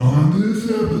On this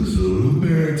episode of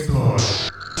Barracks Talk,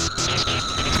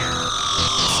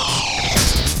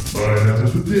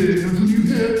 pineapple potatoes when you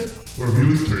hit, or if he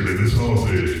was turned into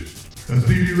sausage. As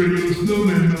TV Radio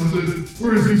Snowman knows it,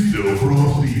 or is he still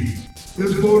frosty?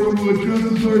 Is Baltimore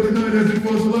chances are tonight as it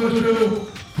was last show?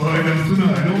 Find out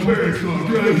tonight on Barracks Talk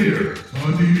right here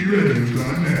on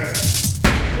DVRadio.net.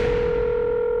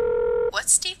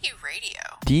 What's DV Radio?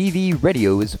 DV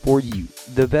Radio is for you,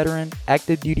 the veteran,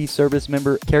 active duty service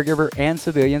member, caregiver, and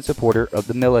civilian supporter of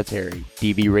the military.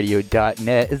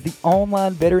 DVRadio.net is the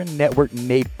online veteran network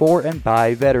made for and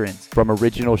by veterans. From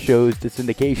original shows to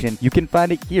syndication, you can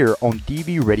find it here on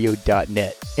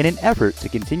DVRadio.net. In an effort to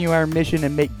continue our mission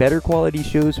and make better quality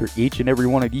shows for each and every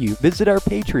one of you, visit our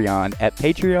Patreon at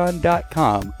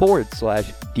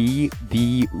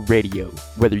patreon.com/DVRadio.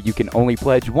 Whether you can only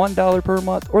pledge $1 per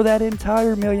month or that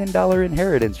entire $1 million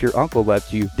inheritance your uncle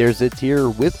left you, there's a tier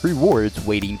with rewards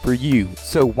waiting for you.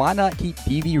 So why not keep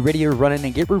DV Radio running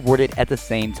and get rewarded at the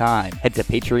same time? Head to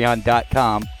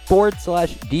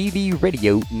patreon.com/DV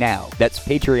Radio now. That's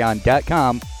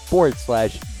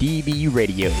patreon.com/DV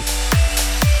Radio.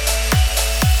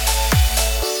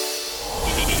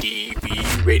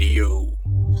 DV Radio.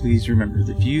 Please remember,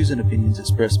 the views and opinions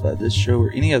expressed by this show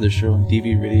or any other show on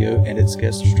DV Radio and its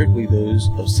guests are strictly those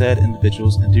of said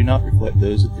individuals and do not reflect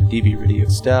those of the DV Radio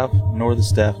staff nor the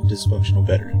staff of dysfunctional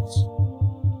veterans.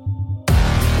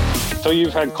 So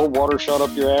you've had cold water shot up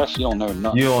your ass? You don't know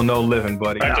nothing. You don't know living,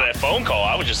 buddy. After that phone call,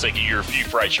 I was just thinking you're a few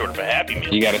fries short of a Happy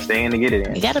Meal. You got to stay in to get it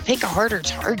in. You gotta pick a harder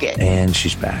target. And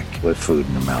she's back with food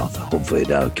in her mouth. Hopefully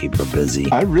that'll keep her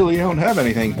busy. I really don't have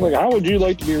anything. Look, how would you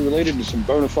like to be related to some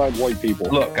bona fide white people?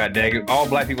 Look, goddaggit, all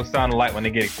black people sound alike when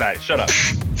they get excited. Shut up.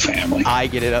 Family. I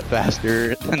get it up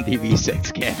faster than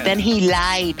DV6 can. Then he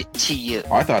lied to you.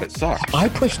 I thought it sucked. I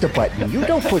push the button. You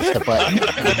don't push the button.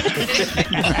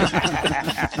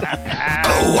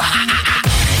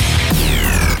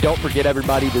 Don't forget,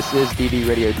 everybody, this is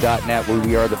DVRadio.net, where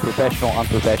we are the professional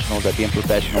unprofessionals at being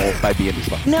professional by being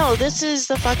dysfunctional. No, this is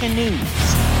the fucking news.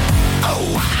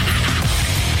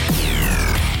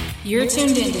 You're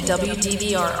tuned in to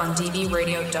WDVR on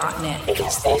DVRadio.net.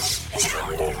 Because this is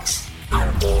how it is on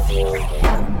DV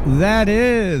Radio. That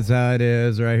is how it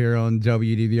is right here on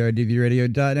WDVR,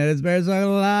 DVRadio.net. It's Bears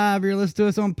Live. You're listening to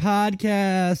us on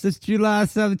podcast. It's July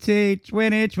 17th,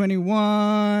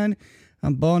 2021.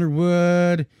 I'm Boner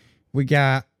Wood. We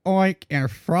got Oink and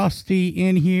Frosty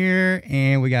in here,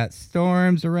 and we got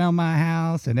storms around my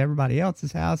house and everybody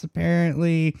else's house,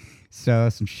 apparently. So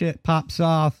some shit pops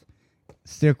off.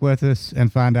 Stick with us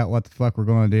and find out what the fuck we're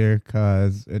going to do,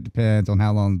 because it depends on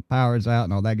how long the power's out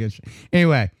and all that good shit.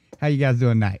 Anyway, how you guys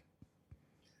doing tonight?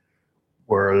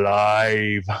 We're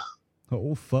alive.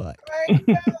 Oh, fuck.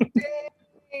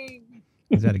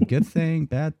 Is that a good thing,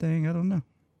 bad thing? I don't know.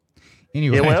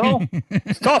 Anyway. Yeah, well,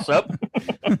 it's a toss-up.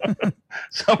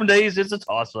 Some days it's a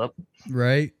toss-up.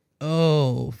 Right?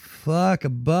 Oh, fuck, a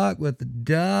buck with the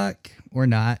duck. Or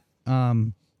not.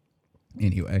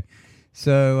 Anyway.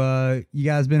 So, you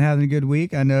guys been having a good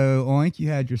week. I know, Oink, you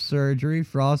had your surgery.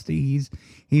 Frosty,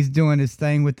 he's doing his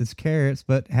thing with his carrots,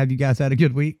 but have you guys had a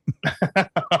good week?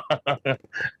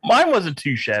 Mine wasn't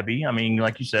too shabby. I mean,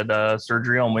 like you said,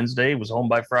 surgery on Wednesday, was home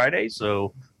by Friday,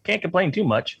 so can't complain too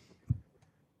much.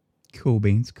 Cool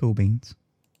beans, cool beans.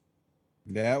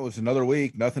 Yeah, it was another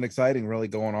week. Nothing exciting really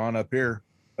going on up here.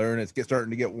 And it's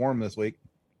starting to get warm this week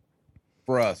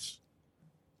for us.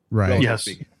 Right. Yes.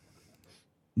 Speaking.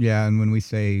 Yeah, and when we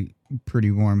say pretty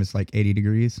warm, it's like 80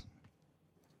 degrees.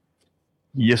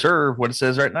 Yes, sir. What it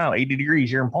says right now, 80 degrees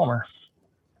here in Palmer.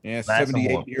 Yeah, it's Nice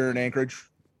 78 here in Anchorage.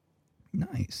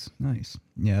 Nice, nice.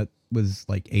 Yeah, it was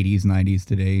like 80s, 90s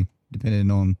today,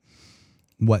 depending on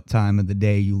what time of the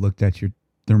day you looked at your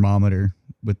thermometer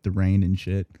with the rain and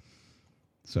shit.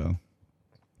 So,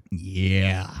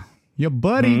 yeah. Yeah,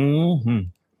 buddy. Mm-hmm.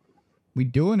 We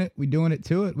doing it. We doing it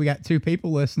to it. We got 2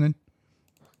 people listening.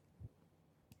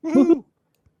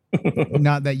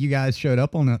 Not that you guys showed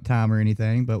up on that time or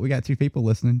anything, but we got 2 people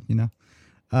listening, you know.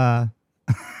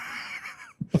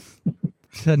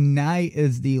 Tonight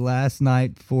is the last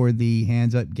night for the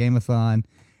Hands Up Gameathon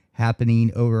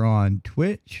happening over on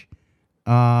Twitch.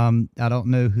 I don't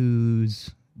know who's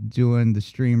doing the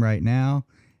stream right now.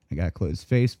 I got to close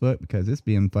Facebook because it's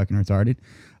being fucking retarded.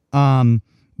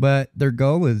 But their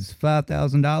goal is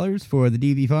 $5,000 for the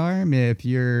DV farm. If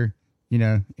you're, you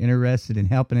know, interested in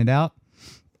helping it out,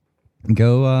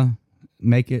 go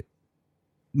make it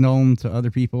known to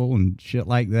other people and shit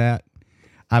like that.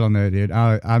 I don't know, dude.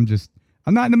 I'm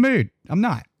not in the mood. I'm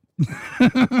not.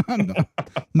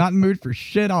 Not in the mood for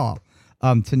shit all.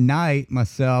 Tonight,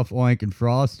 myself, Oink, and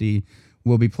Frosty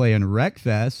we'll be playing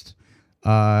Wreckfest.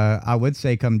 I would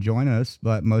say come join us,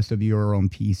 but most of you are on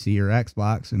PC or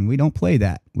Xbox, and we don't play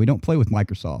that. We don't play with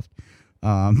Microsoft.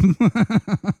 You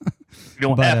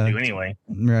don't have to anyway.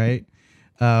 Right.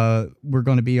 We're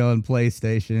going to be on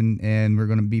PlayStation, and we're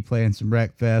going to be playing some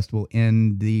Wreckfest. We'll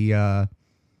end the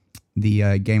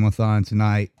Gameathon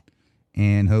tonight,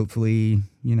 and hopefully,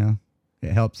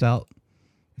 it helps out.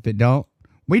 If it don't,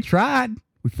 we tried.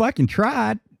 We fucking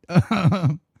tried.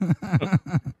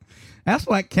 That's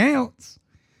what counts.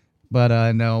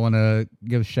 But no, I want to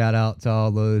give a shout out to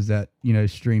all those that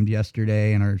streamed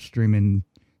yesterday and are streaming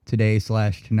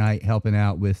today/tonight, helping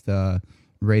out with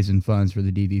raising funds for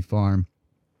the DV farm.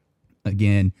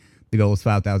 Again, the goal is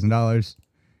 $5,000,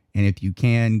 and if you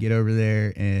can get over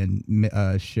there and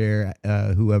share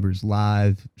whoever's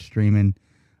live streaming,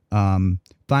 find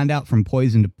out from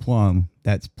Poison to Plum.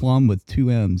 That's Plum with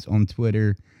 2 M's on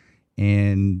Twitter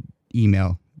and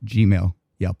Gmail.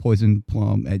 Yeah,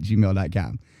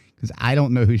 poisonplum@gmail.com. Because I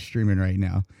don't know who's streaming right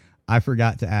now. I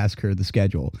forgot to ask her the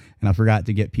schedule, and I forgot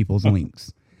to get people's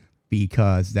links,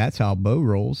 because that's how Bo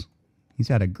rolls. He's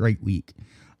had a great week.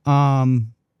 Well,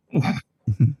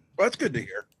 that's good to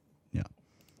hear. Yeah.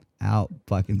 Out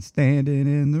fucking standing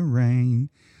in the rain.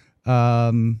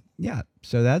 Yeah,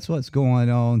 so that's what's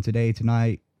going on today,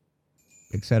 tonight,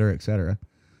 et cetera, et cetera.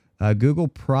 Google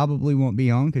probably won't be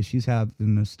on because she's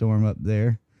having a storm up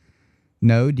there.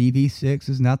 No, DV6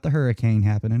 is not the hurricane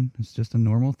happening. It's just a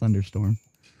normal thunderstorm.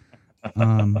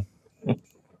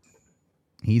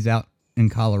 He's out in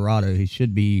Colorado. He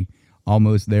should be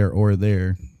almost there or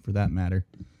there, for that matter.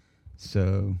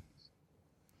 So,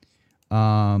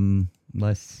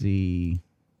 let's see.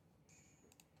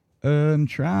 I'm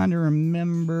trying to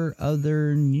remember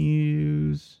other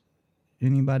news.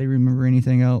 Anybody remember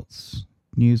anything else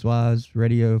news-wise?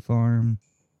 Radio Farm?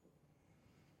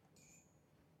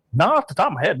 Not off the top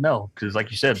of my head, no. Because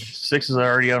like you said, 6 is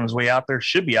already on his way out there.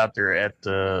 Should be out there at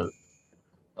the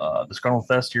Scuttle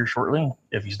Fest here shortly,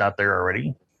 if he's not there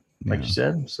already, like you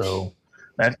said. So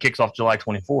that kicks off July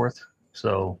 24th.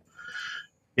 So,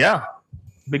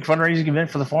 big fundraising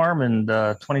event for the farm. And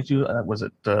 22, was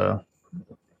it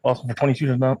also for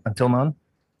 22 until none?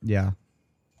 Yeah.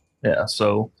 Yeah,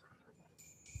 so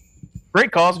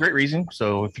great cause, great reason.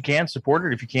 So if you can, support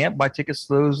it. If you can't, buy tickets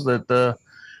to those that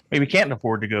maybe can't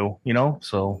afford to go,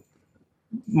 So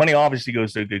money obviously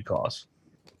goes to a good cause.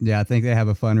 Yeah, I think they have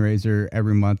a fundraiser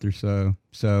every month or so.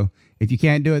 So if you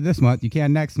can't do it this month, you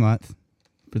can next month,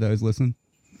 for those listening.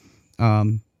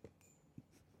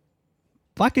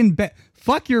 Fuck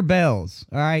your bells,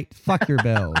 all right? Fuck your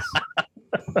bells.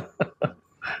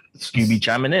 Scooby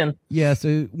chiming in. Yeah,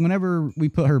 so whenever we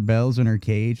put her bells in her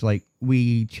cage, like,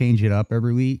 we change it up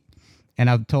every week. And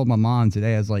I've told my mom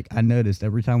today, I was like, I noticed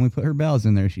every time we put her bells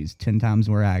in there, she's 10 times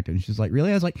more active. And she's like,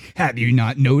 really? I was like, have you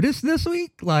not noticed this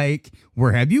week? Like,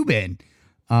 where have you been?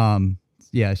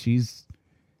 Yeah, she's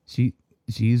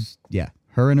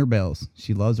her and her bells.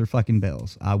 She loves her fucking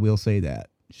bells. I will say that.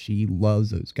 She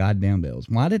loves those goddamn bells.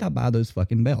 Why did I buy those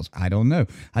fucking bells? I don't know.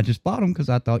 I just bought them because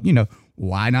I thought,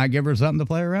 why not give her something to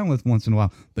play around with once in a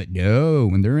while? But no,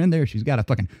 when they're in there, she's got a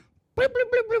fucking...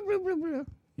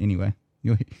 Anyway,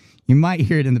 you might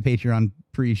hear it in the Patreon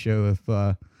pre-show if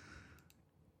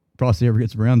Frosty ever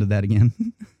gets around to that again.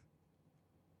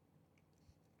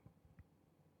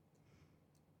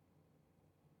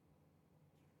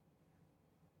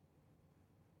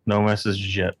 No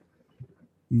messages yet.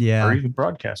 Yeah. Or even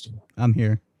broadcasting. I'm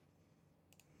here.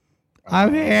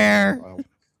 I'm here.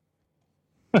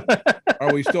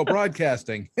 Are we still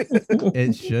broadcasting?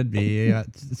 It should be.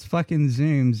 It's fucking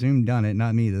Zoom. Zoom done it,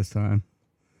 not me this time.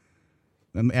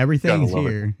 Everything's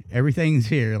here. Everything's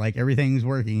here. Like, everything's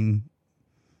working.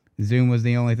 Zoom was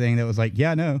the only thing that was like,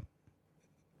 yeah, no.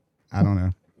 I don't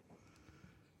know.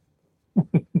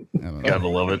 Gotta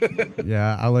love it.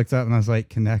 Yeah, I looked up and I was like,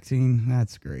 connecting?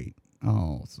 That's great.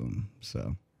 Awesome.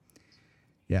 So,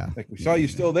 yeah. Like, we saw you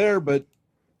still there, but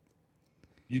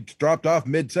you dropped off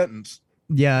mid-sentence.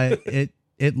 Yeah, it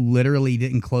literally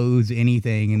didn't close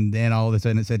anything, and then all of a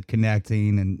sudden it said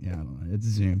connecting, and I don't know, it's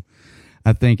Zoom.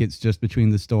 I think it's just between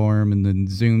the storm and then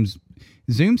Zoom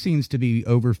seems to be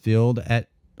overfilled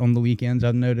on the weekends,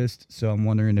 I've noticed. So I'm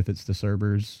wondering if it's the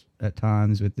servers at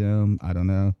times with them. I don't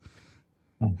know.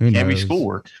 Who knows? Can't be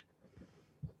schoolwork.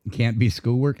 Can't be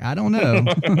schoolwork? I don't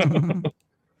know.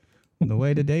 The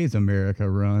way today's America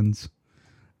runs.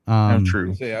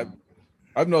 True. See,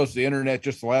 I've noticed the internet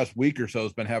just the last week or so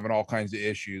has been having all kinds of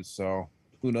issues. So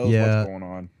who knows what's going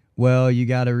on? Well, you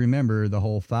got to remember the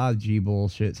whole 5G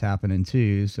bullshit's happening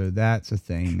too. So that's a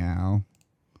thing now.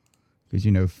 Because,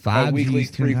 5G weekly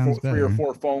is 10 times better. 3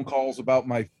 or 4 phone calls about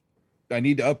my I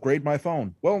need to upgrade my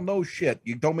phone. Well, no shit.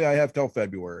 You told me I have till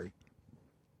February.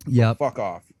 Yep. Fuck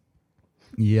off.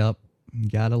 Yep.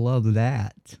 Gotta love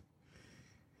that.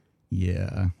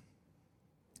 Yeah.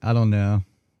 I don't know.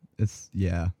 It's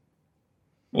yeah.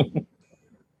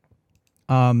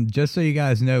 Just so you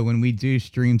guys know, when we do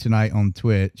stream tonight on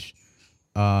Twitch,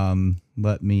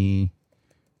 let me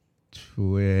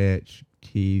Twitch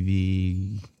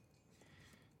TV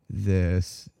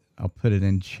this. I'll put it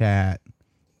in chat.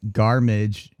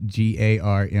 Garmage,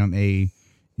 Garmage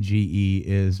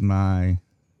is my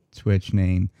Twitch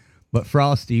name. But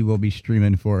Frosty will be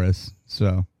streaming for us.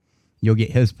 So you'll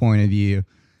get his point of view.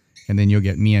 And then you'll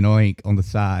get me and Oink on the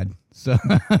side. So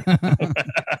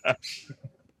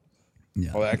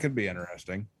yeah. Well, that could be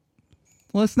interesting.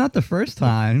 Well, it's not the first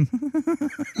time.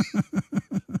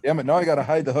 Damn it, now I gotta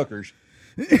hide the hookers.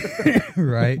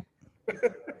 Right.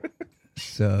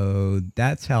 So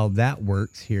that's how that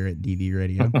works here at DV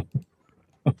Radio.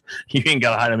 You ain't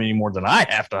gotta hide them any more than I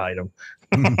have to hide them.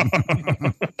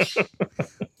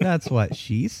 That's what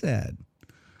she said.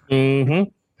 Mm-hmm.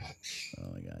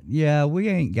 Oh my god. Yeah, we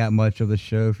ain't got much of a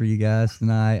show for you guys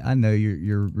tonight. I know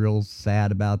you're real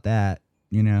sad about that,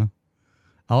 you know.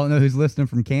 I don't know who's listening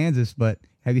from Kansas, but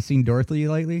have you seen Dorothy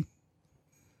lately?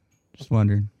 Just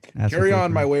wondering. Carry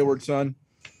on, my wayward son.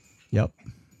 Yep.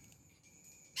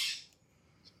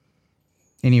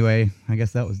 Anyway, I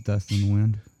guess that was Dust in the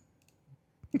Wind.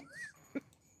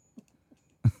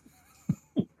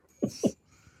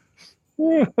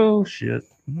 Oh shit.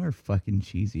 We're fucking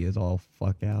cheesy as all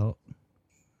fuck out.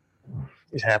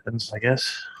 It happens, I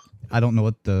guess. I don't know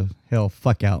what the hell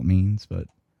fuck out means, but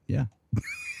yeah.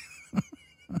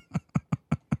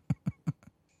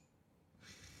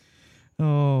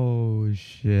 Oh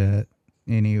shit.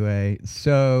 Anyway,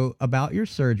 so about your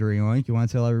surgery, Oink, you want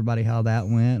to tell everybody how that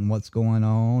went and what's going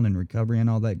on and recovery and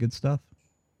all that good stuff?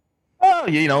 Oh,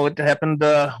 you know, it happened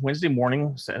Wednesday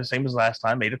morning, same as last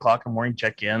time, 8 o'clock in the morning,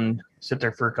 check in, sit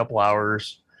there for a couple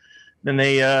hours. Then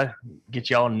they get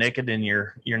you all naked in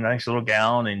your nice little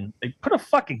gown, and they put a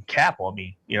fucking cap on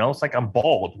me. You know, it's like I'm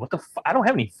bald. What the I don't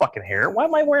have any fucking hair. Why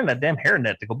am I wearing that damn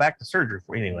hairnet to go back to surgery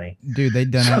for anyway? Dude, they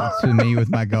done it to me with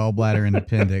my gallbladder and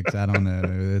appendix. I don't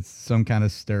know. It's some kind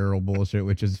of sterile bullshit,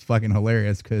 which is fucking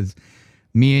hilarious because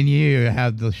me and you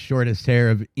have the shortest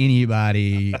hair of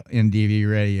anybody in DV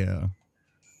Radio.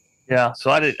 Yeah,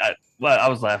 so I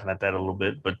was laughing at that a little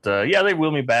bit, but yeah, they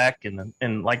wheel me back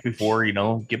and like before, you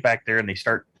know, get back there and they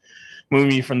start moving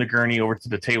me from the gurney over to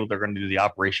the table they're going to do the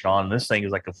operation on. This thing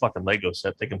is like a fucking Lego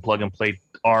set. They can plug and play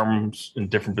arms in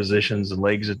different positions and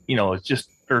legs. You know, it's just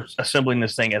they're assembling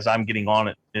this thing as I'm getting on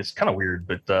it. It's kind of weird,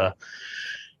 but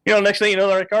you know, next thing you know,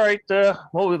 they're like, all right,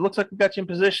 well, it looks like we got you in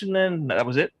position. Then that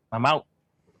was it. I'm out.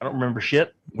 I don't remember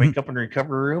shit. Wake up in the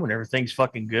recovery room and everything's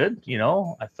fucking good. You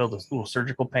know, I felt this little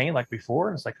surgical pain like before,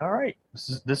 and it's like, all right,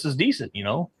 this is decent, you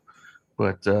know.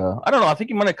 But I don't know. I think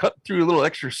you might have cut through a little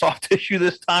extra soft tissue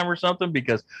this time or something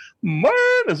because, man,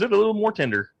 is it a little more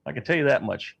tender? I can tell you that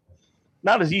much.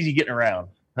 Not as easy getting around.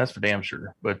 That's for damn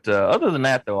sure. But other than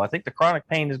that, though, I think the chronic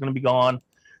pain is going to be gone.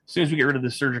 As soon as we get rid of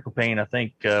the surgical pain, I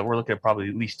think we're looking at probably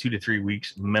at least 2 to 3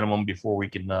 weeks minimum before we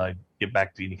can get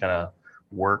back to any kind of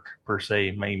work per se.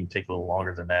 It may even take a little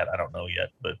longer than that. I don't know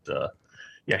yet, but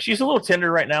yeah, she's a little tender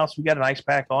right now, so we got an ice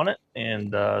pack on it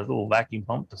and a little vacuum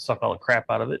pump to suck all the crap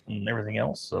out of it and everything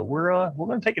else. So we're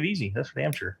gonna take it easy. That's for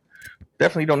damn sure.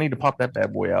 Definitely don't need to pop that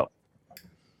bad boy out.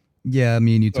 Yeah, I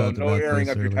mean, you talked no about airing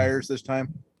this up your earlier. tires this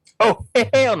time. Oh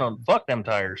hell no! Fuck them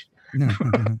tires.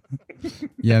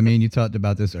 Yeah, I mean, you talked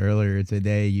about this earlier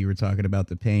today. You were talking about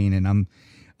the pain, and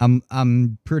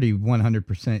I'm pretty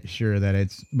 100% sure that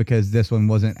it's because this one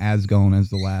wasn't as gone as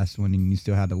the last one, and you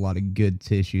still had a lot of good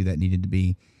tissue that needed to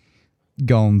be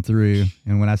gone through.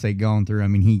 And when I say gone through, I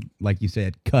mean he, like you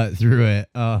said, cut through it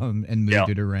and moved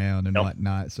it around and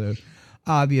whatnot. So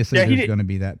obviously there's going to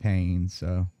be that pain.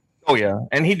 So. Oh yeah,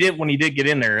 and he did when he did get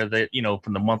in there. That you know,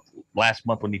 from the last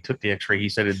month when he took the X-ray, he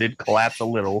said it did collapse a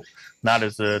little, not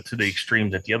as to the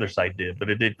extreme that the other side did, but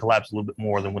it did collapse a little bit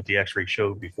more than what the X-ray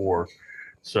showed before.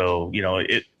 So, you know,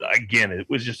 it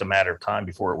was just a matter of time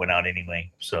before it went out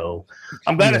anyway. So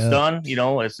I'm glad it's done. You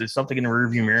know, it's something in the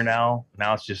rearview mirror now.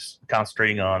 Now it's just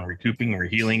concentrating on recouping,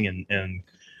 rehealing, and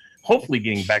hopefully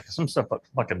getting back to some stuff like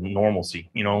fucking normalcy,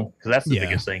 you know, because that's the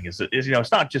biggest thing is, you know,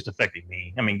 it's not just affecting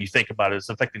me. I mean, you think about it, it's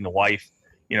affecting the wife,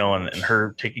 you know, and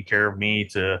her taking care of me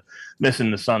to missing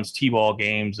the son's T-ball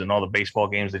games and all the baseball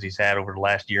games that he's had over the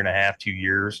last year and a half, 2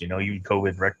 years, you know, even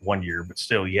COVID wrecked 1 year, but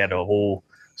still he had a whole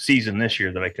season this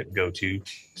year that I couldn't go to.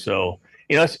 So,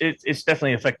 you know, it's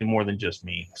definitely affecting more than just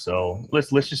me. So let's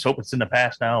just hope it's in the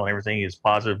past now and everything is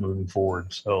positive moving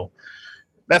forward. So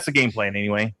that's the game plan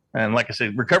anyway. And like I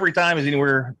said, recovery time is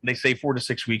anywhere, they say 4 to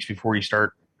 6 weeks before you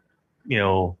start,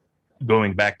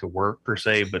 going back to work per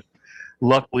se. But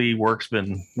luckily, work's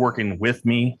been working with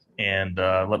me and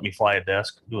let me fly a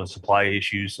desk, doing supply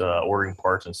issues, ordering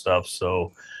parts and stuff.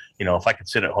 So, if I could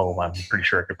sit at home, I'm pretty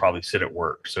sure I could probably sit at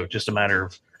work. So just a matter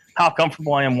of how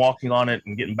comfortable I am walking on it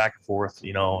and getting back and forth,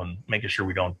 and making sure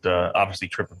we don't obviously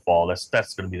trip and fall. That's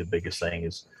going to be the biggest thing.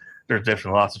 Is there's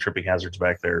definitely lots of tripping hazards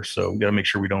back there. So we got to make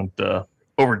sure we don't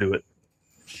overdo it.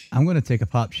 I'm going to take a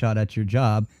pop shot at your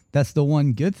job. That's the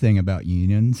one good thing about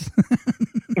unions.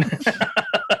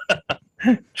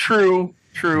 True.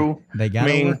 They got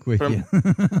to work with you.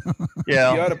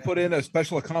 Yeah. You ought to put in a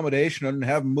special accommodation and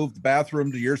have them move the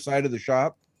bathroom to your side of the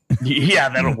shop. Yeah,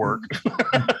 that'll work.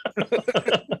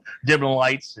 Dimming the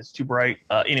lights. It's too bright.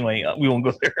 Anyway, we won't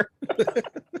go there.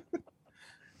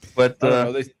 But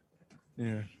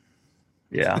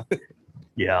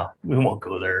yeah, we won't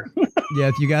go there. Yeah,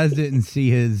 if you guys didn't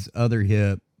see his other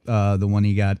hip, the one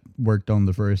he got worked on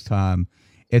the first time,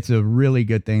 it's a really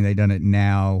good thing they done it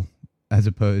now as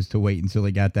opposed to wait until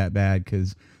it got that bad,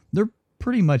 because there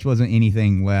pretty much wasn't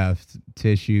anything left,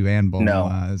 tissue and bone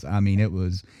wise. I mean, it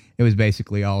was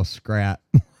basically all scrap.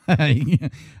 Yeah,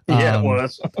 it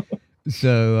was.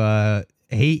 So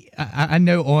I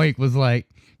know Oink was like,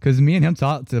 because me and him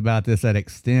talked about this at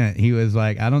extent. He was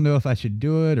like, I don't know if I should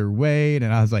do it or wait.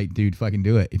 And I was like, dude, fucking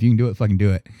do it. If you can do it, fucking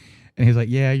do it. And he's like,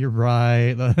 yeah, you're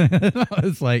right. I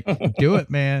was like, do it,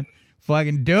 man.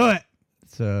 Fucking do it.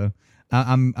 So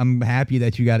I'm happy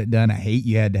that you got it done. I hate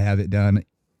you had to have it done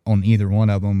on either one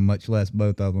of them, much less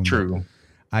both of them. True.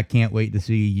 I can't wait to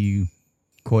see you,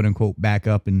 quote unquote, back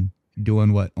up and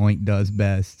doing what Oink does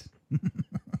best.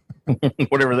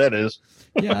 Whatever that is.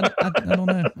 Yeah, I don't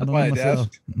know. I don't know myself.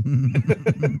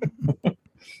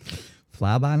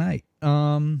 Fly by night.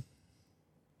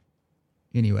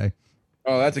 Anyway.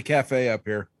 Oh, that's a cafe up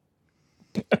here.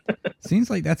 Seems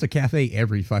like that's a cafe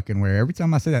every fucking where. Every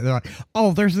time I say that, they're like,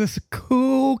 "Oh, there's this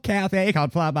cool cafe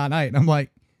called Fly by Night," and I'm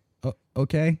like, oh,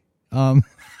 "Okay."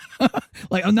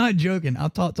 Like, I'm not joking.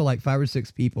 I'll talk to like 5 or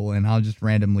 6 people, and I'll just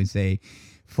randomly say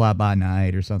Fly by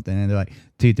Night or something, and they're like,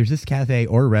 "Dude, there's this cafe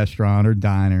or restaurant or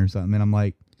diner or something," and I'm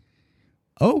like,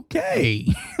 "Okay."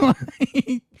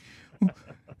 Like,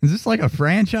 is this like a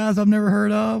franchise I've never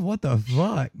heard of? What the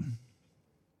fuck?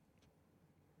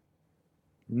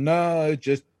 No, it's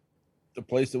just the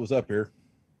place that was up here.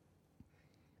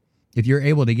 If you're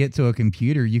able to get to a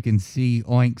computer, you can see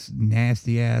Oink's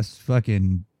nasty ass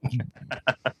fucking.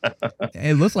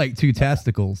 It looks like 2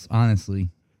 testicles, honestly.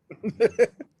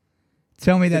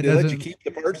 Tell me that Did they doesn't. let you keep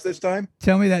the parts this time?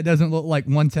 Tell me that doesn't look like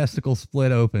one testicle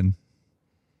split open.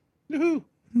 Woohoo.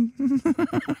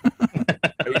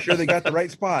 Are you sure they got the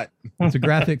right spot? It's a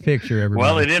graphic picture, everybody.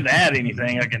 Well, they didn't add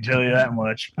anything, I can tell you that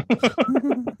much.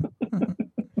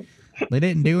 They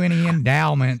didn't do any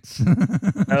endowments.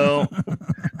 No,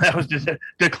 that was just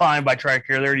declined by TRICARE.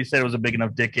 They already said it was a big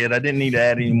enough dickhead. I didn't need to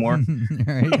add any more.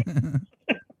 Right.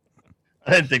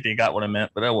 I didn't think they got what I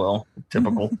meant, but oh well.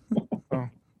 Typical. Oh.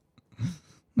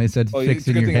 They said Well, fix it's a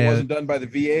in good your thing it head. wasn't done by the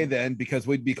VA then, because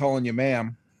we'd be calling you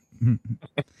ma'am.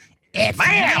 It's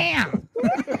ma'am.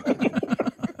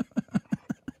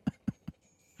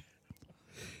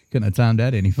 Couldn't have timed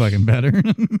that any fucking better.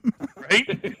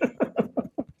 Right?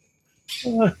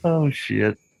 Oh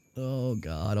shit. Oh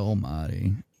God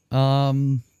Almighty.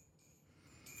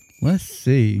 Let's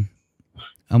see.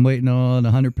 I'm waiting on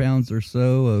 100 pounds or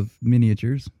so of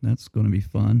miniatures. That's going to be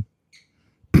fun.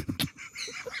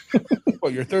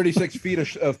 Well, you're 36 feet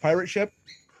of pirate ship?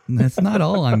 That's not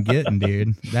all I'm getting,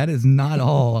 dude. That is not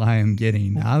all I am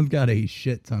getting. I've got a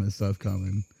shit ton of stuff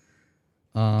coming.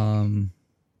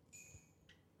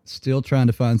 Still trying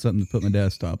to find something to put my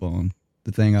desktop on.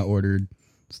 The thing I ordered,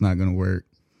 it's not going to work,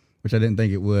 which I didn't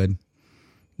think it would,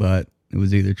 but it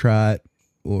was either try it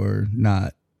or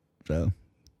not. So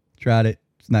tried it.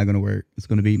 It's not going to work. It's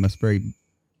going to be my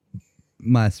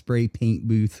spray paint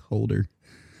booth holder.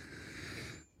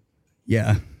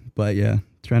 Yeah, but yeah,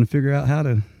 trying to figure out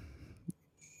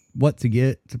what to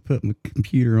get to put my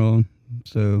computer on.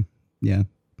 So yeah,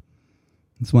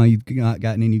 that's why you've not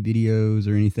gotten any videos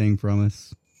or anything from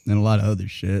us, and a lot of other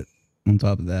shit on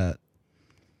top of that.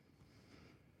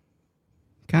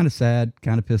 Kind of sad,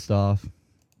 kind of pissed off.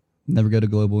 Never go to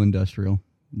Global Industrial.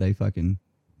 They fucking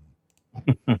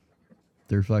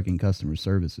their fucking customer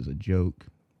service is a joke,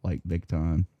 like big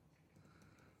time.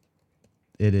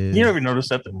 It is. You ever notice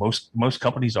that most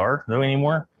companies are though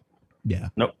anymore? Yeah.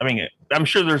 No, I mean, I'm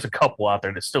sure there's a couple out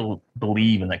there that still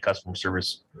believe in that customer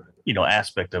service,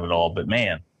 aspect of it all. But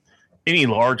man, any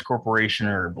large corporation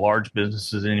or large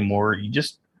businesses anymore,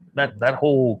 that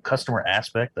whole customer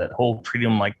aspect, that whole treat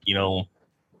them like,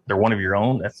 they're one of your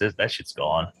own. That shit's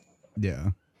gone.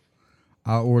 Yeah.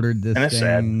 I ordered this And it's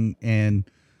thing, and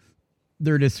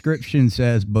their description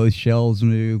says both shelves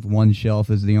move. One shelf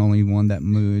is the only one that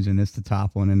moves, and it's the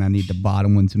top one, and I need the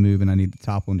bottom one to move, and I need the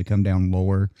top one to come down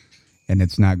lower, and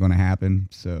it's not going to happen.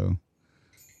 So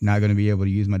not going to be able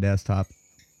to use my desktop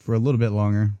for a little bit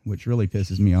longer, which really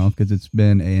pisses me off because it's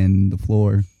been in the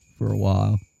floor for a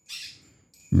while.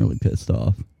 I'm really pissed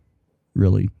off.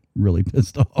 Really, really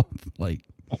pissed off. Like,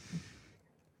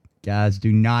 guys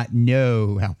do not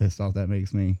know how pissed off that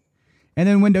makes me. And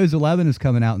then Windows 11 is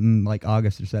coming out in like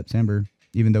August or September,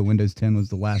 even though Windows 10 was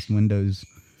the last Windows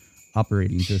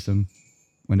operating system.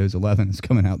 Windows 11 is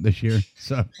coming out this year.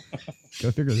 So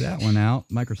go figure that one out,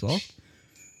 Microsoft.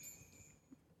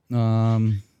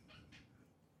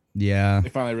 Yeah. They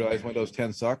finally realized Windows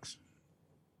 10 sucks.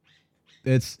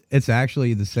 It's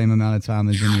actually the same amount of time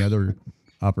as any other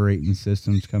operating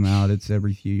systems come out. It's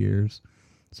every few years.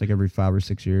 It's like every 5 or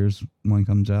 6 years one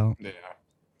comes out. Yeah.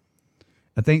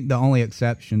 I think the only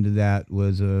exception to that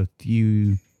was a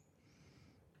few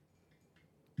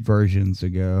versions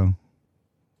ago.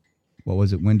 What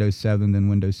was it? Windows 7, then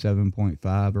Windows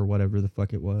 7.5 or whatever the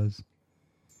fuck it was.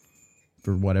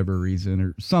 For whatever reason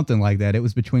or something like that. It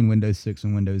was between Windows 6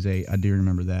 and Windows 8. I do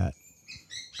remember that.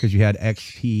 Because you had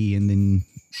XP and then...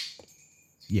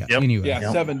 Yeah, anyway.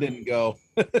 Yeah, 7 didn't go.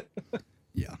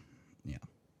 Yeah.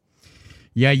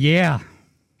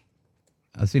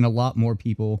 I've seen a lot more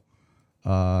people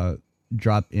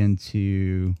drop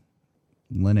into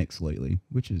Linux lately,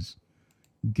 which is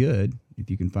good if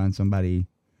you can find somebody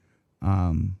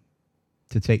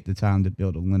to take the time to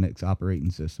build a Linux operating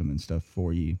system and stuff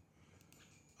for you.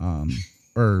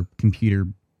 Or computer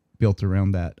built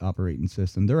around that operating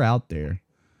system. They're out there.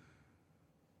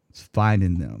 It's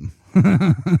finding them.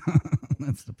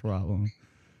 That's the problem.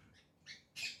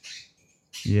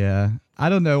 Yeah. I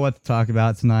don't know what to talk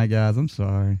about tonight, guys. I'm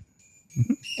sorry.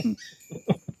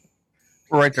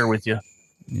 We're right there with you.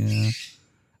 Yeah.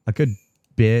 I could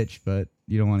bitch, but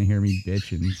you don't want to hear me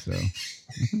bitching, so.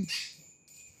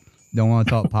 Don't want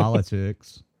to talk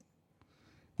politics.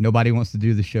 Nobody wants to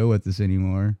do the show with us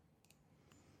anymore.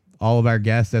 All of our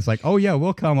guests that's like, oh yeah,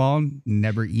 we'll come on,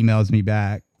 never emails me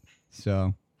back.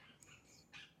 So,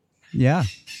 yeah.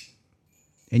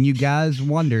 And you guys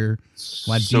wonder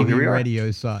why DV Radio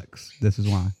sucks. This is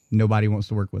why. Nobody wants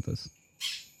to work with us.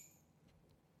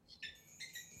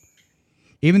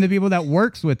 Even the people that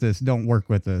works with us don't work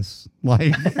with us.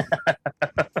 Like,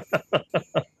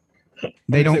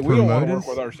 they don't promote us. We don't want to work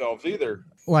with ourselves either.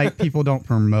 Like, people don't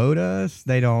promote us.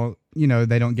 They don't,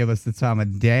 they don't give us the time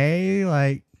of day.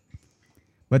 Like,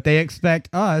 but they expect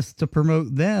us to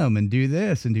promote them and do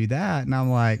this and do that. And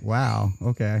I'm like, wow,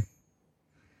 okay.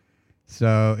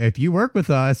 So if you work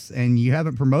with us and you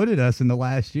haven't promoted us in the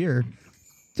last year,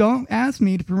 don't ask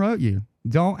me to promote you.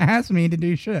 Don't ask me to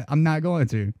do shit. I'm not going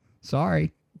to.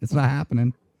 Sorry. It's not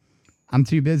happening. I'm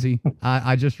too busy.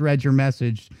 I just read your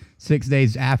message 6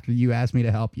 days after you asked me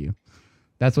to help you.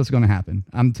 That's what's going to happen.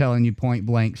 I'm telling you point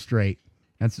blank straight.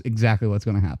 That's exactly what's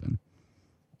going to happen.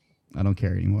 I don't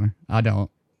care anymore. I don't.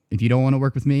 If you don't want to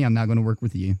work with me, I'm not going to work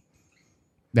with you.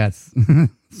 That's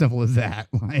simple as that.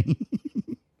 Like,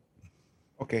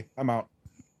 okay, I'm out.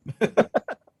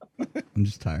 I'm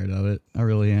just tired of it. I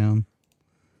really am.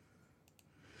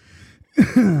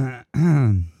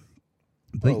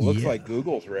 But it looks like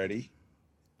Google's ready.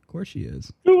 Of course she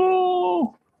is.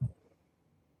 Google.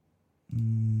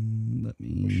 Let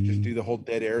me. We should just do the whole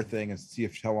dead air thing and see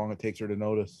how long it takes her to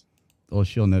notice. Oh,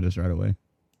 she'll notice right away.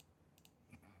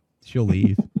 She'll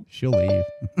leave. She'll leave.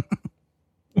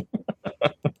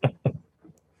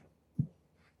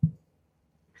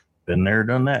 Been there,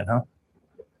 done that, huh?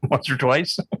 Once or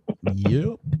twice.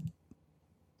 Yep.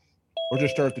 Or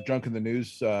just start the junk in the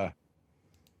news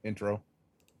intro.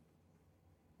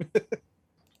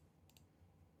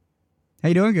 How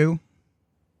you doing, Goo?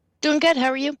 Doing good. How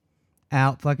are you?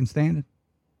 Out fucking standing.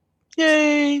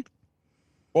 Yay.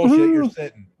 Bullshit, you're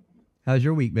sitting. How's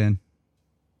your week been?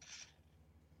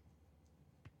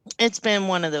 It's been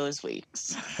one of those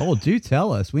weeks. Oh, do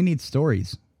tell us. We need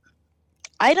stories.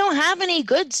 I don't have any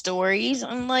good stories.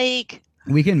 I'm like...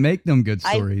 We can make them good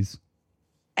stories.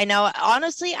 I know.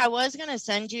 Honestly, I was going to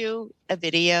send you a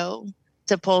video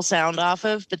to pull sound off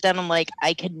of, but then I'm like,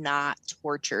 I cannot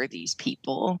torture these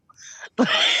people.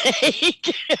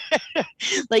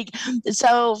 Like,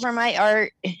 so for my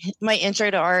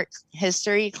intro to art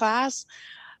history class,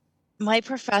 my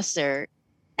professor,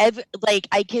 like,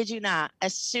 I kid you not,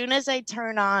 as soon as I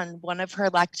turn on one of her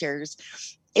lectures,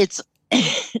 it's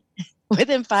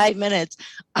within 5 minutes,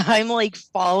 I'm like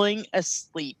falling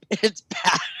asleep. It's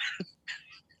bad.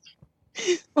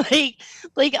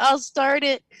 like I'll start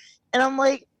it and I'm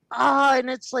like, and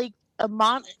it's like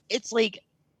it's like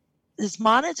this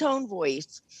monotone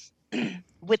voice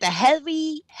with a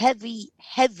heavy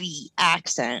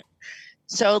accent.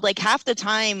 So like half the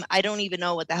time I don't even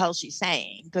know what the hell she's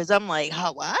saying because I'm like,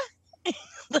 huh, what?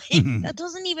 Like that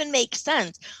doesn't even make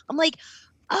sense. I'm like,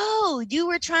 oh, you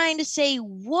were trying to say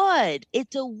wood.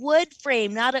 It's a wood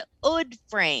frame, not a wood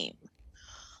frame.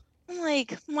 I'm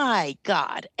like, my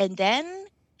God. And then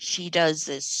she does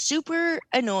this super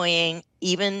annoying,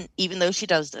 even though she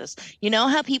does this. You know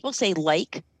how people say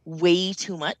like way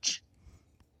too much?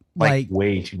 Like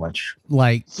way too much.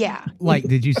 Like, yeah. Like,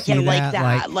 did you see like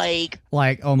that? Like,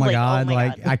 oh my God. Oh my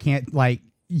like, God. I can't, like,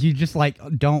 you just like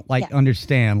don't like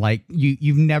understand. Like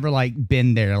you've never like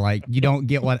been there. Like you don't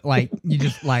get what, like you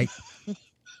just like.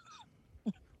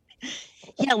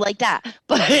 Yeah, like that.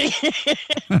 But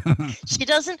she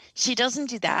doesn't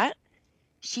do that.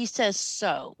 She says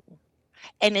so.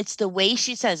 And it's the way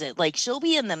she says it. Like she'll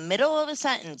be in the middle of a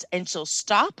sentence and she'll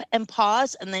stop and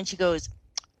pause and then she goes,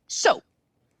 so.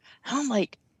 And I'm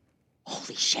like,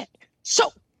 holy shit.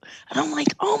 So. And I'm like,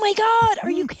 oh my God,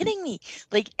 are you kidding me?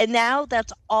 Like, and now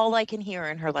that's all I can hear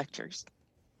in her lectures.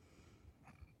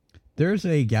 There's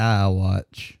a guy I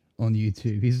watch on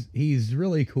YouTube. He's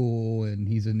really cool and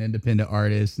he's an independent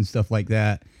artist and stuff like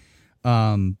that.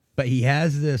 But he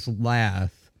has this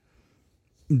laugh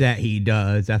that he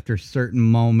does after certain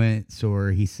moments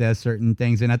or he says certain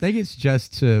things. And I think it's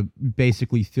just to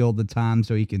basically fill the time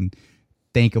so he can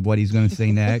think of what he's going to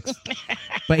say next.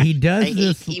 But he does I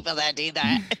this. hate people that do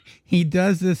that. He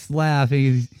does this laugh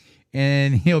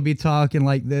and he'll be talking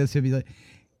like this. He'll be like,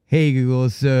 hey, Google,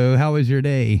 so how was your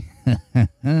day?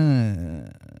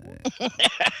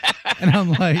 And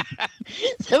I'm like,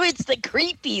 so it's the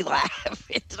creepy laugh.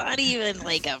 It's not even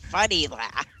like a funny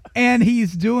laugh. And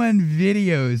he's doing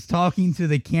videos talking to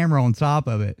the camera on top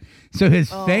of it. So his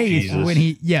face Jesus. when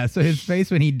he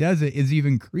does it is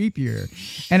even creepier.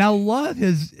 And I love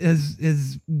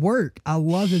his work. I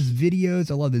love his videos.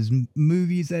 I love his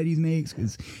movies that he makes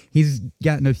because he's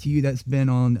gotten a few that's been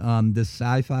on the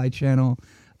Sci-Fi channel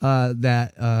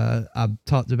that I've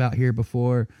talked about here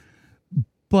before.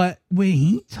 But when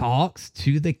he talks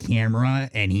to the camera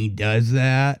and he does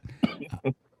that,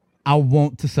 I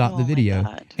want to stop the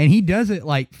video. And he does it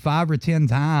like 5 or 10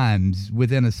 times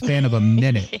within a span of a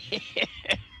minute.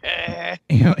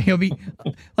 He'll be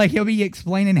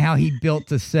explaining how he built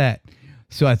the set.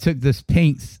 So I took this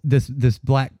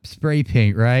black spray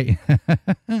paint, right?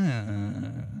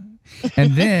 and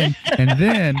then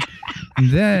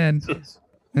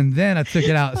I took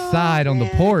it outside on the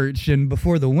porch and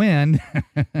before the wind.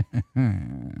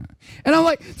 And I'm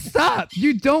like, stop.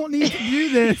 You don't need to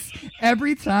do this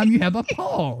every time you have a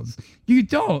pause. You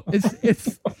don't.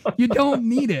 You don't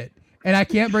need it. And I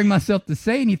can't bring myself to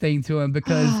say anything to him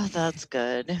because that's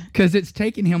good. Because it's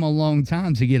taken him a long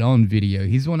time to get on video.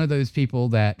 He's one of those people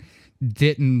that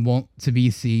didn't want to be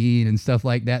seen and stuff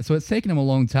like that. So it's taken him a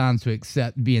long time to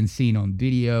accept being seen on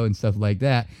video and stuff like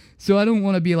that. So I don't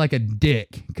want to be like a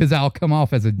dick because I'll come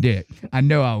off as a dick. I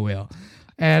know I will.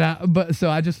 And so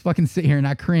I just fucking sit here and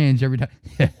I cringe every time.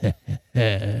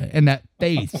 And that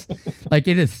face, like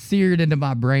it is seared into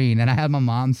my brain. And I had my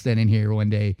mom standing here one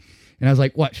day and I was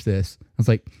like, watch this. I was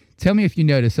like, tell me if you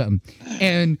notice something.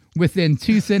 And within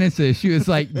 2 sentences, she was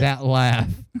like, that laugh.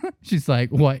 She's like,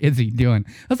 what is he doing?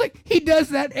 I was like, he does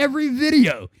that every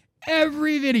video.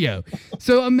 Every video.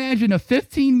 So imagine a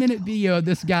 15-minute video of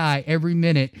this guy every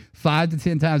minute, 5 to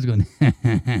 10 times going,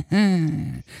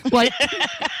 like,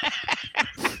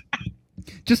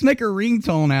 just make a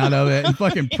ringtone out of it and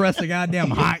fucking press a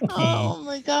goddamn hotkey. Oh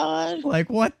my God.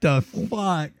 Like, what the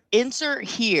fuck? Insert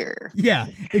here. Yeah,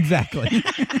 exactly.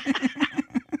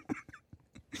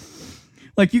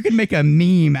 Like you can make a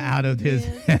meme out of his.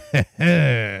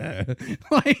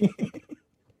 Like,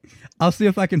 I'll see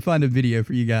if I can find a video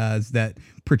for you guys that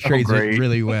portrays it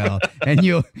really well, and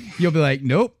you'll be like,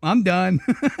 nope, I'm done.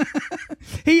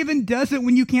 He even does it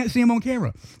when you can't see him on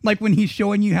camera, like when he's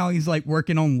showing you how he's like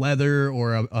working on leather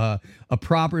or a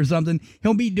prop or something.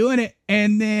 He'll be doing it,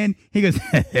 and then he goes,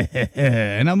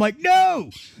 and I'm like,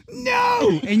 no.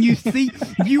 And you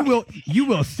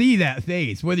will see that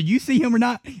face, whether you see him or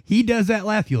not. He does that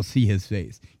laugh, you'll see his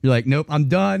face. You're like, nope, I'm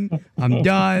done.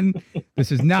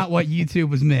 This is not what YouTube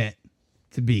was meant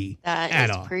to be. That at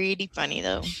is all. pretty funny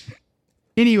though.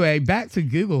 Anyway, back to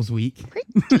Google's week.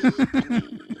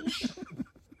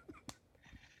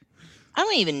 I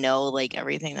don't even know like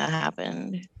everything that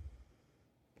happened.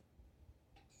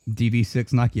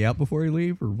 DV6 knock you out before you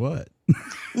leave or what?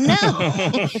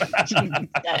 No.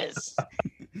 Jesus.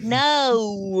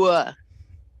 No.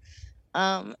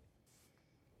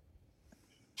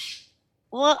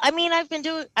 Well, I mean, I've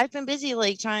been busy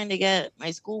like trying to get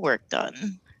my schoolwork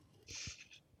done.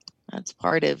 That's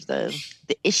part of the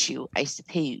issue, I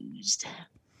suppose.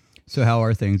 So how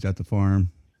are things at the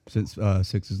farm since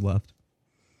Six has left?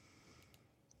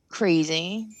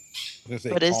 Crazy. Say,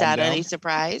 But is calm that down. any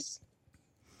surprise?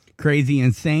 Crazy,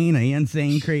 insane,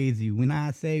 insane, crazy. When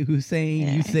I say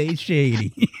Hussein, you say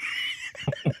shady.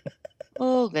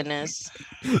 Oh goodness.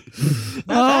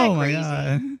 Oh my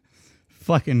god.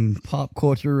 Fucking pop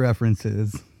culture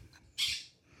references.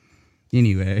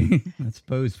 Anyway, that's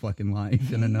Poe's fucking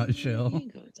life in a nutshell.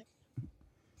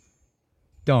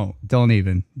 Don't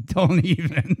even.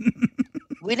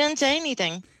 We didn't say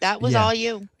anything. That was Yeah. all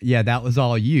you. Yeah, that was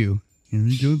all you. Here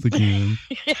he goes again.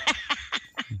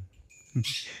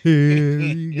 Here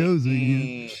he goes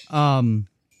again.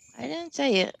 I didn't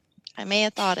say it. I may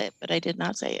have thought it, but I did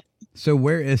not say it. So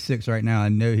where is Six right now? I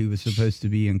know he was supposed to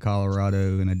be in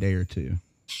Colorado in a day or two.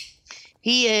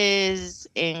 He is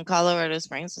in Colorado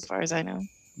Springs, as far as I know.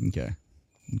 Okay.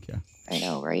 I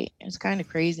know, right? It's kind of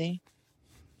crazy.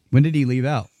 When did he leave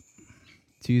out?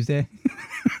 Tuesday?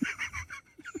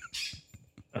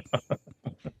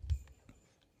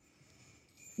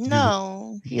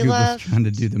 No, he Google's left. trying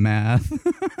to do the math.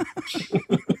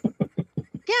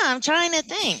 Yeah, I'm trying to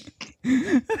think.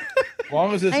 As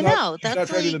long as it's I not, know, she's not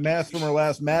that's trying to do like- the math from her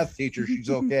last math teacher, she's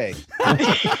okay.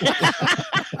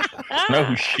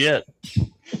 No shit.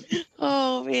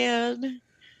 Oh man.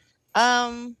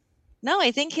 No,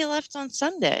 I think he left on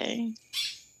Sunday.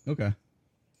 Okay.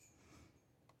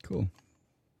 Cool.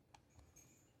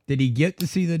 Did he get to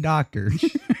see the doctor?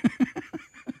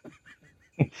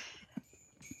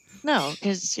 No,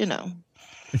 because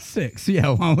It's 6. Yeah,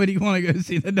 why would he want to go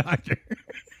see the doctor?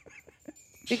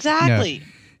 exactly. No.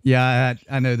 Yeah,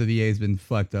 I know the VA's been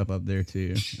fucked up there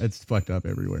too. It's fucked up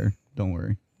everywhere. Don't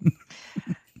worry.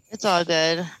 It's all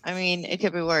good. I mean, it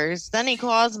could be worse. Then he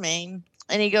calls me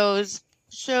and he goes,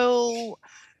 "So,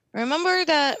 remember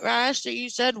that rash that you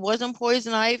said wasn't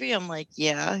poison ivy?" I'm like,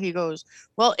 "Yeah." He goes,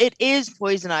 "Well, it is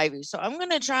poison ivy. So I'm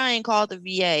going to try and call the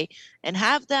VA and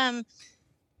have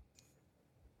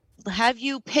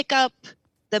you pick up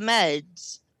the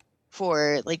meds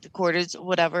for like the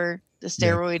whatever the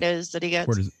steroid is that he gets."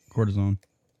 Cortisone.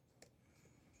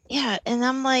 Yeah, and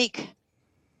I'm like,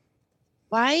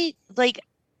 why? Like,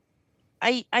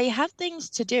 I have things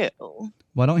to do.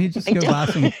 Why don't he just I go buy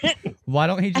don't- some? Why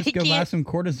don't he just I go buy can't- some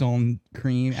cortisone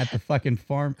cream at the fucking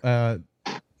farm? Walgreens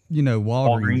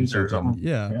Walgreens or or something. something.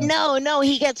 Yeah. No,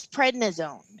 he gets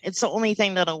prednisone. It's the only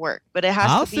thing that'll work, but it has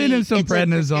I'll to be. send him some it's a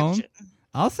prednisone. prescription.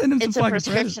 I'll send him some It's a fucking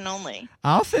prescription only.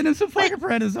 I'll send him some fucking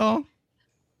prednisone.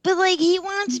 But like, he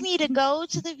wants me to go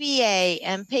to the VA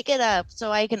and pick it up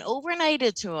so I can overnight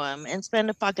it to him and spend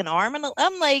a fucking arm and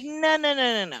I'm like,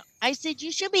 no. I said,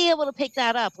 you should be able to pick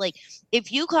that up. Like,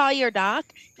 if you call your doc,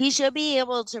 he should be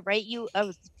able to write you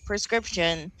a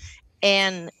prescription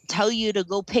and tell you to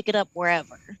go pick it up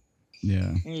wherever. Yeah.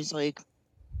 And he's like,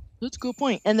 that's a good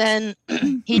point. And then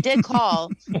he did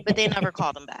call, but they never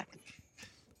called him back.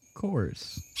 Of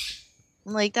course.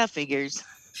 I'm like, that figures.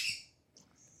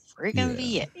 Freaking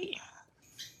VA.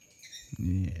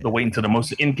 Yeah. They're waiting to the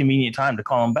most inconvenient time to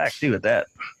call him back too. At that,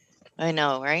 I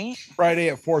know, right? Friday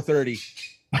at 4:30.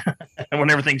 and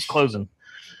when everything's closing.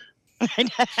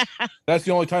 That's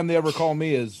the only time they ever call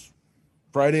me is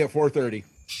Friday at 4:30.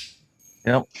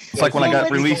 Yep. It's like when I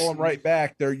got released. Call them right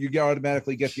back there. You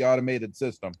automatically get the automated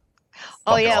system.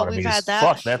 Oh Fucking yeah, we've automated. had that.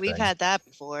 Fuck that We've thing. had that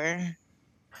before. And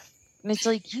it's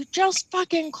like, you just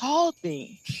fucking called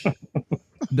me.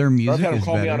 Their I've music had them is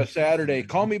call me on better. a Saturday.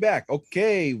 Call me back.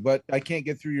 Okay, but I can't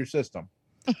get through your system.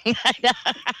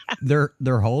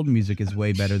 Their hold music is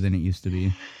way better than it used to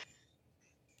be.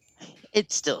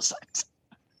 It still sucks.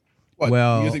 What?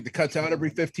 Well- music that cuts out every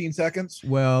 15 seconds?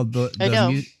 Well, the I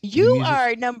know. the You music-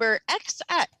 are number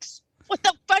XX. What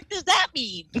the fuck does that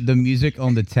mean? the music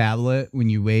on the tablet when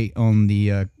you wait on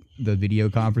the video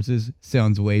conferences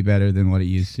sounds way better than what it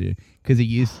used to. Because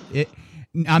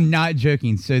I'm not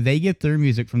joking. So they get their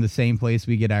music from the same place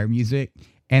we get our music,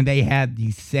 and they had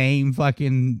the same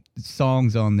fucking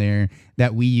songs on there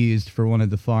that we used for one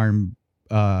of the farm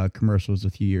commercials a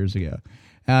few years ago.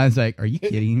 And I was like, "Are you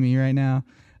kidding me right now?"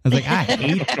 I was like, I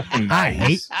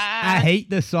hate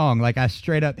the song. Like, I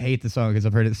straight up hate the song because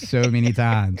I've heard it so many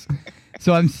times.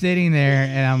 So I'm sitting there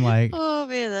and I'm like, Oh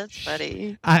man, that's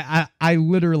funny. I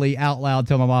literally out loud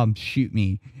tell my mom, "Shoot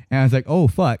me." And I was like, "Oh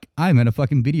fuck, I'm in a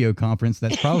fucking video conference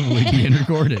that's probably being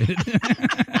recorded."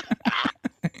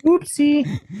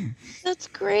 Oopsie. That's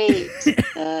great.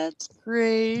 That's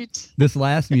great. This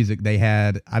last music they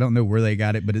had, I don't know where they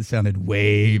got it, but it sounded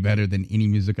way better than any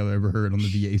music I've ever heard on the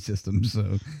VA system.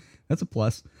 So that's a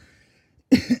plus.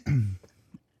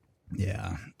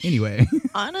 Yeah. Anyway.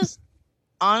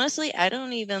 Honestly, I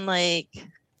don't even like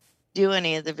do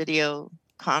any of the video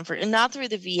conference, not through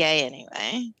the VA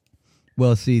anyway.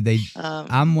 Well, see,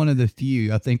 I'm one of the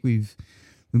few. I think we've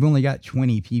only got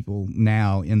 20 people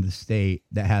now in the state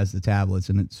that has the tablets,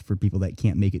 and it's for people that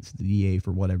can't make it to the VA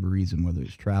for whatever reason, whether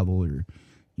it's travel or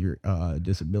your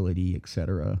disability,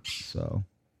 etc. So,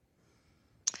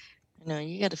 no,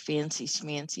 you got a fancy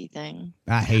schmancy thing.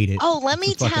 I hate it. Oh, let me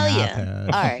It's a fucking tell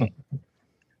you. iPad.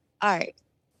 All right.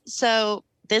 So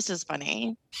this is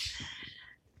funny.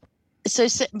 So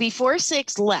before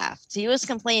Six left, he was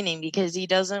complaining because he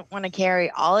doesn't want to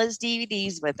carry all his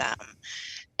DVDs with him,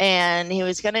 and he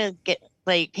was gonna get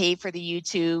pay for the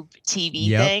YouTube TV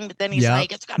thing, but then he's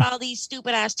like, it's got all these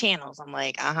stupid ass channels. I'm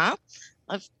like,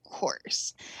 of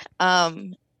course.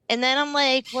 And then I'm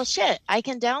like, well, shit, I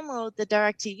can download the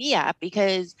DirecTV app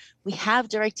because we have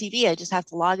DirecTV. I just have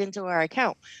to log into our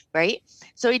account, right?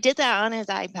 So he did that on his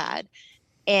iPad,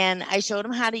 and I showed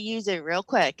him how to use it real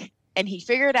quick. And he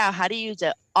figured out how to use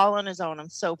it all on his own. I'm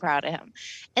so proud of him.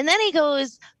 And then he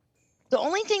goes, the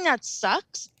only thing that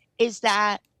sucks is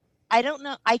that I don't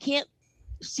know, I can't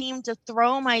seem to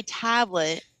throw my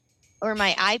tablet or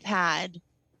my iPad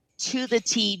to the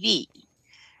TV.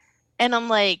 And I'm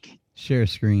like, share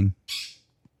screen.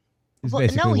 Well,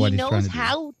 no, he knows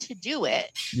how to do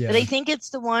it. Yeah. But I think it's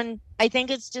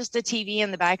just the TV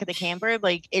in the back of the camper.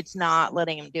 Like, it's not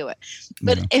letting him do it.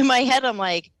 But in my head, I'm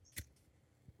like,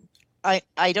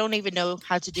 I don't even know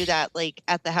how to do that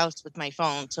at the house with my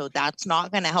phone, so that's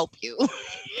not going to help you.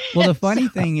 Well, the funny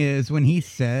thing is when he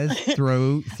says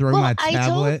throw my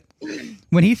tablet,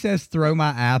 when he says throw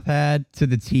my iPad to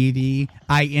the TV,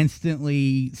 I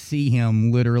instantly see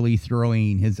him literally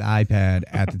throwing his iPad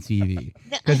at the TV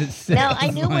because it's now I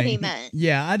knew what he meant.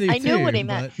 Yeah, I do. I knew what he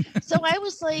meant. So I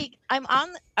was like,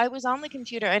 I was on the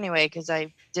computer anyway because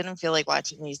I didn't feel like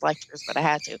watching these lectures, but I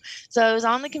had to. So I was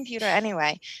on the computer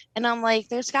anyway, and I'm like,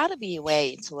 there's got to be a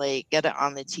way to get it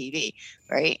on the TV,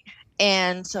 right?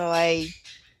 And so I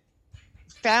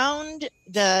found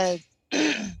the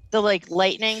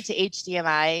lightning to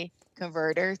HDMI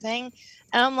converter thing,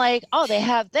 and I'm like, oh, they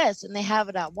have this, and they have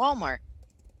it at Walmart.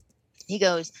 He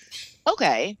goes,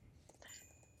 okay.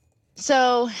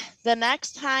 So the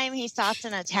next time he stopped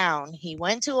in a town, he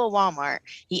went to a Walmart.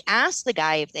 He asked the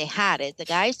guy if they had it. The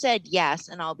guy said yes,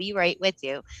 and I'll be right with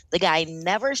you. The guy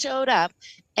never showed up.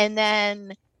 And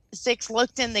then Six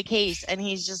looked in the case, and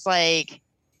he's just like,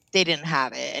 they didn't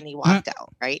have it, and he walked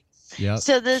out, right? Yeah.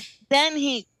 So then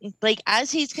he,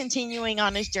 as he's continuing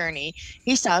on his journey,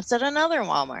 he stops at another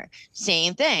Walmart.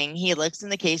 Same thing. He looks in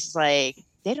the case, like,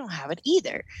 they don't have it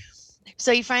either.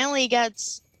 So he finally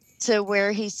gets to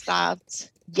where he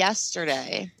stopped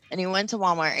yesterday, and he went to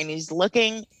Walmart, and he's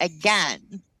looking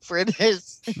again for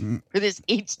this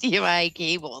HDMI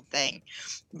cable thing,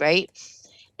 right?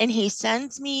 And he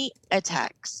sends me a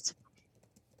text,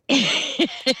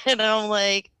 and I'm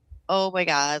like, oh my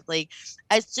God.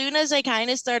 As soon as I kind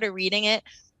of started reading it,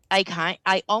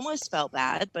 I almost felt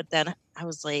bad, but then I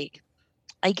was like,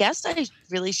 I guess I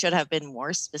really should have been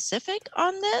more specific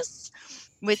on this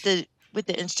with the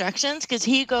instructions, because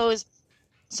he goes,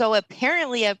 so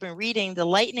apparently I've been reading the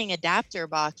lightning adapter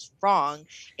box wrong.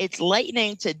 It's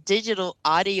lightning to digital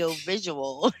audio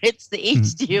visual. It's the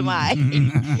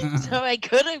HDMI. So I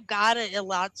could have got it a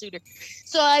lot sooner.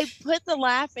 So I put the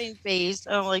laughing face.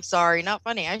 And I'm like, sorry, not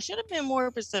funny. I should have been more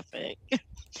specific. I'm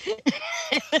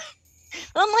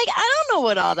like, I don't know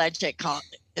what all that shit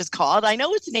is called. I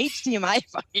know it's an HDMI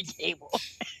fucking cable.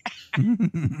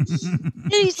 And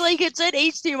he's like, it said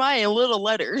HDMI in little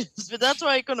letters, but that's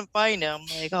why I couldn't find him.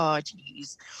 I'm like, oh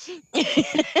jeez.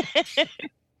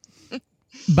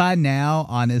 By now,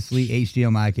 honestly,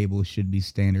 HDMI cables should be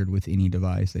standard with any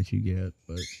device that you get.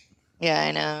 But yeah,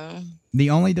 I know. The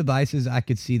only devices I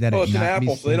could see that it's an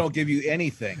Apple, so they don't give you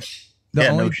anything.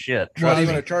 No shit. Not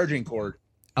even a charging cord.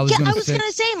 I was gonna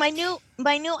say my new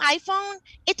iPhone,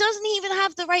 it doesn't even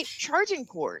have the right charging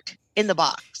cord in the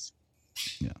box.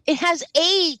 Yeah. It has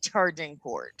a charging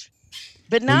cord,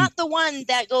 but not the one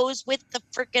that goes with the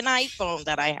freaking iPhone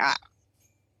that I have.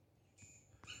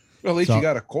 Well, at least you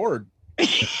got a cord.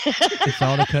 It's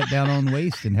all to cut down on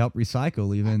waste and help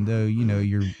recycle, even though,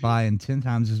 you're buying 10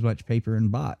 times as much paper in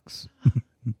box.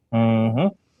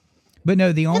 But no,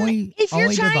 if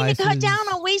you're trying to cut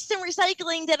down on waste and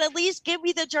recycling, then at least give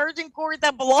me the charging cord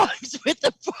that belongs with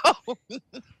the phone.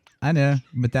 I know,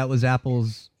 but that was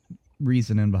Apple's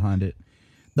reasoning behind it.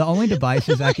 The only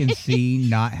devices I can see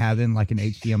not having like an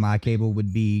HDMI cable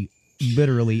would be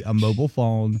literally a mobile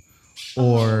phone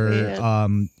or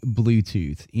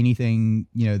Bluetooth. Anything,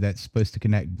 that's supposed to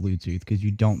connect Bluetooth, because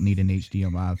you don't need an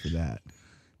HDMI for that.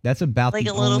 That's about like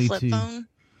the a little only flip two. phone.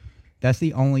 That's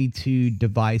the only two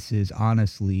devices,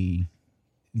 honestly,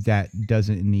 that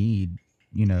doesn't need,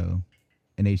 an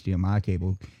HDMI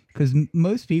cable. Because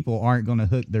most people aren't going to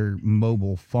hook their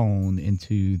mobile phone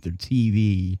into their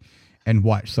TV and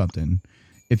watch something.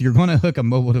 If you're going to hook a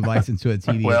mobile device into a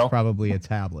TV, it's probably a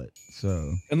tablet.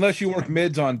 So unless you work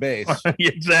mids on base.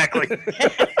 Exactly.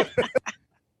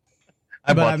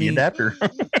 I bought the adapter.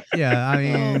 Yeah, I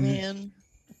mean, oh man.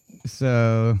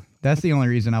 So that's the only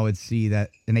reason I would see that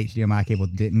an HDMI cable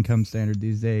didn't come standard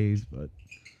these days. But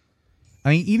I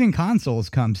mean, even consoles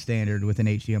come standard with an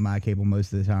HDMI cable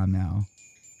most of the time now.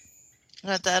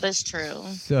 That is true.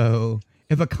 So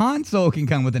if a console can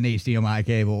come with an HDMI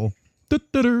cable,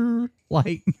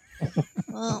 like,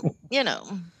 well,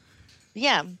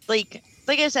 yeah, like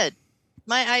I said,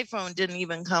 my iPhone didn't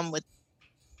even come with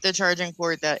the charging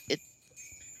cord that it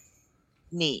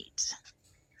needs.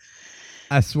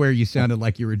 I swear you sounded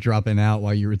like you were dropping out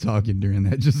while you were talking during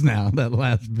that just now, that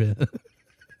last bit.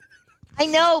 I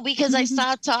know, because I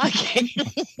stopped talking.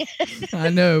 I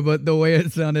know, but the way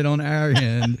it sounded on our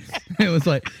end, it was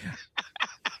like,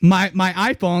 my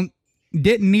iPhone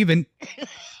didn't even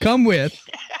come with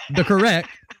the correct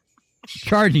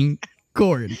charging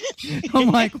cord.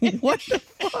 I'm like, what the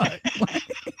fuck?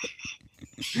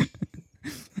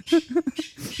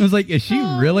 I was like, is she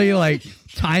really like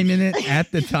timing it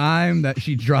at the time that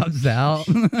she drops out?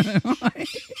 No,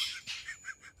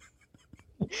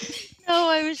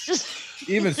 I was just...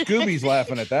 Even Scooby's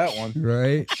laughing at that one.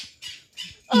 Right?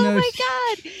 Oh my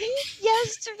God.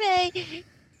 Yesterday...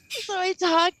 So I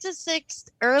talked to Six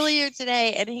earlier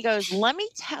today, and he goes, let me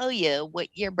tell you what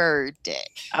your bird did.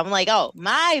 I'm like, oh,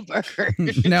 my bird.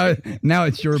 now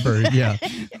it's your bird, yeah.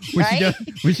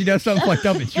 When she does something fucked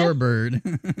up, it's your bird.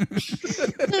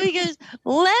 So he goes,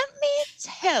 let me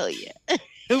tell you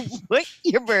what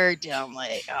your bird did. I'm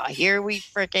like, oh, here we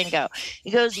freaking go.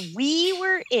 He goes, we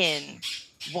were in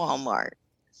Walmart.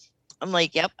 I'm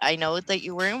like, yep, I know that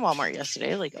you were in Walmart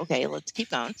yesterday. Like, okay, let's keep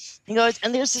going. He goes,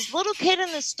 and there's this little kid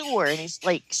in the store, and he's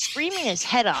like screaming his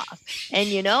head off. And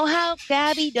you know how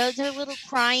Gabby does her little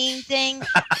crying thing?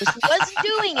 But she wasn't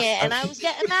doing it, and I was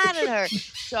getting mad at her.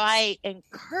 So I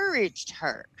encouraged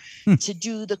her to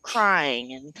do the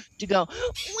crying and to go,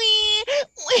 wee,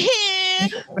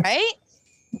 wee, right?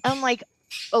 I'm like,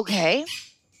 okay.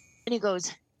 And he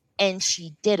goes, and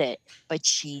she did it, but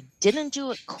she didn't do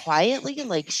it quietly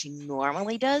like she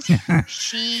normally does.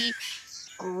 She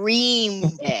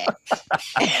screamed it.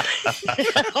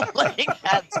 I'm like,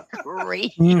 that's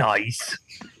great. Nice.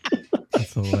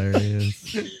 That's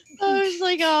hilarious. I was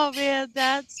like, oh man,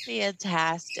 that's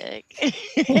fantastic.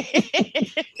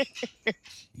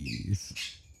 Jeez.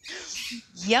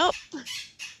 Yep.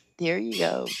 There you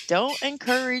go. Don't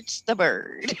encourage the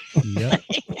bird. Yep.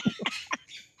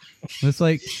 It's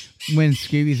like when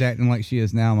Scooby's acting like she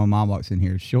is now, my mom walks in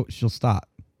here, she'll stop.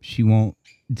 She won't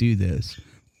do this.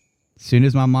 As soon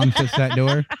as my mom shuts that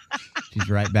door, she's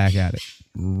right back at it.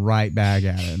 Right back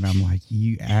at it. And I'm like,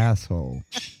 you asshole.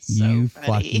 So you funny.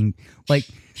 fucking, like,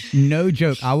 no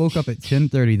joke. I woke up at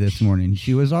 10:30 this morning.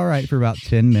 She was all right for about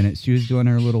 10 minutes. She was doing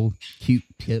her little cute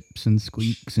pips and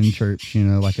squeaks and chirps,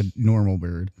 like a normal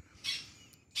bird.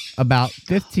 About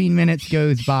 15 minutes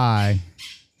goes by.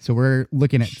 So we're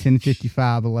looking at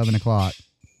 10:55, 11 o'clock.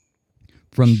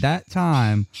 From that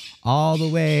time all the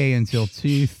way until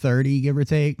 2:30, give or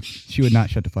take, she would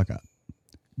not shut the fuck up.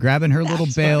 Grabbing her little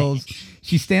bells.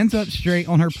 She stands up straight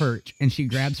on her perch and she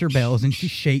grabs her bells and she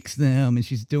shakes them and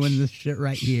she's doing this shit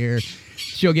right here.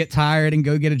 She'll get tired and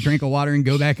go get a drink of water and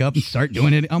go back up and start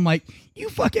doing it. I'm like, you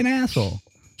fucking asshole.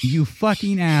 You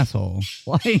fucking asshole.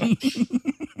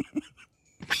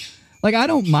 Like, I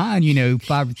don't mind,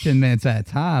 5 or 10 minutes at a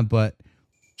time, but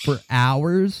for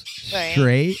hours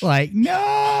straight, like,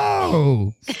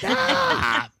 no,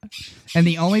 stop. And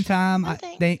the only time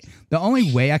the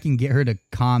only way I can get her to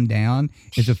calm down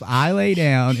is if I lay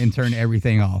down and turn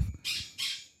everything off.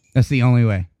 That's the only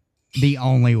way. The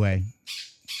only way.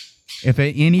 If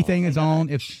anything is on,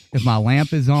 if my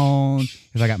lamp is on,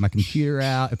 if I got my computer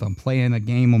out, if I'm playing a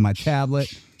game on my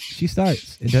tablet, she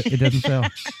starts. It doesn't fail.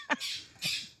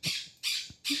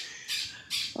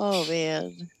 Oh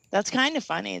man, that's kind of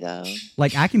funny though.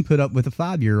 Like, I can put up with a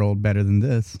 5-year-old better than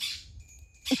this.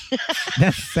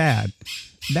 That's sad.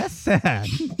 That's sad.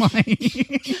 You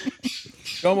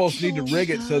almost need to rig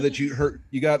it so that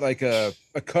you got like a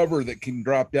cover that can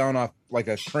drop down off like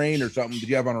a crane or something that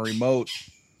you have on a remote.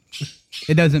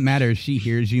 It doesn't matter if she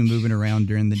hears you moving around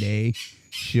during the day.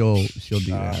 She'll do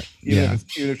that. Even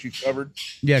if she's covered.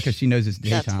 Yeah, because she knows it's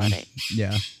That's daytime. funny.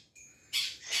 Yeah.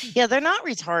 Yeah, they're not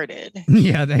retarded.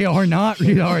 Yeah, they are not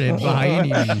retarded by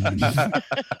any means.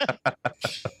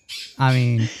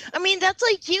 I mean, that's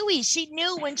like Huey. She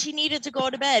knew when she needed to go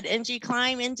to bed, and she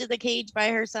climbed into the cage by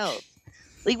herself.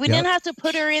 Like, we didn't have to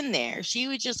put her in there. She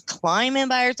would just climb in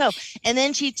by herself, and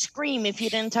then she'd scream if you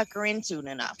didn't tuck her in soon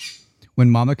enough. when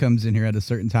Mama comes in here at a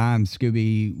certain time,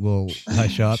 Scooby will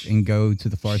hush up and go to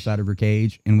the far side of her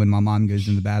cage. And when my mom goes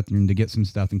in the bathroom to get some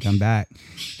stuff and come back,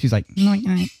 she's like, night,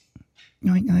 night,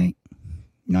 night, night,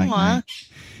 night, night.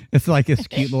 It's like this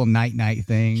cute little night, night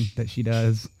thing that she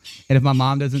does. And if my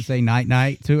mom doesn't say night,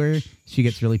 night to her, she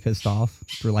gets really pissed off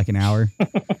for like an hour.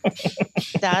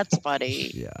 That's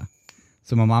funny. Yeah.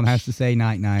 So my mom has to say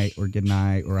night, night, or good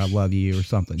night, or I love you, or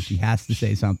something. She has to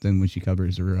say something when she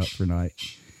covers her up for night.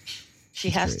 She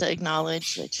has to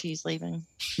acknowledge that she's leaving.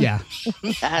 Yeah.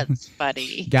 That's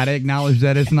funny. Got to acknowledge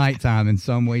that it's nighttime in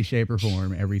some way, shape, or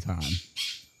form every time.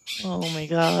 Oh, my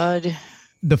God.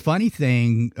 The funny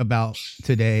thing about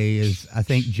today is I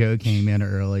think Joe came in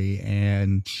early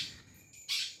and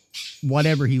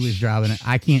whatever he was driving,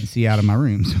 I can't see out of my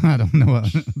room, so I don't know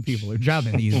what people are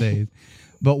driving these days.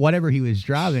 But whatever he was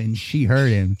driving, she heard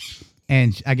him.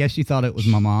 And I guess she thought it was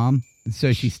my mom.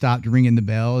 So she stopped ringing the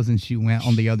bells and she went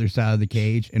on the other side of the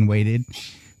cage and waited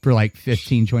for like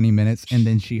 15, 20 minutes. And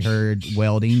then she heard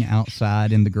welding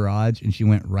outside in the garage and she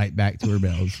went right back to her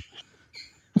bells.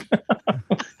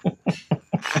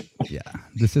 Yeah,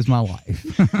 this is my life.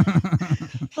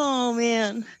 Oh,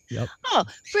 man. Yep. Oh,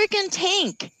 freaking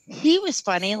Tank. He was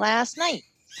funny last night.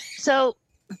 So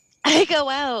I go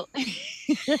out.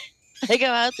 I go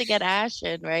out to get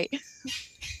Ashton, right?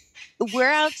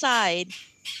 We're outside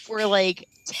for like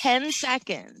 10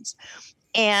 seconds.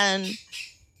 And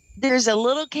there's a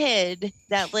little kid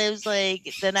that lives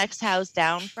like the next house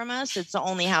down from us. It's the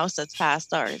only house that's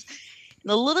past ours.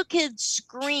 The little kid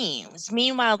screams.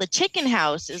 Meanwhile, the chicken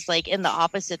house is like in the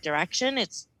opposite direction.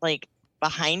 It's like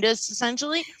behind us,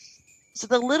 essentially. So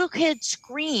the little kid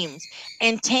screams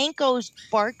and Tank goes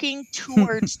barking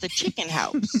towards the chicken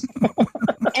house.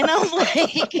 And I'm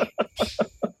like,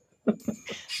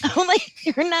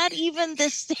 you're not even the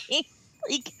same.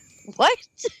 Like, what?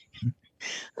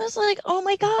 I was like, oh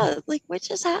my God, like, what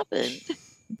just happened?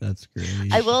 That's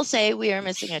great. I will say we are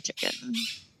missing a chicken.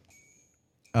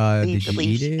 Did you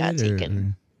eat it?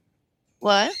 Or...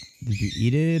 What? Did you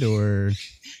eat it or?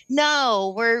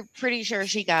 No, we're pretty sure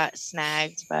she got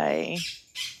snagged by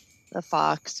the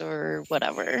fox or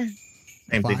whatever.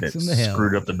 Same thing that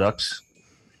screwed up the ducks.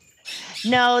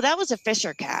 No, that was a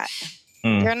Fisher cat.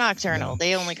 Mm. They're nocturnal.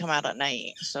 They only come out at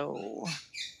night. So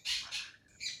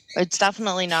it's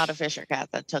definitely not a Fisher cat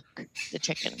that took the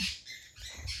chicken.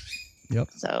 Yep.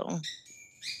 So.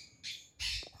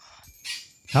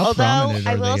 How although prominent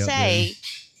I are will they up say,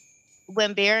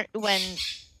 when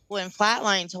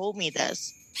Flatline told me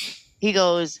this, he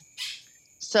goes,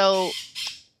 "So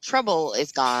Trouble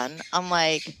is gone." I'm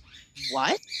like,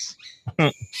 "What?"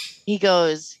 He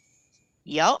goes,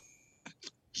 "Yep,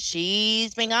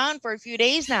 she's been gone for a few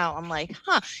days now." I'm like,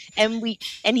 "Huh?" And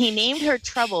he named her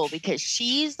Trouble because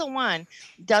she's the one.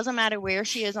 Doesn't matter where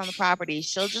she is on the property,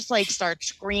 she'll just like start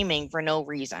screaming for no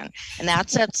reason, and that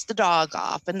sets the dog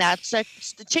off, and that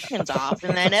sets the chickens off,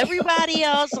 and then everybody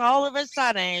else all of a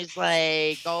sudden is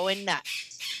like going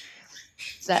nuts.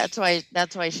 So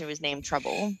that's why she was named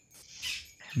Trouble.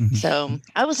 Mm-hmm. So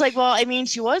I was like, well, I mean,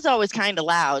 she was always kind of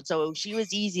loud, so she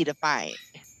was easy to find.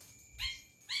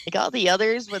 Like all the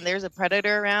others, when there's a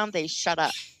predator around, they shut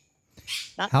up.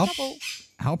 Not Trouble.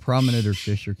 How prominent are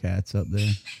Fisher cats up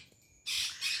there?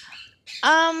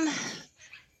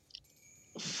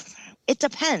 It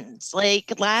depends.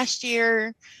 Like last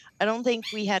year, I don't think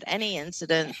we had any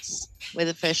incidents with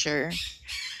a Fisher.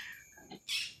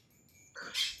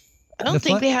 I don't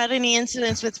think we had any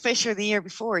incidents with Fisher the year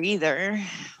before either.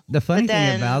 The funny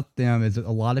thing about them is that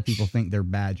a lot of people think they're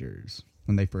badgers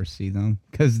when they first see them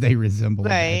because they resemble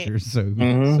badgers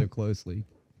so closely.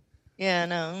 Yeah,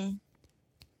 no.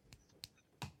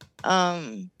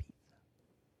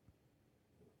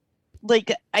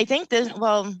 Like I think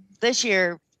this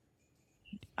year,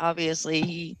 obviously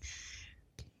he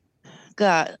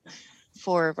got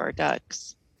 4 of our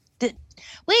ducks.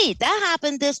 Wait, that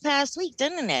happened this past week,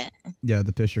 didn't it? Yeah,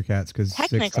 the Fisher cats because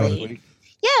technically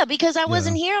Yeah, because I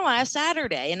wasn't here last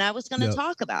Saturday and I was going to Yep.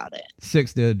 talk about it.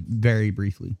 Six did very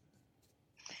briefly.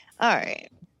 All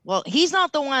right. Well, he's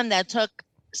not the one that took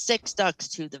 6 ducks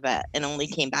to the vet and only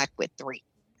came back with 3.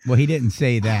 Well, he didn't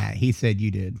say that. He said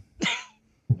you did.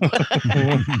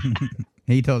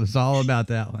 He told us all about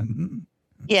that one.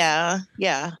 Yeah.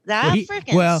 That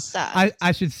freaking sucks.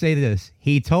 I should say this.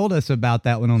 He told us about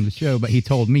that one on the show, but he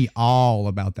told me all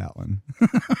about that one.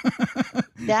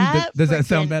 Does that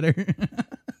sound better?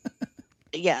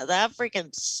 Yeah, that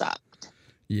freaking sucked.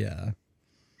 Yeah.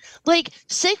 Like,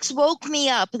 6 woke me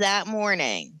up that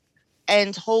morning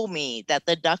and told me that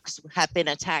the ducks have been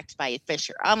attacked by a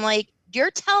fisher. I'm like,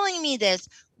 you're telling me this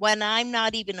when I'm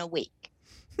not even awake.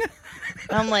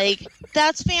 I'm like,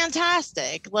 that's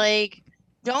fantastic. Like,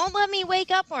 don't let me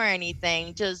wake up or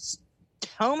anything. Just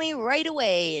tell me right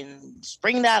away and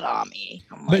spring that on me.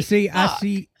 I'm But like, see, fuck.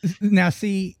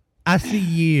 I see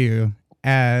you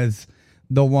as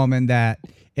the woman that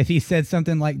if he said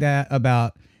something like that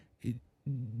about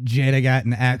Jada got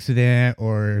in an accident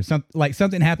or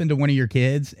something happened to one of your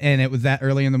kids and it was that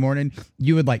early in the morning,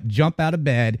 you would like jump out of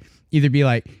bed, either be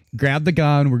like, grab the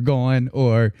gun, we're going,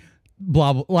 or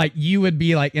blah, blah. Like you would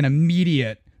be like in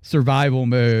immediate survival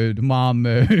mode, mom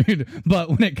mode. But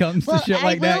when it comes to shit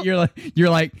like that, you're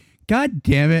like, God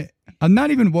damn it. I'm not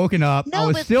even woken up. I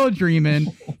was still dreaming.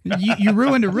 You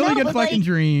ruined a really good fucking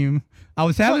dream. I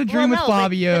was having a dream with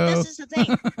Fabio. But this is the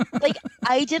thing. Like,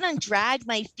 I didn't drag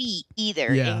my feet either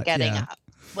in getting up.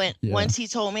 Once he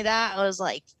told me that, I was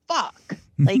like, fuck.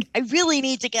 Like, I really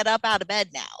need to get up out of bed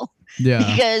now. Yeah.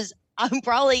 Because I'm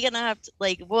probably going to have to,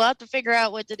 like, we'll have to figure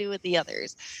out what to do with the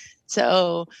others.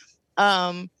 So,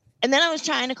 and then I was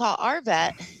trying to call our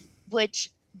vet,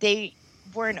 which they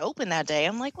weren't open that day.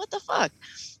 I'm like, what the fuck?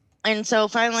 And so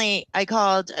finally I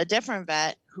called a different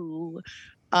vet who,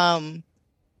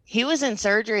 he was in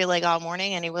surgery like all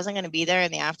morning and he wasn't going to be there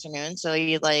in the afternoon. So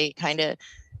he like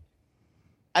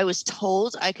I was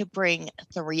told I could bring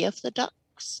 3 of the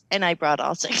ducks and I brought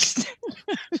all 6.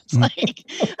 It's like,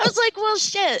 I was like, well,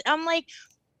 shit. I'm like,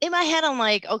 in my head, I'm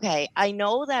like, okay, I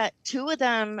know that 2 of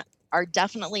them are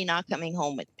definitely not coming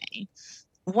home with me.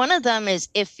 One of them is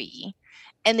iffy.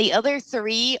 And the other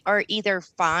 3 are either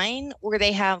fine or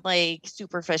they have like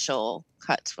superficial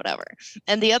cuts, whatever.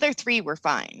 And the other 3 were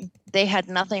fine. They had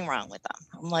nothing wrong with them.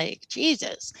 I'm like,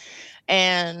 Jesus.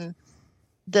 And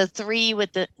the 3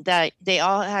 with that they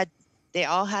all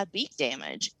had beak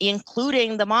damage,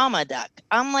 including the mama duck.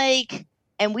 I'm like,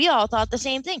 and we all thought the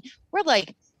same thing. We're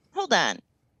like, hold on.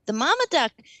 The mama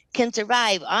duck can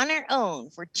survive on her own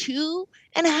for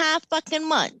 2.5 fucking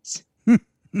months.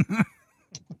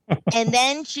 And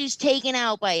then she's taken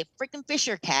out by a freaking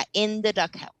fisher cat in the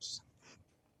duck house.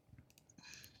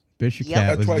 Fisher Yep. cat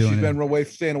That's was why she's doing been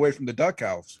staying away from the duck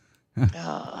house.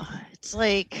 It's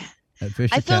like, That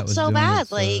Fisher I cat felt was so doing bad.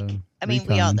 its, Like, I mean,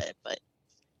 we all recon. did, but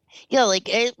yeah, like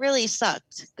it really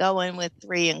sucked going with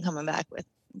 3 and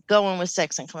going with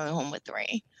 6 and coming home with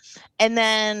 3. And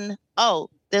then,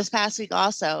 this past week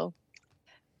also,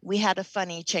 we had a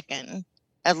funny chicken.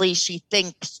 At least she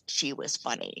thinks she was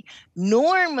funny.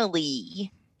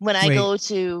 Normally, when I Wait. go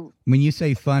to When you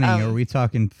say funny, are we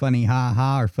talking funny ha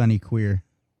ha or funny queer?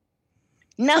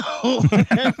 no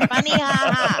funny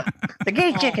ha ha The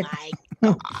gay chicken. my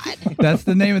God, That's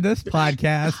the name of this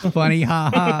podcast. Funny ha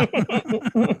ha.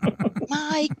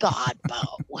 my God,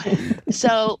 Bo.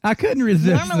 So I couldn't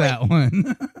resist Normally- that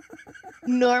one.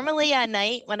 normally at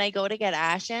night when I go to get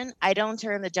Ashen, I don't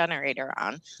turn the generator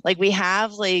on. Like we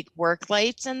have like work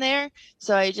lights in there,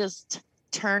 so I just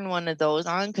turn one of those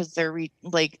on because they're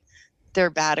they're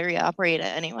battery operated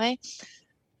anyway.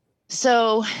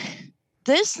 So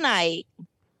this night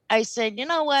I said, you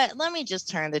know what? Let me just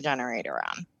turn the generator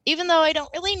on. Even though I don't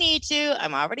really need to,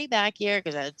 I'm already back here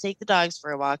because I had to take the dogs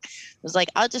for a walk. I was like,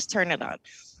 I'll just turn it on.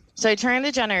 So I turn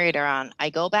the generator on. I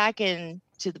go back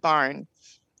into the barn.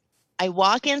 I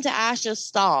walk into Ash's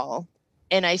stall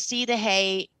and I see the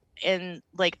hay in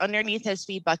like underneath his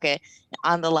feed bucket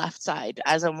on the left side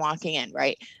as I'm walking in,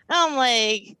 right? And I'm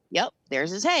like, yep,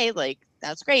 there's his hay. Like,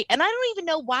 that's great. And I don't even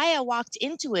know why I walked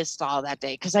into his stall that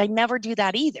day because I never do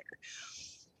that either.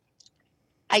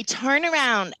 I turn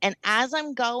around and as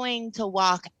I'm going to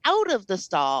walk out of the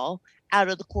stall, out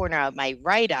of the corner of my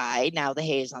right eye, now the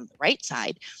hay is on the right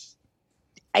side,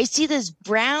 I see this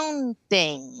brown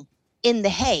thing in the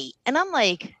hay. And I'm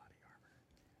like,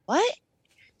 what?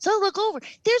 So I look over,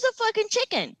 there's a fucking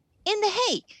chicken in the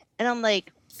hay. And I'm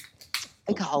like,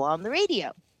 I call on the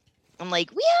radio. I'm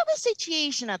like, we have a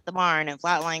situation at the barn. And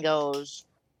Flatline goes,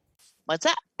 what's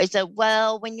that? I said,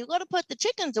 well, when you go to put the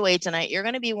chickens away tonight, you're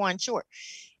going to be one short.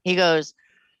 He goes,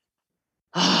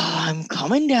 oh, I'm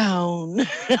coming down.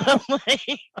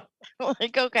 I'm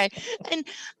like, okay. And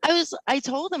I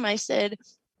told him, I said,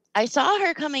 I saw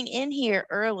her coming in here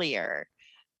earlier,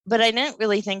 but I didn't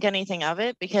really think anything of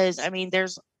it because, I mean,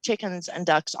 there's chickens and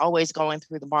ducks always going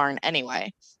through the barn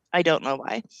anyway. I don't know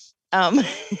why. And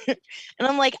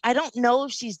I'm like, I don't know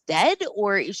if she's dead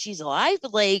or if she's alive,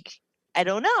 but like, I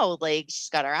don't know. Like, she's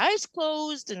got her eyes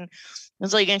closed, and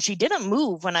it's like, and she didn't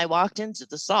move when I walked into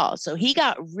the stall. So he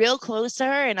got real close to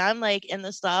her, and I'm like in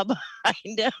the stall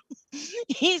behind him.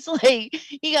 He's like,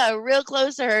 he got real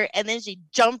close to her, and then she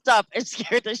jumped up and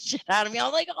scared the shit out of me.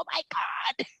 I'm like, oh my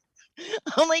God.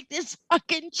 I'm like, this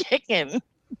fucking chicken.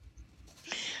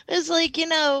 It's like, you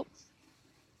know,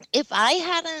 if I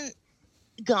hadn't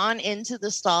gone into the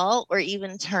stall or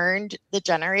even turned the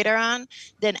generator on,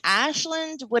 then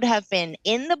Ashland would have been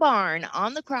in the barn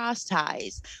on the cross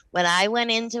ties when I went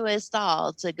into his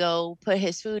stall to go put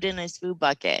his food in his food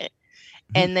bucket.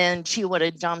 And then she would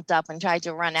have jumped up and tried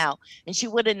to run out, and she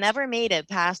would have never made it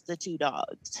past the two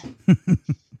dogs.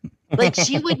 Like,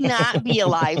 she would not be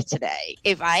alive today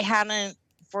if I hadn't,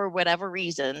 for whatever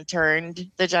reason, turned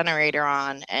the generator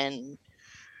on and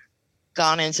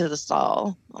gone into the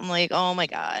stall. I'm like, oh my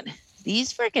God,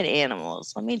 these freaking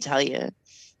animals, let me tell you,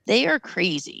 they are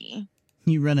crazy.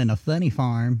 You running a funny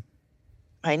farm.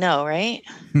 I know, right?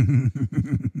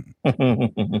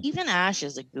 Even Ash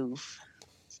is a goof.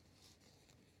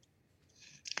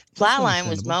 Flatline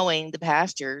was mowing the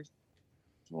pasture.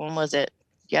 When was it?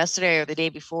 Yesterday or the day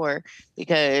before,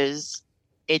 because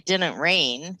it didn't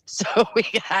rain, so we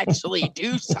could actually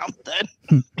do something.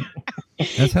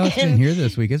 That's how it's been here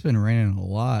this week. It's been raining a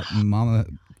lot, and Mama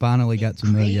finally got to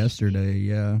mow yesterday.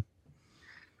 Yeah.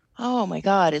 Oh my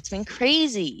God, it's been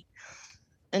crazy.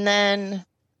 And then,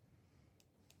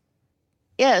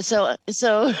 yeah, so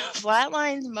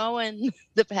Flatline's mowing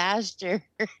the pasture,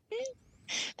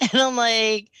 and I'm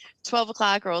like, 12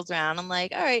 o'clock rolls around. I'm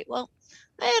like, all right, well,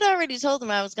 I had already told him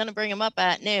I was going to bring him up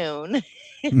at noon.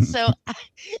 so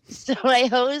I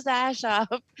hosed Ash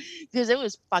off because it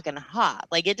was fucking hot.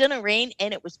 Like, it didn't rain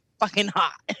and it was fucking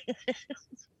hot.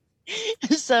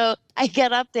 So I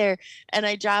get up there and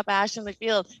I drop Ash in the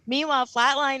field. Meanwhile,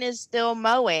 Flatline is still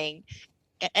mowing,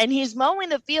 and he's mowing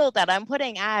the field that I'm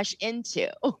putting Ash into.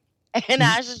 And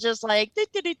Ash is just like,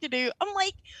 do-do-do-do-do. I'm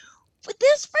like, but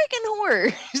this freaking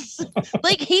horse,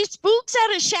 like, he spooks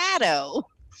at a shadow.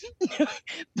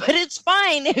 But it's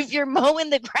fine if you're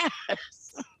mowing the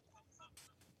grass.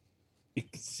 You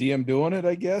can see him doing it,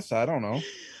 I guess. I don't know.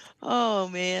 Oh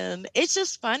man, it's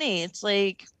just funny. It's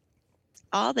like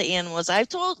all the animals. I've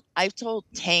told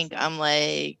Tank, I'm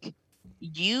like,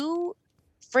 you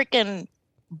freaking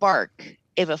bark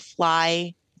if a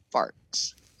fly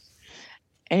farts.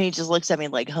 And he just looks at me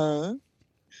like, huh?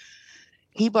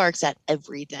 He barks at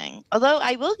everything. Although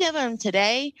I will give him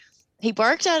today, he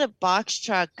barked at a box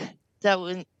truck that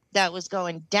was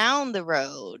going down the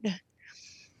road.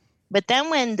 But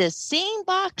then when the same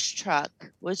box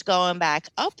truck was going back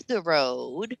up the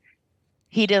road,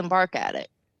 he didn't bark at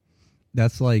it.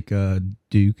 That's like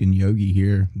Duke and Yogi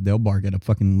here. They'll bark at a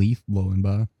fucking leaf blowing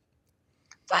by.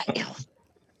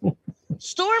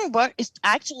 Storm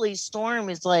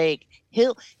is like,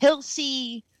 he'll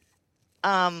see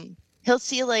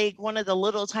like one of the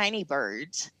little tiny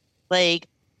birds, like,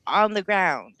 on the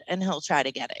ground, and he'll try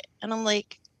to get it. And I'm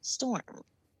like, Storm,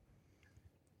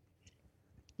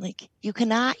 like, you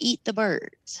cannot eat the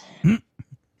birds.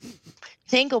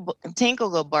 Tank will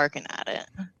go barking at it.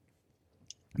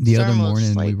 The other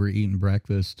morning we were eating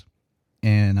breakfast,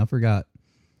 and I forgot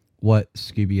what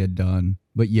Scooby had done,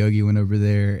 but Yogi went over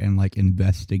there and like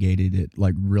investigated it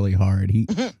like really hard.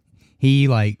 He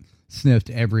like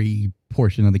sniffed every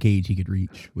portion of the cage he could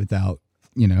reach without,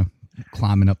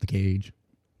 climbing up the cage.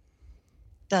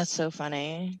 That's so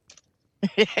funny.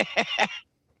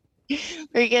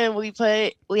 We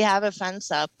have a fence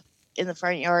up in the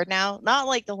front yard now. Not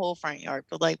like the whole front yard,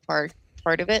 but like part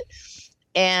of it.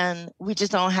 And we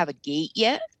just don't have a gate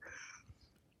yet.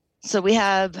 So we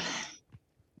have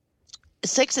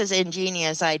Six's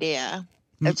ingenious idea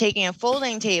of taking a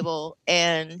folding table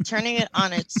and turning it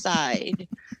on its side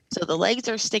so the legs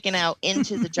are sticking out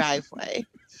into the driveway.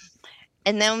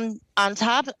 And then on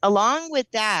top, along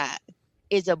with that,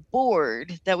 is a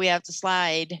board that we have to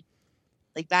slide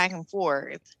like back and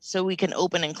forth so we can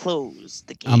open and close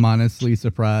the gate. I'm honestly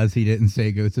surprised he didn't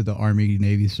say go to the Army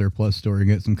Navy surplus store and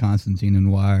get some Constantine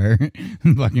and wire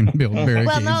and fucking build barricades.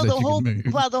 Well, no,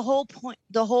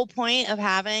 the whole point of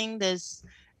having this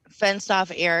fenced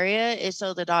off area is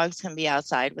so the dogs can be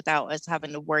outside without us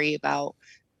having to worry about,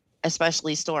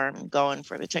 especially Storm, going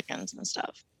for the chickens and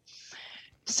stuff.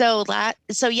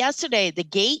 So yesterday the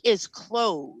gate is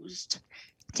closed.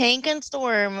 Tank and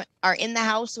Storm are in the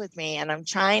house with me, and I'm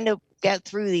trying to get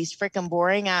through these freaking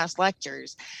boring ass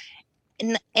lectures.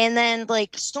 And then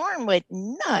like Storm went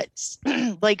nuts.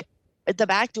 Like the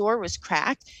back door was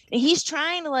cracked, and he's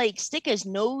trying to like stick his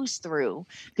nose through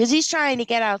because he's trying to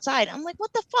get outside. I'm like,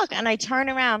 what the fuck? And I turn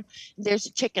around, there's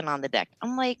a chicken on the deck.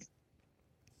 I'm like,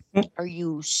 are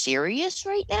you serious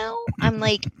right now? I'm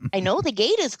like, I know the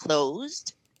gate is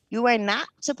closed. You are not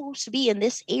supposed to be in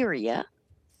this area.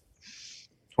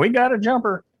 We got a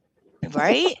jumper.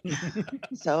 Right?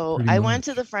 So Pretty I much. went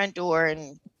to the front door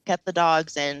and kept the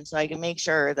dogs in so I could make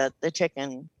sure that the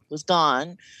chicken was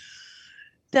gone.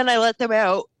 Then I let them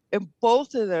out, and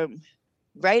both of them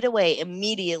right away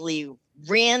immediately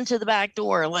ran to the back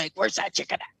door like, where's that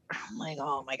chicken at? I'm like,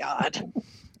 oh my God.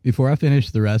 Before I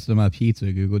finish the rest of my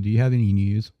pizza, Google, do you have any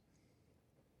news?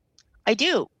 I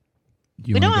do. Do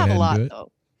you We wanna don't go have ahead a and lot do it?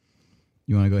 though.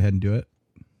 You want to go ahead and do it?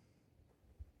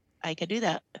 I could do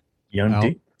that.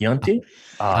 Yunty?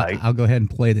 I'll go ahead and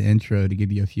play the intro to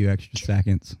give you a few extra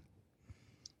seconds.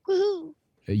 Woohoo.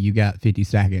 You got 50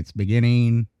 seconds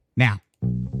beginning now.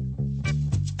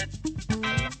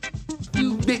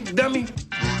 You big dummy.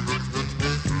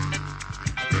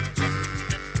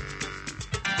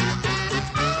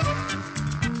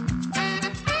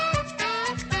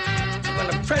 When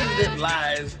the president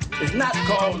lies, it's not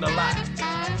called a lie.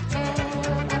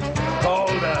 It's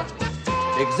called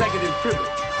executive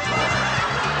privilege.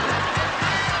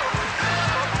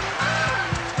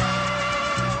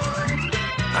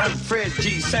 I'm Fred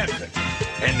G. Sanford,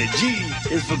 and the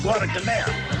G is for Guadalcanal.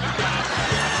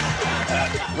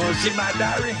 Want to see my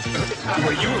diary?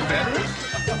 Were you a veteran?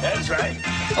 That's right.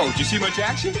 Oh, did you see much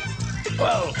action?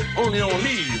 Well, only on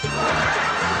leave.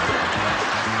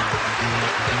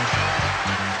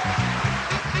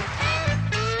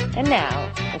 And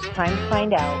now, it's time to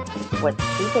find out what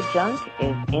stupid junk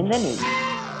is in the news.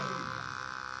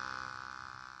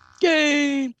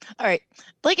 Yay. All right.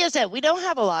 Like I said, we don't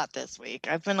have a lot this week.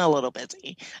 I've been a little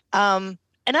busy. And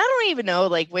I don't even know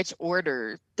like which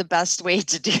order the best way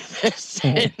to do this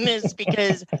is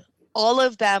because all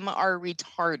of them are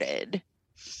retarded.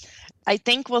 I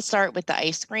think we'll start with the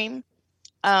ice cream.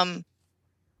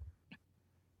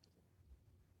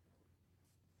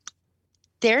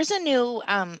 There's a new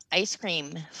ice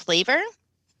cream flavor.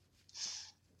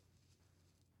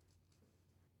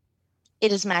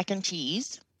 It is mac and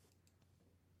cheese.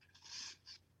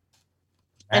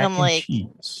 And I'm like,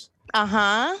 cheese.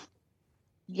 uh-huh.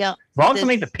 Yep. As long as it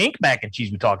ain't the pink mac and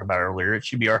cheese we talked about earlier, it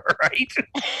should be all right.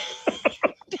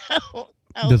 No,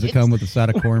 Does it come with a side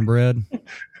of cornbread?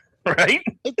 Right?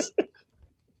 It's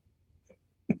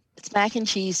mac and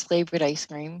cheese flavored ice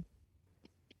cream.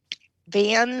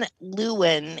 Van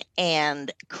Leeuwen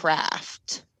and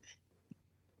Kraft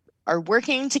are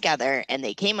working together, and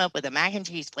they came up with a mac and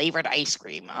cheese flavored ice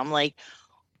cream. I'm like,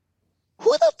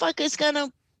 who the fuck is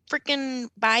gonna freaking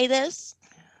buy this?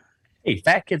 Hey,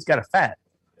 fat kid's got a fat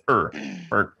or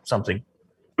something.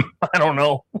 I don't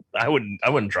know. I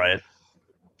wouldn't try it.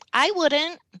 I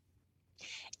wouldn't.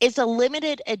 It's a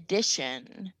limited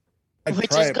edition, I'd which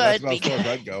try is it, but good that's about as far as because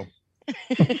I'd go.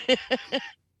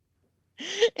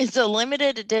 it's a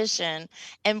limited edition,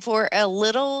 and for a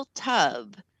little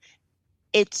tub,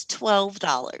 it's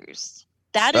 $12.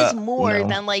 That is more no.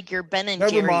 than like your Ben and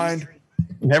Never Jerry's. mind.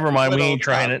 Never mind. We Little ain't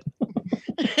trying it.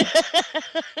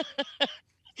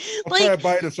 I'll try to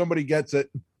buy it if somebody gets it.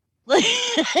 Like,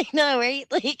 I know, right?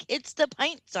 Like it's the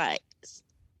pint size.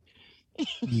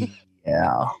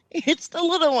 Yeah. It's the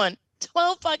little one.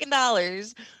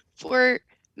 $12 for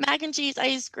mac and cheese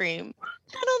ice cream.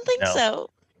 I don't think No. so.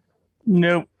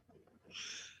 Nope.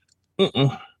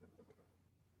 Mm-mm.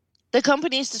 The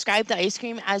companies describe the ice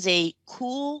cream as a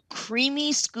cool,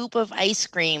 creamy scoop of ice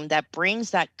cream that brings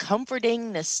that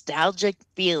comforting, nostalgic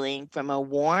feeling from a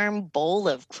warm bowl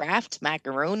of Kraft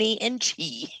macaroni and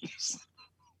cheese.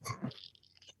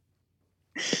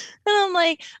 And I'm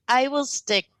like, I will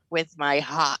stick with my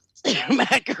hot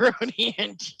macaroni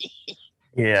and cheese.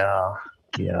 Yeah.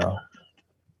 Yeah.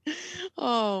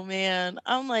 Oh, man.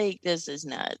 I'm like, this is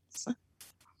nuts.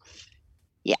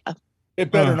 Yeah.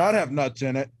 It better not have nuts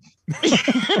in it.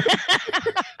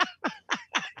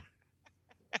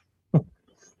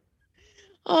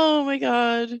 Oh my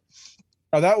god.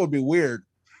 Now that would be weird.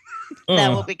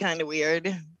 That would be kind of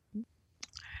weird.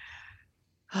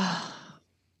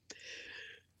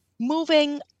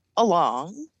 Moving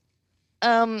along.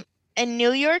 A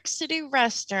New York City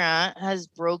restaurant has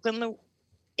broken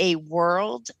a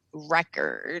world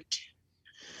record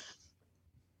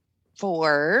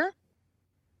for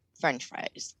French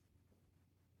fries.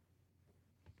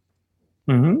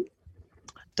 Mm-hmm.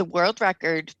 The world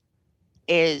record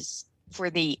is for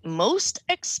the most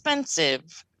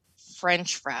expensive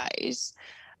French fries.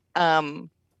 They're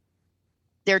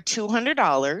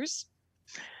 $200.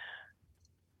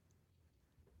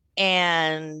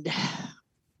 And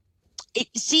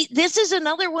see, this is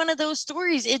another one of those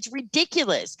stories. It's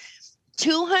ridiculous.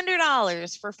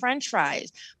 $200 for French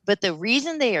fries. But the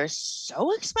reason they are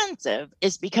so expensive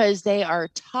is because they are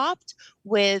topped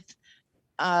with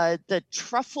the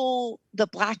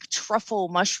black truffle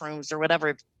mushrooms or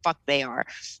whatever the fuck they are.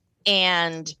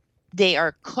 And they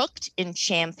are cooked in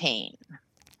champagne.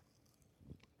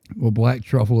 Well, black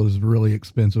truffle is really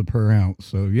expensive per ounce.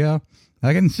 So, yeah,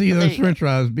 I can see those French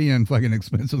fries being fucking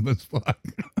expensive as fuck.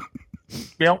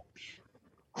 Yep.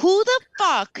 Who the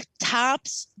fuck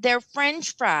tops their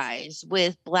French fries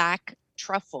with black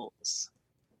truffles?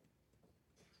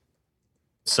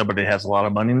 Somebody has a lot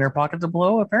of money in their pocket to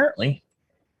blow, apparently.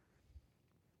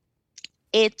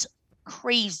 It's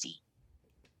crazy.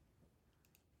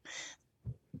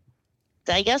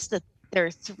 I guess that there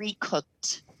are 3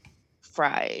 cooked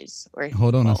fries. Or,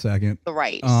 Hold on a second. The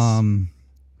rice.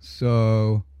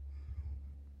 So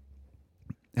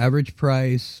average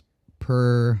price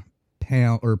per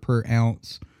pound or per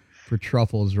ounce for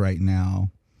truffles right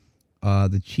now.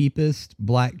 The cheapest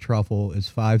black truffle is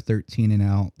 $5.13 an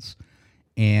ounce,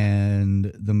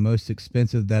 and the most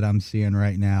expensive that I'm seeing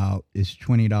right now is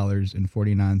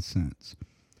 $20.49.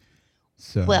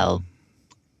 So well,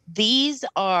 these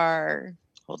are,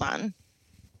 hold on.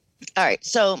 All right,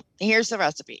 so here's the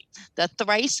recipe. The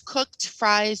thrice cooked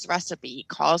fries recipe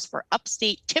calls for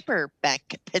upstate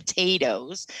Tipperbeck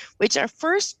potatoes, which are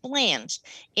first blanched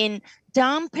in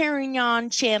Dom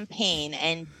Perignon champagne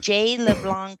and J.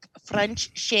 LeBlanc French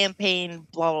champagne,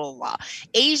 blah, blah, blah,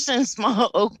 aged in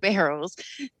small oak barrels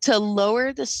to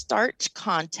lower the starch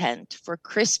content for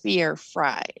crispier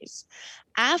fries.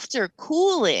 After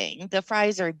cooling, the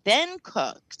fries are then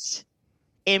cooked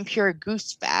in pure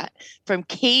goose fat from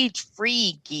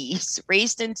cage-free geese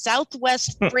raised in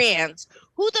Southwest France.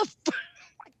 Who the oh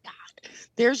my God.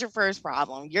 There's your first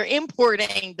problem. You're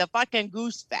importing the fucking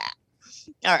goose fat.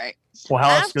 All right. Well,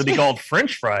 how else could they be called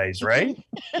French fries, right?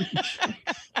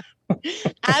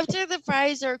 After the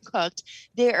fries are cooked,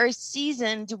 they are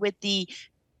seasoned with the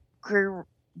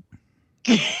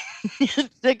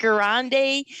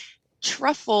Grande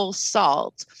truffle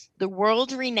salt, the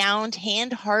world-renowned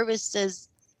hand-harvested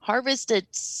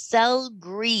Sel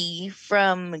Gris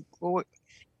from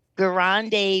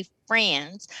Grande,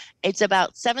 France. It's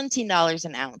about $17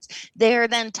 an ounce. They are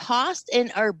then tossed in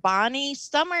Urbani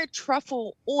summer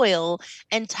truffle oil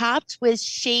and topped with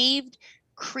shaved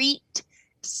Crete,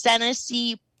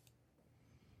 Senesi,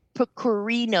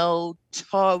 Pecorino,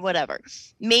 whatever,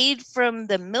 made from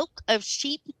the milk of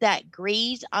sheep that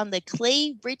graze on the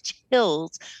clay-rich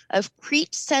hills of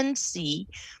Crete, Senesi,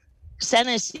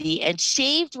 and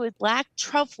shaved with black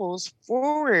truffles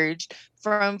foraged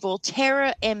from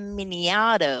Volterra and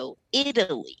Miniato,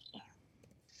 Italy.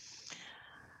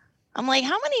 I'm like,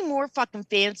 how many more fucking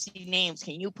fancy names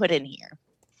can you put in here?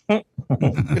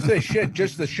 If they shit,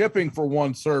 just the shipping for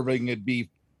one serving, it'd be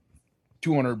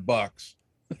 $200.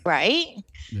 Right?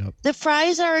 Yep. The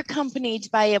fries are accompanied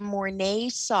by a Mornay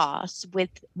sauce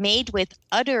made with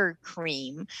udder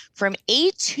cream from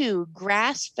A2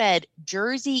 grass-fed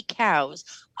Jersey cows.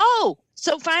 Oh,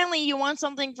 so finally you want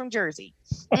something from Jersey.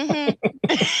 Mm-hmm.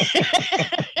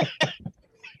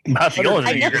 Not the only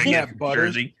thing you're I know. going to get from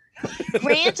Jersey.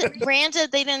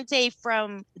 Granted, they didn't say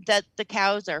from that the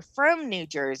cows are from New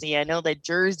Jersey. I know that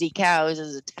Jersey cows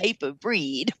is a type of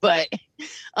breed, but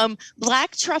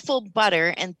black truffle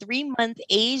butter and 3-month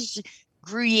aged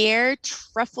Gruyere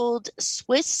truffled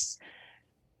Swiss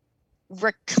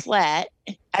raclette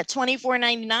at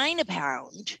 $24.99 a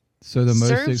pound. So the most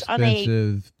Served on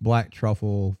expensive black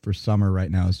truffle for summer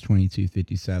right now is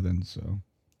 $22.57. So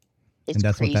It's and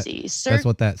that's crazy. That's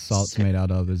what that salt's made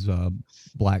out of is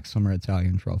black summer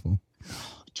Italian truffle.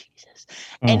 Oh, Jesus.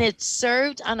 And it's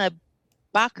served on a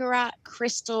Baccarat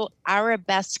crystal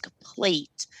arabesque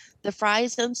plate. The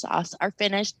fries and sauce are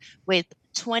finished with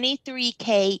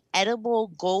 23K edible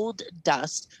gold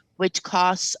dust, which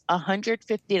costs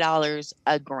 $150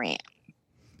 a gram.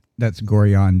 That's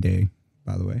Goriande,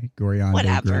 by the way. Goriande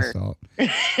Whatever. gray salt.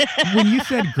 When you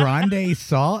said grande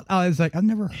salt, I was like, I've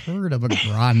never heard of a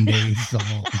grande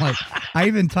salt. Like, I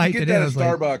even typed Get it that in. I at was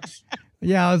like, Starbucks.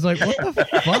 yeah, I was like, what the fuck?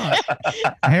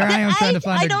 Here I am trying to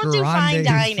find a don't do fine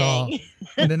grande salt. dining.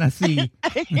 And then I see.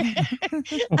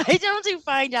 I don't do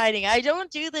fine dining. I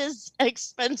don't do this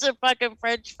expensive fucking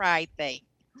French fry thing.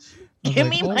 was Give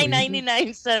like, me my holy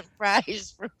 99-cent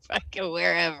fries from fucking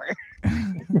wherever.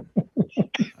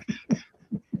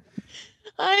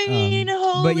 I mean,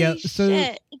 holy but yeah, so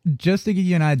shit. just to give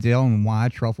you an idea on why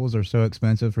truffles are so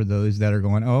expensive for those that are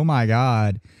going, oh my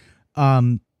God,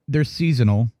 they're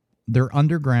seasonal, they're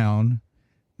underground,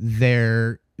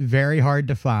 they're very hard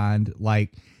to find.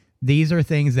 Like, these are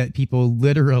things that people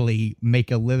literally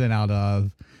make a living out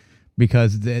of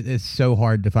because it's so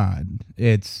hard to find.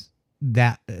 It's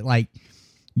that, like,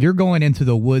 you're going into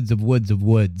the woods of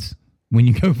woods when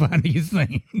you go find these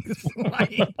things.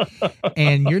 Like,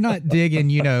 and you're not digging,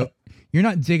 you're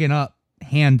not digging up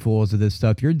handfuls of this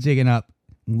stuff. You're digging up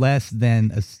less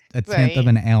than a tenth of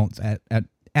an ounce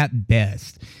at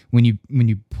best when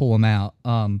you pull them out.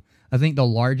 I think the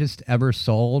largest ever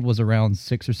sold was around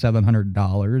 $600 or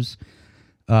 $700.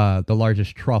 The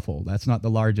largest truffle. That's not the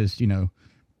largest,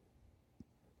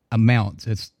 amount.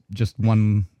 It's just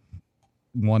one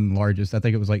largest. I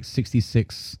think it was like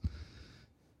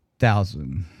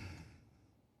 66,000.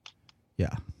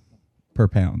 Yeah, per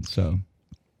pound. So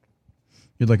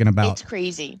you're looking about. It's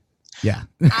crazy. Yeah.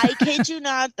 I kid you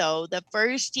not, though. The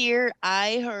first year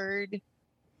I heard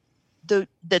the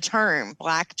term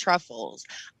black truffles,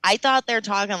 I thought they're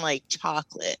talking like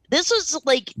chocolate. This was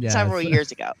like several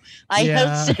years ago. I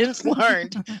have since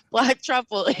learned black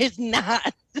truffle is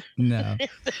not. No.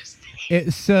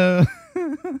 It's so.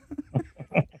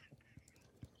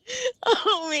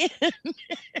 Oh man.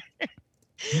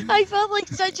 I felt like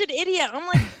such an idiot. I'm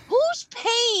like, who's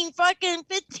paying fucking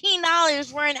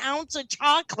 $15 for an ounce of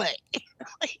chocolate?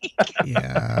 Like,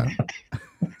 yeah.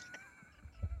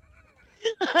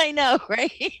 I know,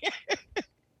 right?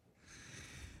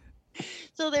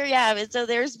 So there you have it. So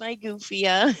there's my goofy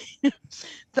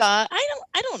thought.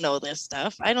 I don't know this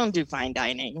stuff. I don't do fine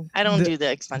dining. I don't do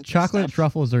the expensive chocolate stuff.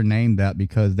 truffles are named that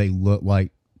because they look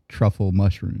like truffle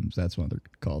mushrooms. That's why they're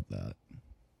called that.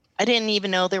 I didn't even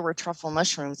know there were truffle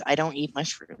mushrooms. I don't eat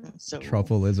mushrooms. So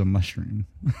truffle is a mushroom.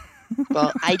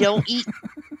 Well, I don't eat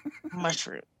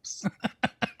mushrooms.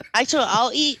 Actually,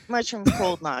 I'll eat mushrooms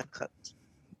cold, not cooked.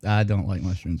 I don't like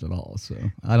mushrooms at all, so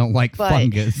I don't like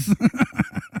fungus.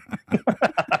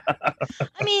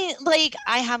 I mean, like,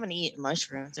 I haven't eaten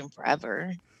mushrooms in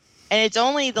forever. And it's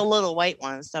only the little white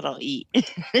ones that I'll eat. I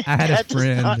had a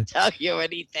friend. Does not tell you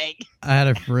anything. I had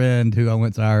a friend who I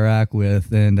went to Iraq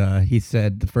with, and he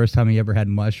said the first time he ever had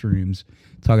mushrooms,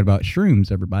 talking about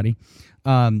shrooms, everybody,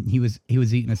 he was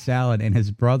eating a salad, and his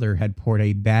brother had poured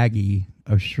a baggie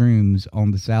of shrooms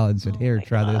on the salad and said, here,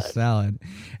 try this salad.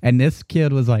 And this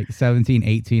kid was like 17,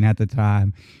 18 at the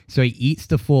time. So he eats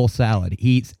the full salad.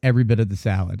 He eats every bit of the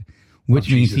salad,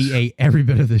 which means he ate every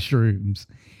bit of the shrooms.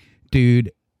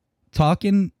 Dude,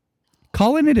 calling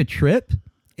it a trip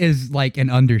is like an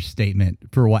understatement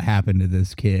for what happened to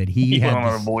this kid. He went had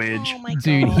on a voyage. Oh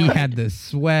dude, he had the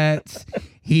sweats.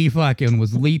 He fucking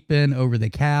was leaping over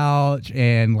the couch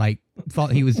and like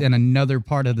thought he was in another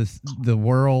part of the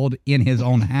world in his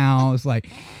own house. Like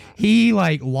he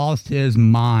like lost his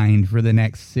mind for the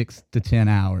next 6 to 10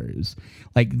 hours.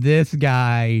 Like this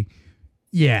guy.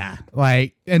 Yeah,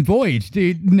 like, and voyage,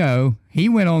 dude, no, he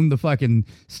went on the fucking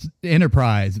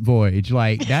Enterprise voyage.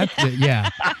 Like, that's it, yeah.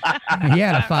 He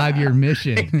had a 5-year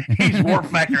mission. He's Warp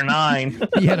Factor 9.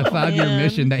 He had a 5-year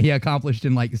mission that he accomplished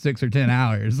in like 6 or 10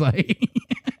 hours. Like,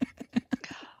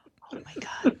 oh my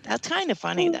God. That's kind of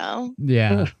funny, though.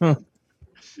 Yeah.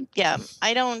 Yeah,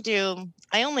 I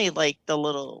only like the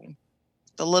little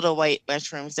white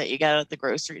mushrooms that you get at the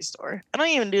grocery store. I don't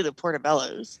even do the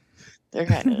portobellos. They're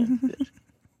kind of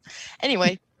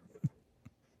anyway.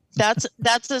 That's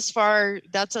as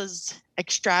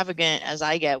extravagant as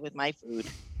I get with my food.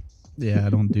 Yeah, I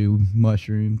don't do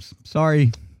mushrooms.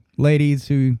 Sorry, ladies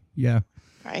who,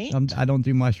 right. I don't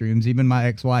do mushrooms. Even my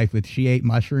ex-wife, if she ate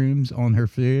mushrooms on her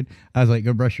food, I was like,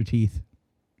 go brush your teeth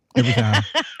every time.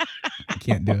 I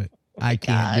can't do it. I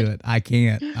can't do it. I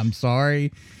can't. I'm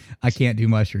sorry. I can't do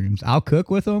mushrooms. I'll cook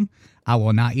with them. I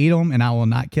will not eat them, and I will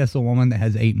not kiss a woman that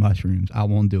has ate mushrooms. I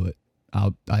won't do it.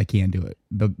 I can't do it.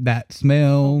 That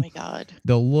smell. Oh my God.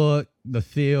 The look, the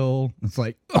feel. It's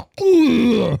like.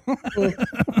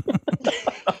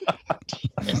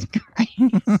 Jesus Christ.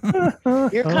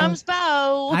 Here comes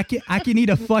Bo. I can eat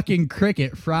a fucking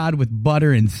cricket fried with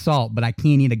butter and salt, but I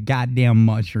can't eat a goddamn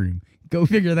mushroom. Go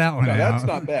figure that one out. That's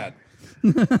not bad.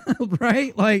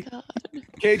 Right? Like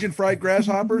Cajun fried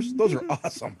grasshoppers, those are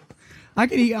awesome. I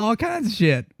can eat all kinds of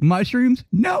shit. Mushrooms?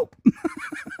 Nope.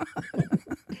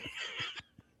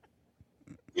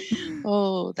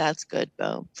 Oh, that's good,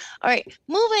 Bo. All right,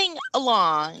 moving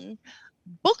along.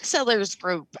 Booksellers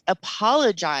Group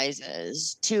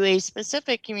apologizes to a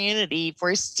specific community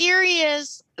for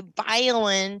serious,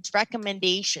 violent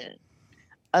recommendation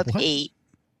of a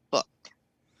book.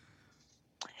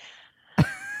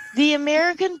 The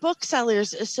American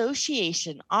Booksellers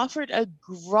Association offered a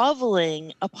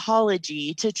groveling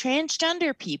apology to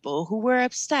transgender people who were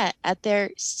upset at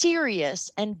their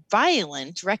serious and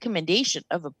violent recommendation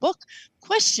of a book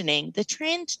questioning the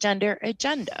transgender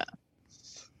agenda.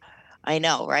 I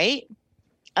know, right?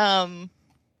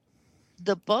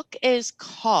 The book is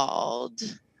called,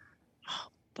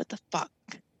 what the fuck?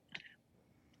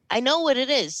 I know what it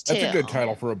is, too. That's a good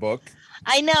title for a book.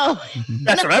 I know.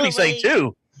 That's what I'd be saying,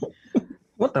 too.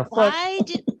 What the fuck?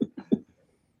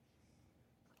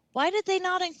 Why did they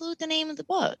not include the name of the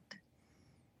book?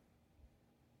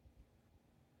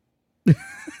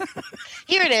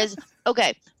 Here it is.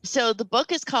 Okay, so the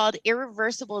book is called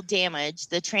Irreversible Damage,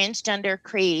 The Transgender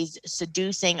Craze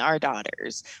Seducing Our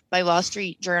Daughters by Wall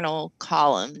Street Journal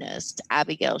columnist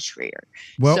Abigail Shrier.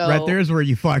 Well, right there's where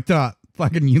you fucked up.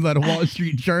 Fucking you let a Wall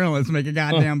Street journalist make a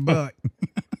goddamn book.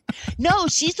 No,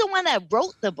 she's the one that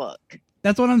wrote the book.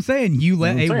 That's what I'm saying. You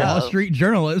let a Wall Street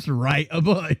journalist write a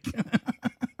book.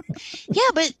 Yeah,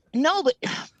 but no.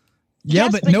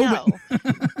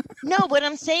 No, what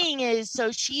I'm saying is,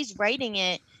 so she's writing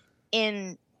it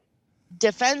in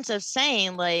defense of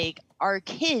saying, like, our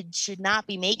kids should not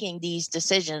be making these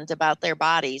decisions about their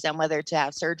bodies and whether to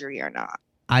have surgery or not.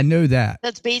 I know that.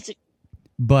 That's basic.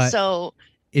 But so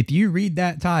if you read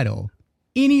that title,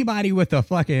 anybody with a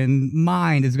fucking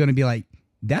mind is going to be like,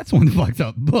 that's one fucked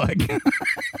up book.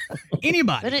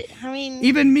 Anybody. But I mean,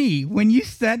 even me, when you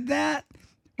said that,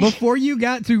 before you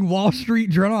got to Wall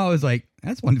Street Journal, I was like,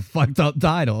 that's one fucked up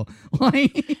title.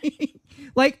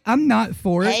 Like I'm not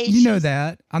for it. You know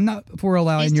that. I'm not for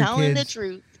allowing your kids. He's telling the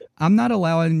truth.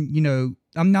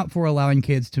 I'm not for allowing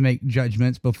kids to make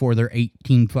judgments before they're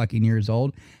 18 fucking years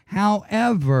old.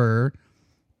 However,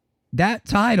 that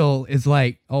title is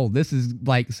like, oh, this is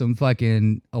like some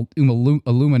fucking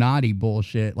Illuminati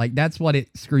bullshit. Like, that's what it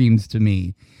screams to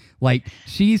me. Like,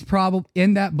 she's probably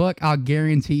in that book. I'll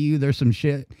guarantee you there's some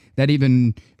shit that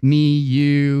even me,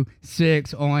 you,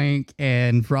 Six, Oink,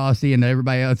 and Frosty, and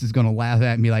everybody else is going to laugh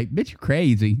at and be like, bitch, you're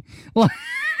crazy. Like,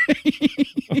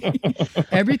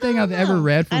 everything I've ever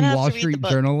read from Wall Street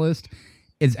journalists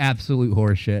is absolute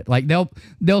horseshit. Like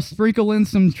they'll sprinkle in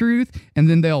some truth and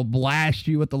then they'll blast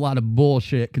you with a lot of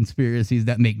bullshit conspiracies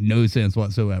that make no sense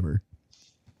whatsoever.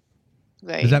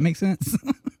 Right. Does that make sense?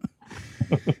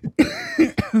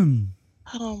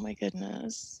 Oh my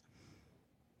goodness.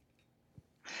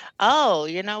 Oh,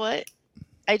 you know what?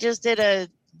 I just did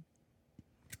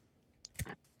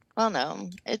well, no,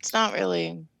 it's not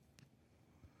really.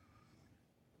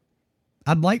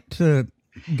 I'd like to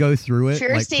go through it.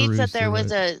 Sure states that there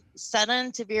was a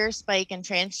sudden severe spike in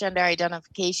transgender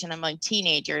identification among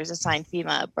teenagers assigned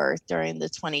female at birth during the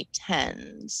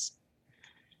 2010s.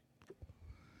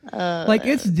 Like,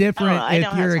 it's different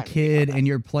if you're a kid and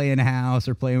you're playing a house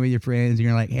or playing with your friends and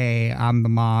you're like, hey, I'm the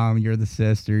mom, you're the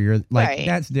sister, you're like, right.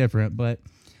 That's different. But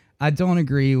I don't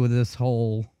agree with this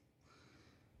whole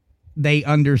they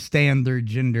understand their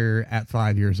gender at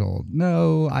 5 years old.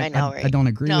 No, I don't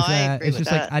agree with that. It's just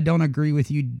like, I don't agree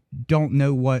with you don't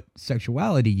know what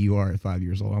sexuality you are at 5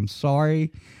 years old. I'm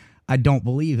sorry. I don't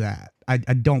believe that. I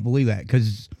don't believe that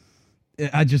because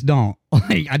I just don't.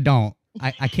 Like, I don't.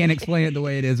 I can't explain it the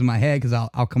way it is in my head because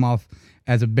I'll come off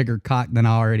as a bigger cock than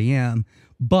I already am.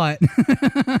 But,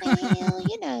 well,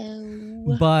 you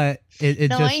know. But it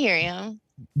no, just. I hear you.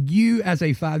 You, as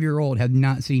a 5-year-old, have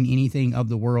not seen anything of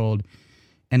the world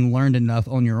and learned enough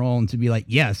on your own to be like,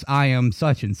 yes, I am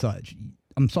such and such.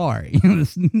 I'm sorry.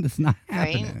 That's not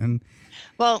happening. Right.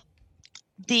 Well,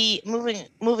 the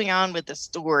moving on with the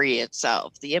story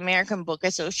itself, the American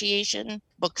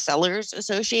Booksellers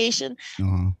Association,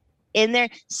 in there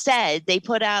said, they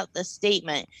put out the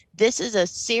statement, this is a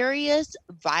serious,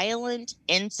 violent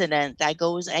incident that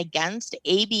goes against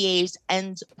ABA's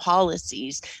and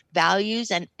policies,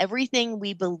 values, and everything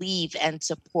we believe and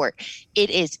support. It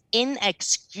is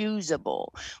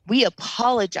inexcusable. We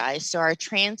apologize to our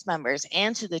trans members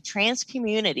and to the trans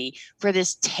community for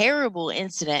this terrible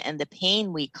incident and the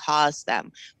pain we caused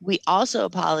them. We also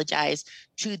apologize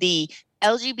to the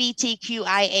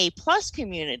LGBTQIA plus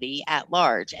community at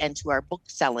large and to our book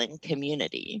selling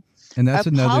community. And that's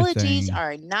apologies another thing.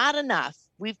 are not enough.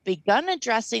 We've begun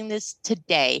addressing this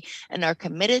today and are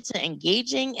committed to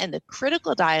engaging in the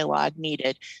critical dialogue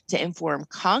needed to inform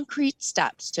concrete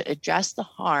steps to address the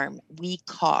harm we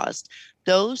caused.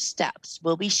 Those steps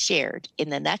will be shared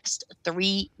in the next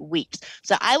 3 weeks.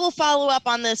 So I will follow up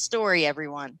on this story,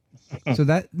 everyone. So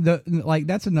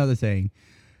that's another thing.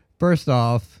 First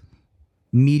off,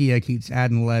 media keeps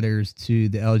adding letters to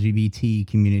the LGBT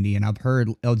community, and I've heard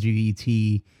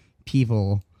LGBT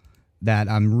people that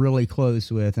I'm really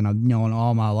close with and I've known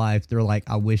all my life, they're like,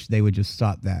 I wish they would just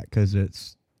stop that because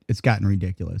it's gotten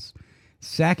ridiculous.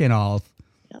 Second off,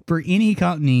 for any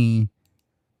company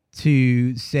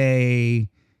to say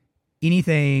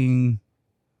anything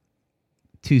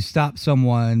to stop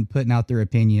someone putting out their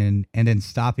opinion and then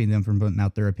stopping them from putting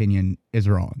out their opinion is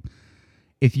wrong.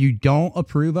 If you don't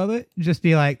approve of it, just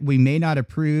be like, we may not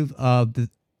approve of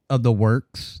the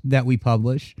works that we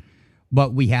publish,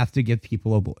 but we have to give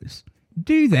people a voice.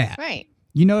 Do that. Right.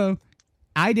 You know,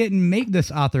 I didn't make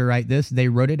this author write this. They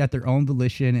wrote it at their own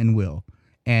volition and will.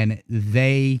 And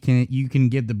you can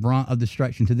give the brunt of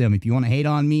destruction to them. If you want to hate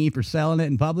on me for selling it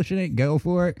and publishing it, go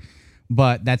for it.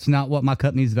 But that's not what my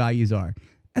company's values are.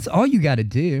 That's all you got to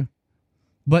do.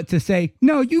 But to say,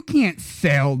 no, you can't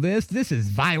sell this. This is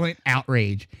violent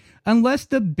outrage. Unless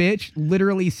the bitch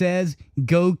literally says,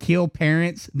 go kill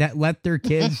parents that let their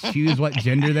kids choose what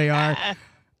gender they are,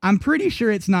 I'm pretty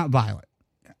sure it's not violent.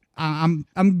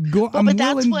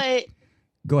 That's what.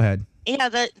 Go ahead.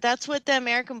 Yeah, that's what the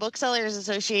American Booksellers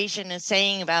Association is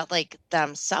saying about like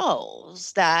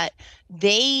themselves, that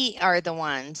they are the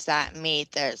ones that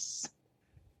made this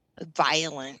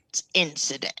violent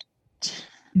incident.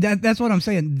 That's what I'm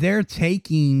saying. They're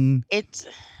taking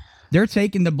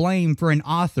the blame for an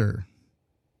author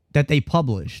that they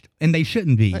published, and they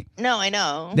shouldn't be. No, I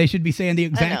know. They should be saying the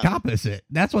exact opposite.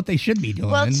 That's what they should be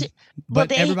doing.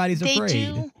 But everybody's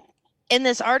afraid. In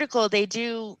this article, they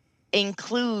do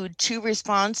include 2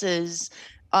 responses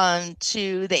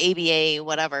to the ABA,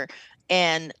 whatever.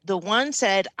 And the one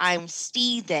said, I'm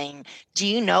seething. Do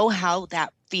you know how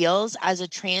that feels as a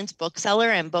trans bookseller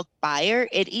and book buyer?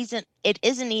 It isn't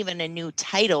even a new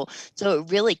title. So it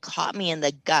really caught me in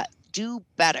the gut. Do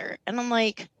better. And I'm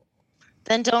like,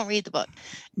 then don't read the book.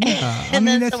 Yeah, and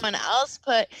then someone else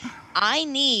put, I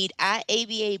need at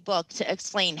ABA Book to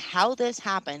explain how this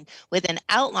happened with an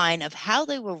outline of how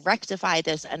they will rectify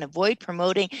this and avoid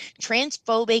promoting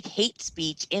transphobic hate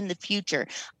speech in the future.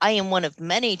 I am one of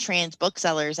many trans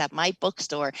booksellers at my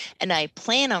bookstore, and I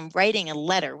plan on writing a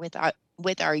letter with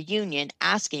our union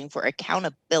asking for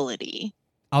accountability.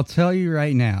 I'll tell you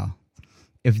right now,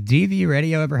 if DV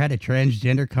Radio ever had a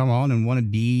transgender come on and want to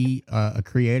be a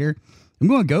creator, I'm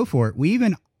going to go for it.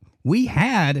 We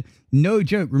had, no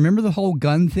joke, remember the whole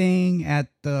gun thing at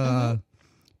the,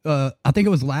 I think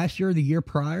it was last year or the year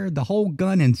prior, the whole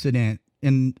gun incident,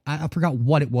 and I forgot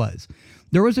what it was.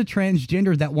 There was a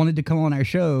transgender that wanted to come on our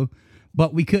show,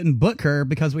 but we couldn't book her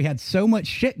because we had so much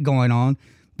shit going on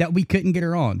that we couldn't get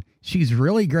her on. She's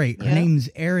really great. Her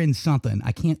name's Erin something.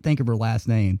 I can't think of her last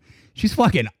name. She's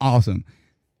fucking awesome.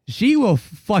 She will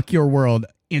fuck your world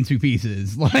into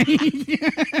pieces. Like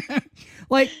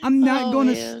I'm not going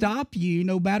to stop you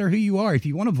no matter who you are. If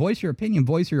you want to voice your opinion,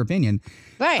 voice your opinion.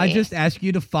 Right. I just ask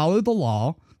you to follow the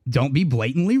law. Don't be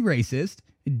blatantly racist.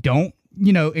 Don't,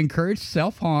 encourage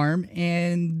self-harm,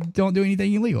 and don't do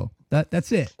anything illegal.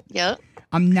 That's it. Yep.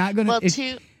 I'm not going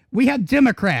to. We have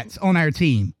Democrats on our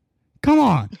team. Come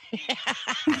on.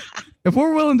 If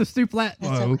we're willing to stoop that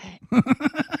low.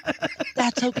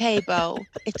 That's okay, Bo.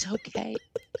 It's okay.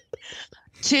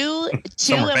 Two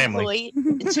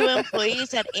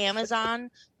employees at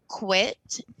Amazon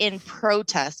quit in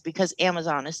protest because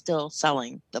Amazon is still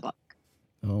selling the book.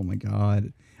 Oh my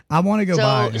God. I want to go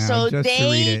buy it now just to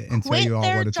read it and tell you all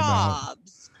what it's about.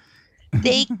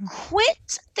 They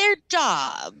quit their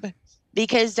job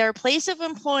because their place of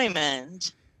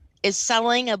employment is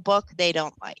selling a book they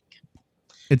don't like.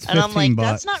 It's $15. And I'm like,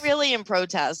 that's not really in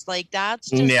protest. Like, that's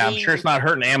just I'm sure it's not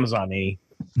hurting Amazon, E.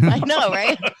 I know,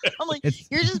 right? I'm like,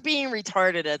 you're just being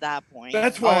retarded at that point.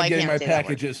 That's why I'm getting my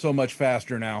packages so much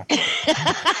faster now.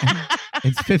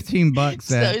 It's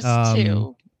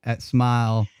 $15 at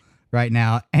Smile right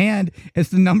now, and it's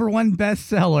the #1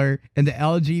 bestseller in the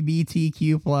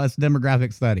LGBTQ plus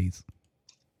demographic studies.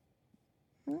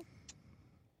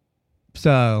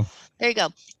 So there you go.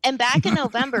 And back in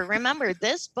November, remember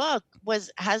this book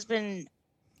was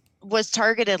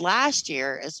targeted last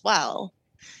year as well.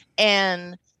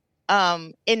 And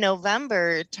in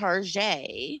November,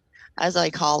 Target, as I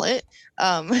call it,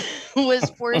 was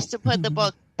forced to put the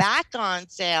book back on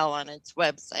sale on its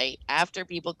website after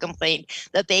people complained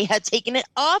that they had taken it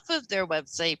off of their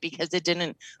website because it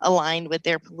didn't align with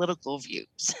their political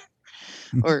views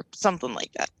or something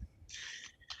like that.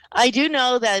 I do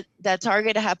know that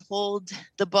Target had pulled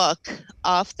the book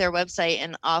off their website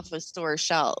and off of store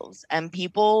shelves, and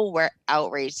people were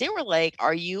outraged. They were like,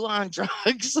 "Are you on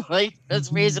drugs?" Like, that's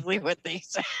basically what they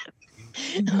said.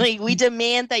 Like, we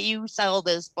demand that you sell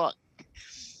this book.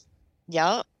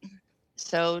 Yep.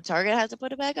 So Target has to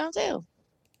put it back on sale.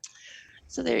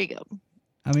 So there you go.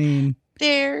 I mean,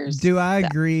 There's Do I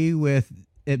agree with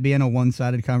it being a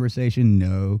one-sided conversation?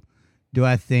 No. Do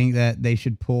I think that they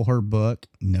should pull her book?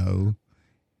 No.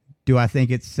 Do I think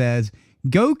it says,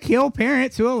 go kill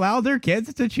parents who allow their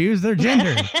kids to choose their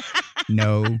gender?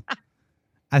 No.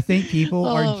 I think people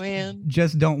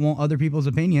just don't want other people's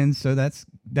opinions, so that's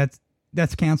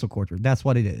cancel culture. That's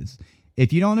what it is.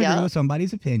 If you don't agree with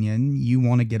somebody's opinion, you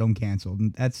want to get them canceled.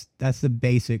 And that's the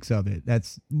basics of it.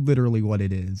 That's literally what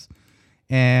it is.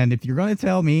 And if you're going to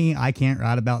tell me I can't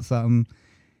write about something,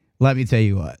 let me tell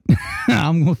you what.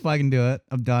 I'm going to fucking do it.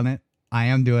 I've done it. I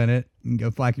am doing it. You can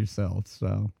go fuck yourself.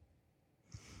 So.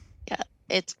 Yeah,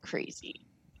 it's crazy.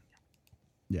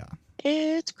 Yeah.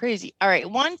 It's crazy. All right.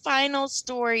 One final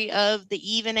story of the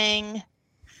evening.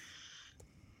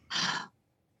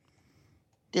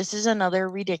 This is another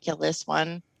ridiculous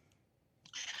one.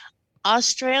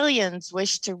 Australians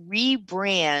wish to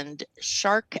rebrand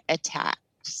shark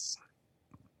attacks.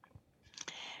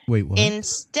 Wait, what?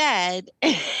 Instead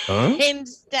of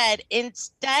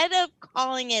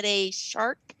calling it a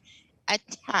shark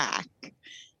attack,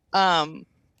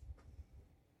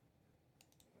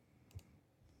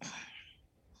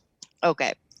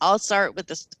 okay, I'll start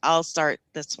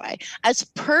this way. As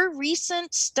per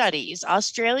recent studies,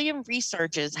 Australian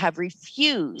researchers have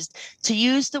refused to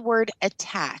use the word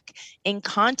attack in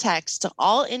context to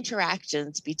all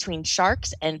interactions between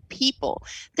sharks and people.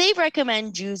 They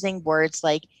recommend using words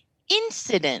like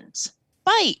incident,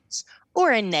 bite,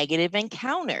 or a negative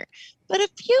encounter. But a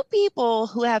few people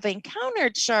who have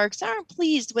encountered sharks aren't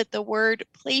pleased with the word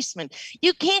placement.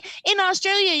 In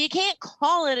Australia, you can't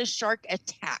call it a shark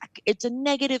attack. It's a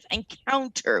negative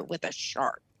encounter with a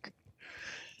shark.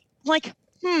 Like,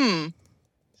 I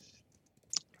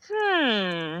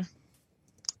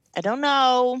don't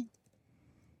know.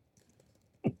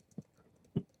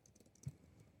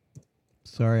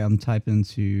 Sorry, I'm typing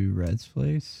to Red's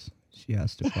place. She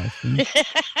asked a question.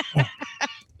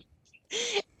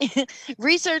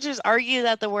 Researchers argue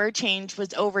that the word change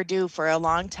was overdue for a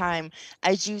long time,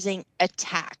 as using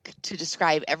attack to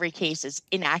describe every case is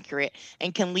inaccurate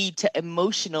and can lead to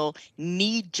emotional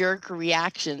knee-jerk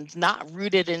reactions not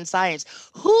rooted in science.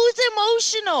 Who's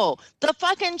emotional? The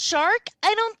fucking shark?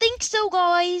 I don't think so,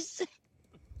 guys.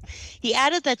 He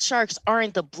added that sharks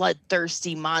aren't the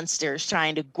bloodthirsty monsters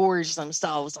trying to gorge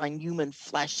themselves on human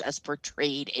flesh as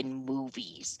portrayed in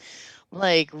movies.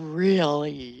 Like,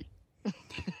 really?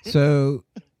 So,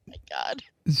 oh my God.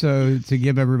 So to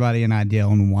give everybody an idea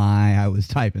on why I was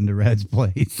typing to Red's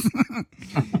place,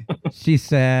 she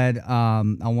said, I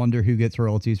wonder who gets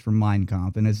royalties from Mein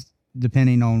Kampf, and it's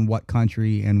depending on what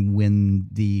country and when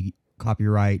the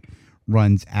copyright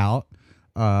runs out.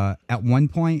 At one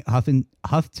point, Houghton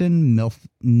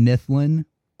Mifflin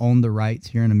owned the rights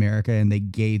here in America, and they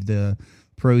gave the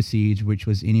proceeds, which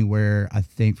was anywhere, I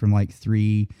think, from like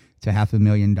 $3 to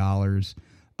 $500,000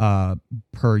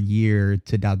 per year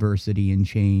to diversity and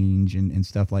change and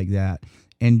stuff like that.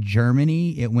 In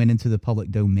Germany, it went into the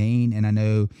public domain, and I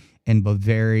know in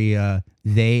Bavaria,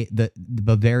 the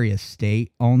Bavaria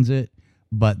state owns it,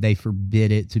 but they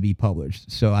forbid it to be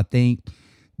published. So I think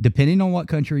depending on what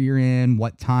country you're in,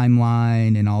 what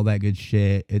timeline and all that good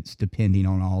shit, it's depending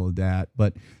on all of that.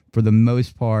 But for the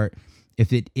most part,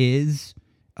 if it is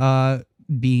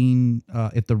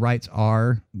if the rights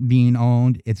are being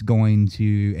owned, it's going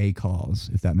to a cause,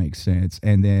 if that makes sense.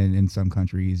 And then in some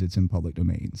countries, it's in public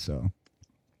domain. So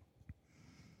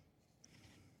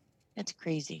that's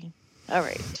crazy. All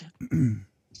right.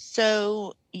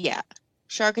 So yeah,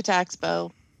 shark attacks,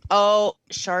 Bo. Oh,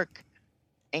 shark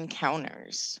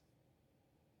encounters.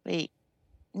 Wait,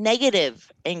 negative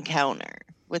encounter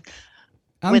with.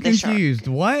 I'm with confused.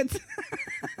 What?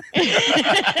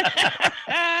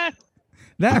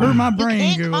 That hurt my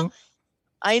brain, Google.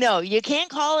 I know. You can't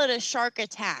call it a shark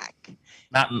attack.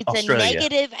 Not in it's Australia. a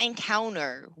negative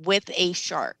encounter with a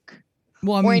shark.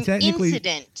 Well, I mean, or an technically,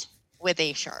 incident with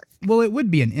a shark. Well, it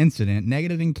would be an incident.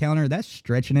 Negative encounter, that's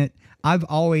stretching it. I've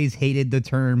always hated the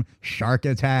term shark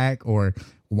attack or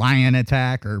lion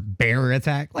attack or bear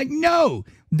attack. Like, no,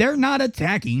 they're not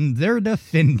attacking. They're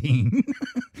defending.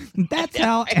 That's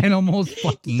how animals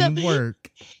fucking work.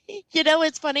 You know,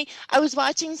 it's funny. I was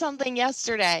watching something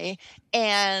yesterday,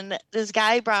 and this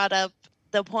guy brought up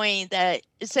the point that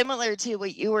is similar to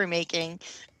what you were making.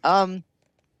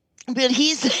 But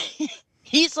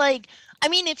he's like, I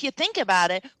mean, if you think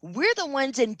about it, we're the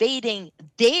ones invading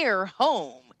their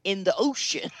home in the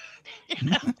ocean.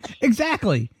 You know?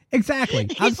 Exactly. I've said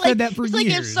that for years. Like,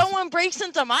 if someone breaks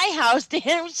into my house,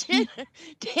 damn,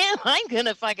 I'm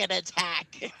gonna fucking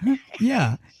attack.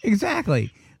 Yeah,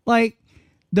 exactly. Like,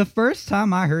 the first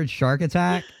time I heard shark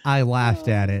attack, I laughed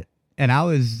at it. and I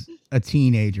was a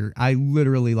teenager. I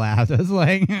literally laughed. I was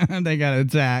like, they got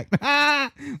attacked.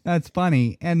 That's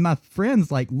funny. And my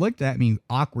friends like looked at me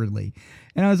awkwardly.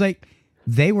 And I was like,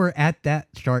 they were at that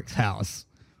shark's house.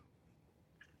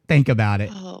 Think about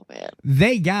it. Oh, man.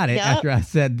 They got it Yep. after I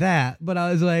said that. But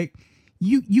I was like,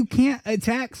 you can't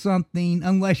attack something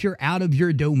unless you're out of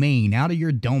your domain, out of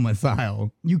your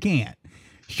domicile. You can't.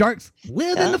 Sharks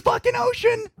live in the fucking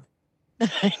ocean.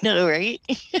 I know, right?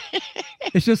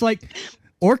 It's just like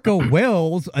orca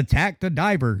whales attacked a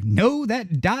diver. No,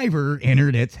 that diver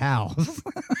entered its house.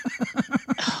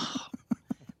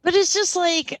 But it's just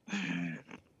like,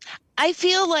 I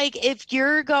feel like if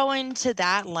you're going to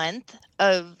that length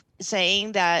of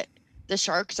saying that the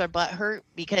sharks are butthurt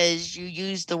because you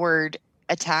use the word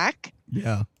attack,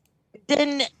 Yeah.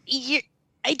 then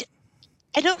I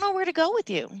don't know where to go with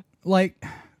you. Like,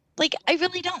 I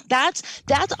really don't. That's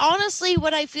honestly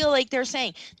what I feel like they're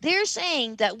saying. They're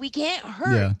saying that we can't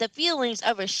hurt Yeah. the feelings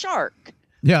of a shark.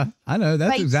 yeah, I know.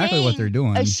 That's by exactly what saying they're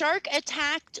doing. A shark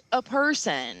attacked a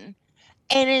person,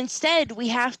 and instead we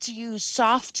have to use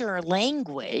softer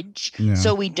language Yeah.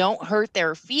 so we don't hurt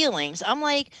their feelings. I'm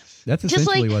like, That's just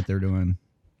essentially like, what they're doing.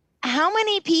 how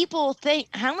many people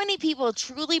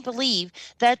truly believe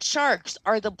that sharks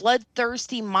are the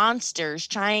bloodthirsty monsters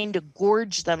trying to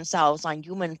gorge themselves on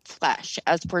human flesh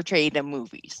as portrayed in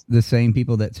movies? The same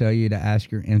people that tell you to ask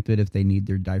your infant if they need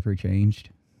their diaper changed.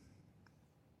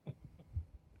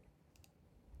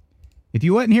 If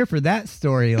you wasn't here for that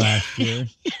story last year.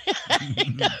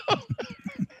 I know.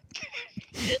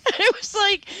 I was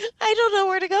like, I don't know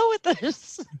where to go with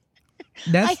this.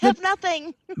 I have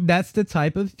nothing. That's the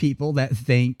type of people that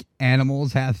think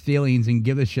animals have feelings and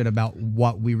give a shit about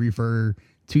what we refer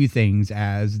to things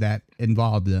as that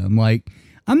involve them. Like,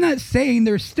 I'm not saying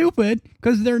they're stupid,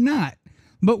 because they're not.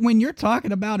 But when you're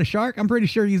talking about a shark, I'm pretty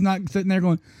sure he's not sitting there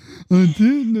going, I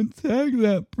didn't attack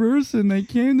that person. They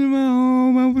came to my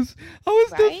home. I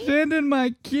was defending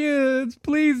my kids.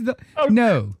 Please don't.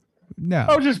 No.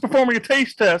 I was just performing a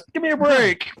taste test. Give me a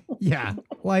break. Yeah.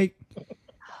 Like,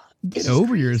 get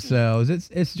over yourselves.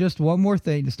 It's just one more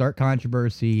thing to start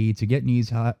controversy, to get news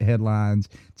headlines,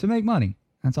 to make money.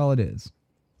 That's all it is.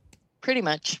 Pretty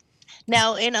much.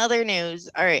 Now, in other news,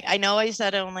 all right, I know I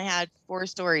said I only had 4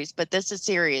 stories, but this is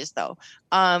serious though.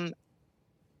 And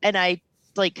I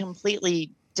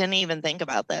completely didn't even think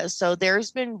about this. So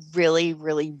there's been really,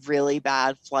 really, really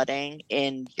bad flooding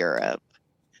in Europe.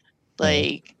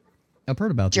 Like I've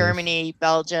heard about Germany,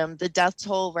 Belgium. The death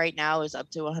toll right now is up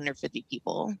to 150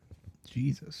 people.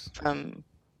 Jesus.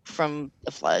 From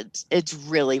the floods. It's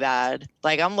really bad.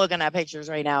 Like, I'm looking at pictures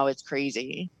right now. It's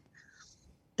crazy.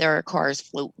 There are cars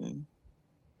floating.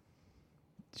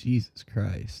 Jesus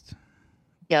Christ.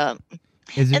 Yeah.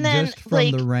 Is it And then, just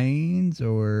from the rains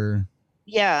or?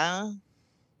 Yeah.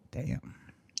 Damn.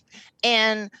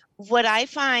 And what I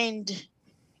find,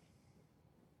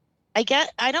 I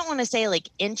don't want to say like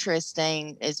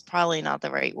interesting is probably not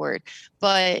the right word,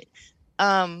 but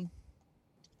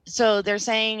so they're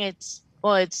saying it's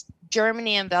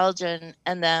Germany and Belgium,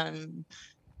 and then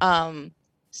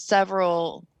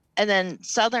several, and then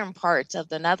southern parts of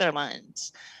the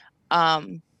Netherlands.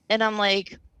 And I'm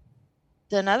like,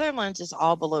 the Netherlands is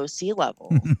all below sea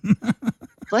level.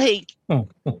 like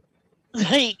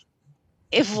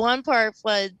if one part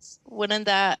floods, wouldn't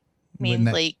that mean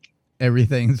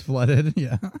everything's flooded?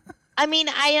 Yeah. I mean,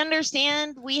 I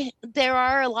understand there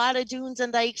are a lot of dunes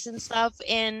and dikes and stuff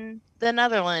in the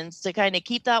Netherlands to kind of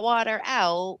keep that water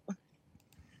out,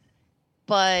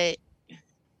 but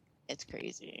it's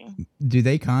crazy. Do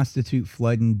they constitute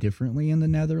flooding differently in the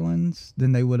Netherlands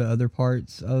than they would other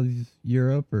parts of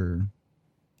Europe, or?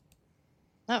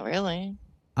 Not really.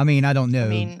 I mean, I don't know,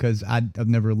 because I've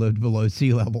never lived below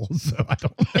sea level, so I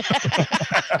don't know.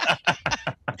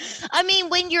 I mean,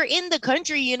 when you're in the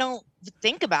country, you don't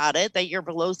think about it that you're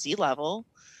below sea level.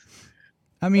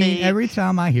 I mean, every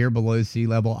time I hear below sea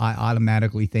level, I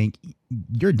automatically think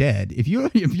you're dead. If you're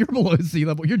below sea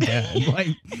level, you're dead. Like,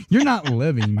 you're not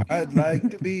living. I'd like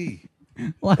to be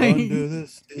like, under the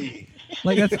sea.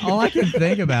 Like, that's all I can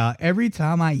think about every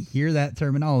time I hear that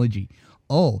terminology.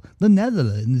 Oh, the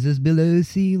Netherlands is below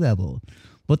sea level,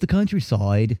 but the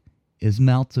countryside is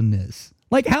mountainous.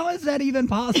 Like, how is that even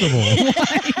possible?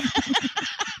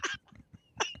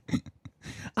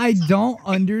 I don't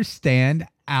understand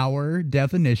our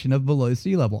definition of below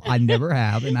sea level. I never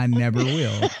have, and I never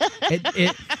will.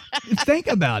 Think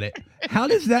about it. How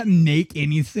does that make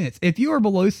any sense? If you are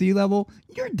below sea level,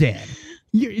 you're dead.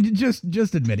 You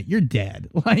just admit it. You're dead.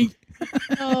 Like,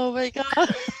 oh my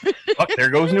God. Fuck, there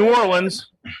goes New Orleans.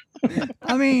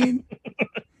 I mean,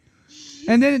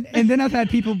 And then I've had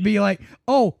people be like,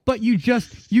 "Oh, but you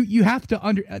have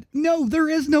to no, there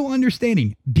is no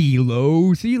understanding.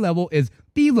 Below sea level is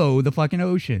below the fucking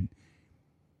ocean.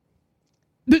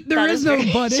 There is no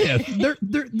but if.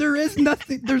 There is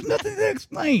nothing. There's nothing to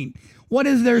explain. What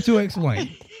is there to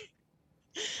explain?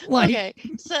 Like, okay,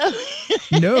 so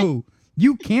no,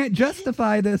 you can't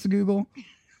justify this, Google.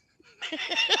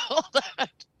 Hold on.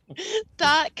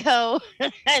 .co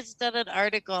has done an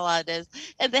article on this,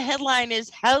 and the headline is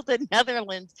 "How the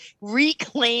Netherlands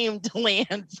Reclaimed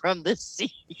Land from the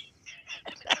Sea."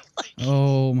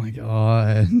 Oh my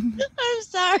god! I'm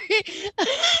sorry.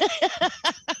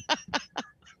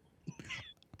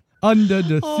 Under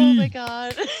the sea. Oh my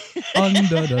god.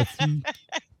 Under the sea.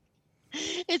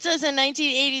 It says in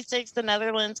 1986, the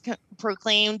Netherlands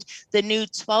proclaimed the new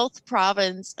 12th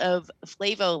province of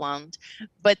Flevoland,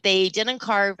 but they didn't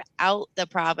carve out the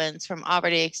province from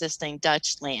already existing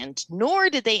Dutch land, nor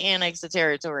did they annex the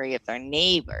territory of their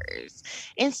neighbors.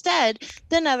 Instead,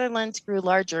 the Netherlands grew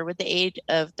larger with the aid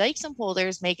of dikes and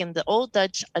polders, making the old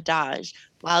Dutch adage,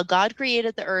 while God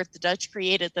created the earth, the Dutch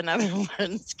created the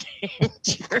Netherlands came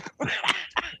true.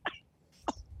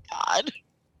 Oh, God.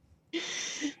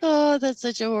 Oh, that's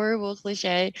such a horrible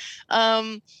cliche.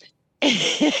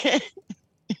 It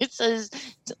says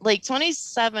like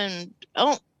 27,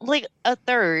 like a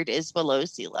third is below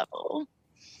sea level.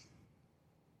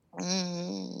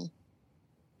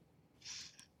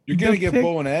 You're gonna get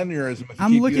Bo an aneurysm if you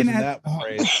I'm keep looking using at that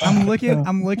phrase.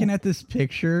 I'm looking at this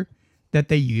picture that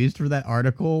they used for that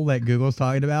article that Google's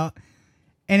talking about,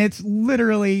 and it's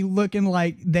literally looking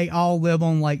like they all live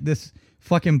on like this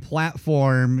fucking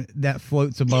platform that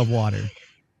floats above water.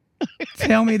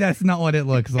 Tell me that's not what it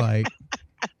looks like.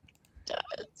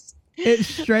 It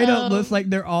straight up looks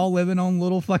like they're all living on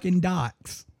little fucking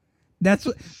docks. That's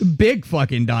what, big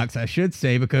fucking docks, I should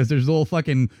say, because there's little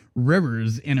fucking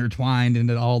rivers intertwined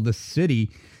into all the city,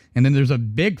 and then there's a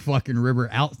big fucking river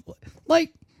out.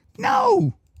 Like,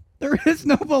 no, there is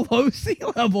no below sea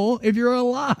level if you're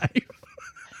alive.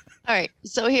 All right,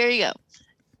 so here you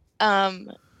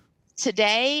go.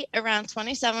 Today, around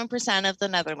 27% of the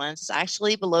Netherlands is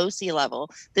actually below sea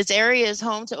level. This area is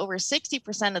home to over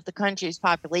 60% of the country's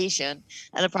population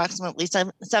and approximately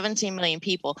 17 million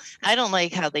people. I don't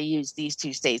like how they use these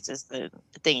two states as the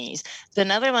thingies. The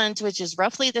Netherlands, which is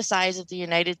roughly the size of the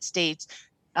United States,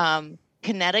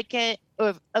 Connecticut,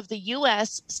 of the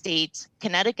U.S. states,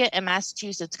 Connecticut and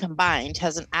Massachusetts combined,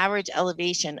 has an average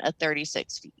elevation of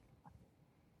 36 feet.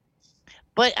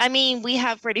 But, I mean, we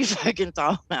have pretty fucking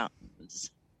tall mountains.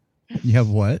 You have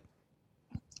what?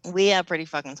 We have pretty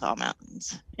fucking tall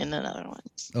mountains in the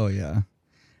Netherlands. Oh, yeah.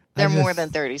 They're more than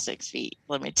 36 feet,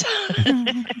 let me tell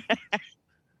you.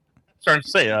 Starting to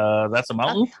say, that's a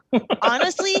mountain?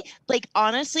 honestly,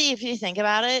 if you think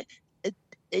about it,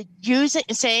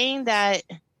 saying that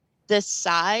the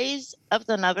size of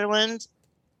the Netherlands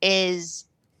is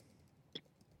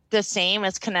the same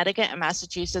as Connecticut and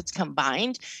Massachusetts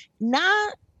combined,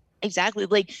 not exactly.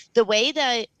 Like the way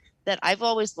that I've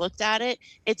always looked at it,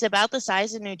 it's about the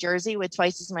size of New Jersey with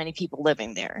twice as many people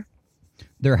living there.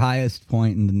 Their highest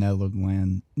point in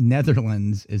the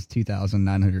Netherlands is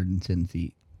 2,910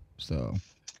 feet. So,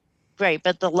 right,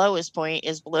 but the lowest point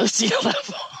is below sea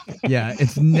level. Yeah,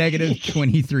 it's negative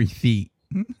 23 feet.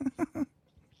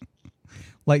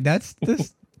 Like that's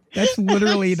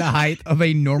literally the height of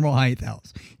a normal height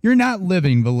house. You're not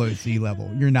living below sea level.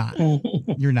 You're not.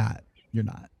 You're not.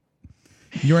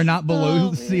 You are not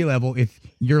below sea level if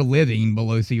you're living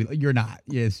below sea level. You're not.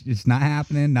 Yes, it's not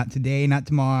happening. Not today, not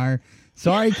tomorrow.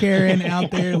 Sorry, Karen,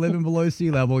 out there living below sea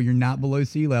level. You're not below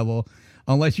sea level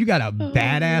unless you got a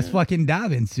badass fucking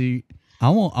diving suit. I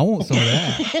want some of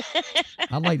that.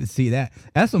 I'd like to see that.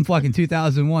 That's some fucking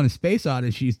 2001 A Space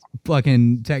Odyssey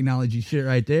fucking technology shit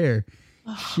right there.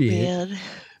 Shit. Man.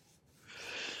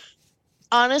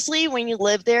 Honestly, when you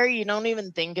live there, you don't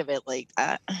even think of it like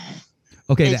that.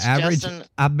 Okay, It's the average. just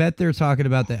I bet they're talking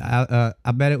about I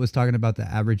bet it was talking about the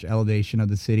average elevation of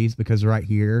the cities, because right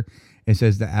here it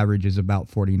says the average is about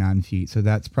 49 feet. So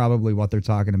that's probably what they're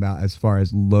talking about as far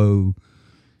as low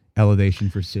elevation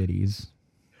for cities.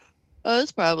 Oh,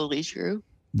 that's probably true.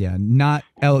 Yeah, not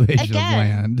elevation of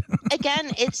land.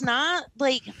 Again, it's not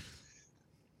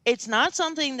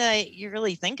something that you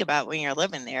really think about when you're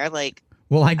living there. Like,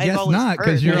 Well, I guess not,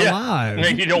 because you're alive. Yeah,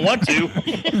 you don't want to.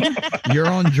 You're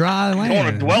on dry land. You don't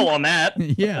want to dwell on that.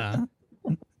 Yeah.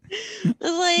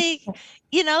 Like,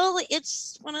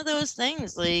 it's one of those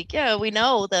things. Like, yeah, we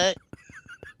know that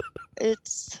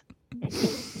it's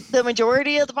the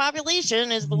majority of the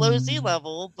population is below sea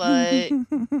level, but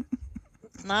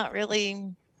it's not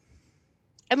really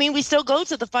I mean, we still go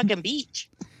to the fucking beach.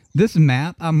 This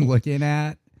map I'm looking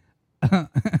at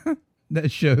that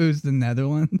shows the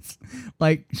Netherlands,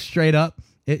 like straight up,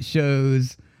 it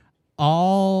shows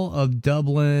all of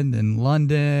Dublin and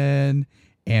London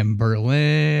and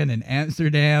Berlin and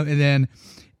Amsterdam, and then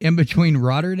in between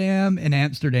Rotterdam and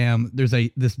Amsterdam, there's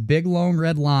this big long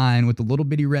red line with a little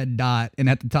bitty red dot, and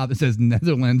at the top it says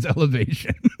Netherlands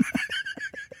elevation.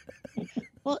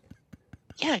 Well,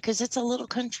 yeah, because it's a little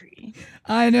country.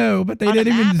 I know, but they On a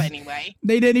didn't even map, anyway.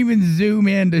 They didn't even zoom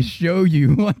in to show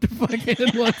you what the fuck it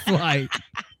looks like.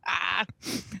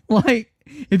 Like,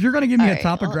 if you're gonna give me a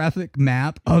topographic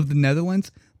map of the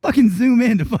Netherlands, fucking zoom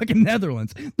in to fucking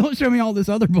Netherlands. Don't show me all this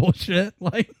other bullshit.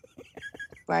 Like,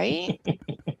 right?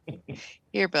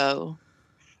 Here, Bo.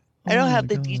 I don't have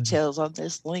the details on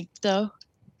this link, though.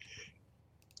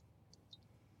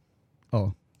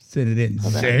 Oh, send it in.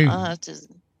 Hold on, Zoom. I'll have to...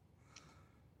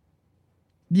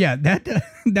 Yeah,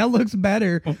 that looks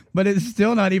better, but it's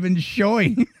still not even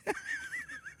showing.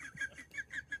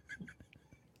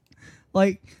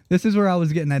 Like, this is where I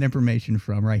was getting that information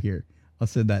from, right here. I'll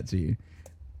send that to you.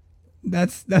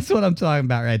 That's what I'm talking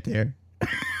about right there.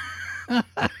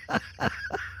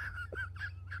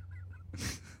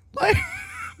 Like,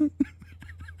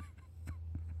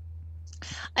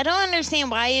 I don't understand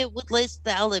why it would list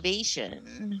the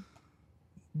elevation.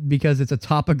 because it's a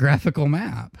topographical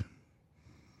map.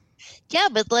 Yeah,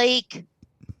 but like,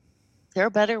 there are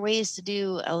better ways to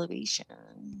do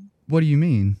elevation. What do you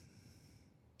mean?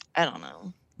 I don't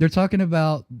know. They're talking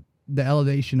about the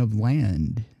elevation of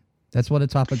land. That's what a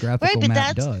topographical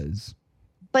map does.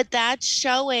 But that's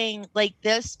showing, like,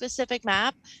 this specific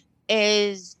map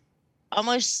is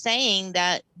almost saying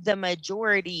that the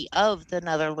majority of the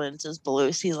Netherlands is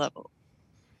below sea level.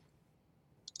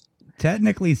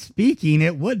 Technically speaking,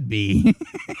 it would be.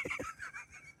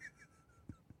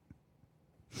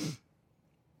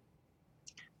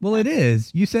 Well, it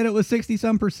is. You said it was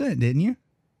 60-some%, didn't you?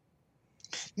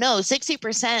 No,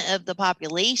 60% of the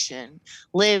population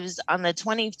lives on the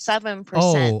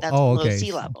 27% that's below okay.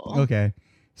 sea level. Okay.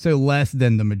 So less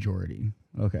than the majority.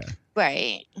 Okay.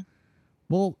 Right.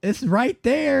 Well, it's right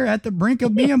there at the brink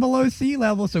of being below sea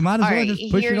level, so might as well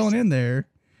just push it on in there.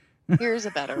 Here's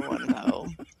a better one, though.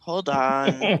 Hold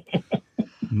on.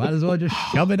 Might as well just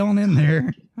shove it on in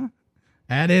there.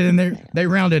 Add it in there. They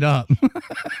round it up.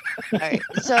 All right.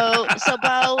 So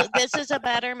Bo, this is a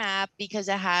better map because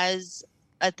it has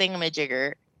a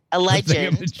thingamajigger, a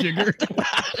legend.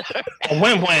 A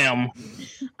wham wham.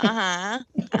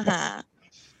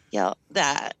 Yeah,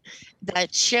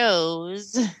 that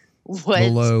shows what's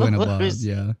below and above.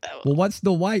 Yeah. Well, what's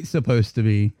the white supposed to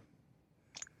be?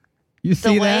 You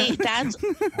see that? That's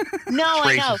no,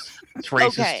 I know. It's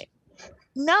racist. Okay.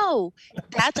 No,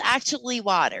 that's actually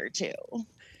water too.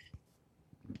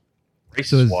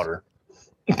 Racist water.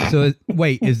 So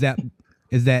wait, is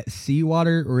that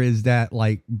seawater or is that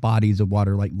like bodies of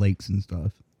water like lakes and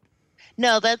stuff?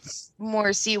 No, that's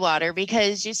more seawater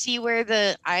because you see where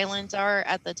the islands are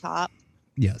at the top?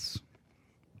 Yes.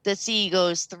 The sea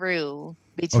goes through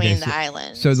between the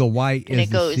islands. So the white is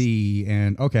the sea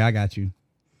and okay, I got you.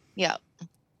 Yeah.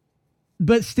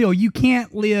 But still, you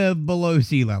can't live below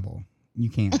sea level. You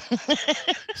can't.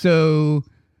 So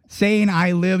saying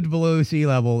I lived below sea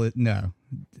level, no.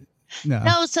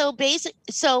 No,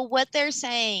 so what they're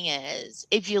saying is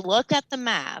if you look at the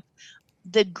map,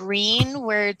 the green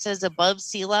where it says above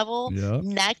sea level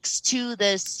next to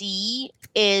the sea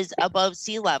is above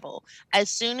sea level. As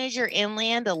soon as you're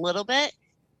inland a little bit,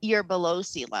 you're below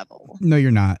sea level. No,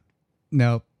 you're not.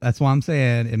 No, that's why I'm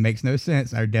saying it makes no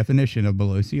sense. Our definition of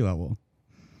below sea level.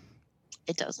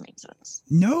 It does make sense.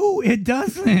 No, it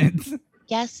doesn't.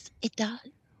 Yes, it does.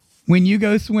 When you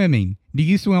go swimming, do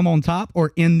you swim on top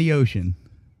or in the ocean?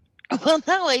 Well,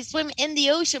 no, I swim in the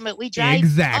ocean, but we drive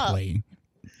exactly.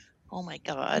 up. Oh my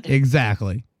God.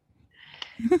 Exactly.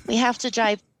 We have to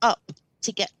drive up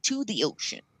to get to the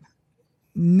ocean.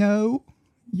 No,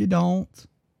 you don't.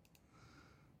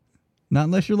 Not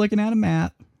unless you're looking at a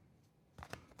map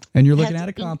and you're looking at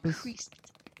a compass.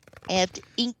 I have to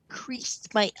increase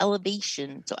my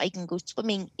elevation so I can go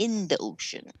swimming in the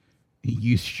ocean.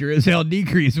 You sure as hell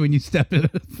decrease when you step a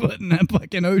foot in that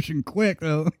fucking ocean quick,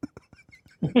 though.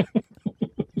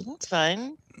 That's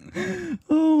fine.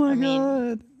 Oh, my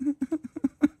God.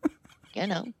 You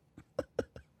know.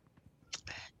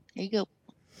 There you go.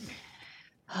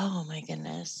 Oh, my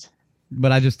goodness.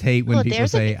 But I just hate when people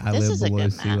say I live is a below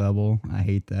good sea map. level. I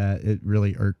hate that. It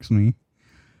really irks me.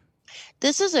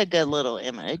 This is a good little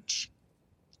image.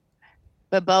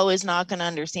 But Bo is not going to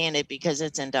understand it because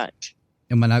it's in Dutch.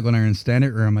 Am I not going to understand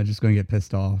it or am I just going to get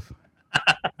pissed off?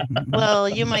 Well,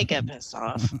 you might get pissed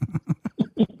off.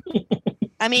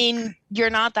 I mean, you're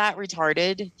not that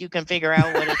retarded. You can figure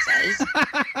out what it says.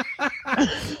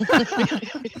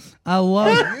 I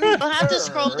love. You'll have to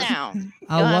scroll down.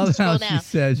 I love how she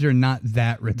says you're not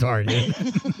that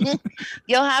retarded.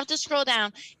 You'll have to scroll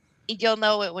down. You'll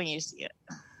know it when you see it.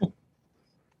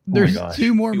 There's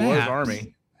two more He was maps.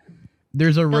 Army.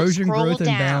 There's erosion, scroll growth, and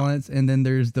down. balance, and then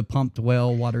there's the pumped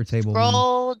well water table. one.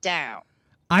 Scroll down.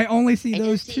 I only see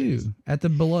those two at the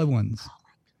below ones.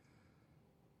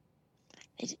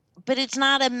 But it's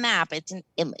not a map. It's an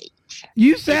image.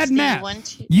 You said It's the map. 1,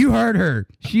 2 You heard her.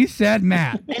 She said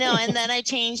map. I know, and then I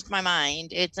changed my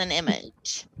mind. It's an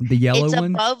image. The yellow it's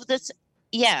one? above this.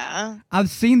 Yeah. I've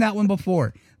seen that one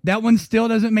before. That one still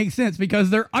doesn't make sense because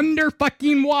they're under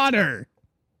fucking water.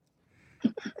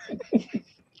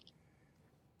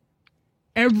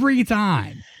 Every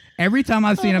time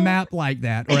I've seen a map like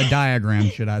that, or a diagram,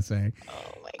 should I say,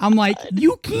 I'm like,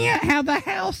 you can't have a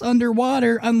house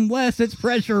underwater unless it's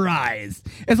pressurized.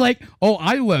 It's like, oh,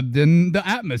 I lived in the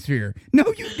atmosphere.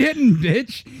 No, you didn't,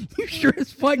 bitch. You sure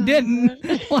as fuck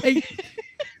didn't. Like,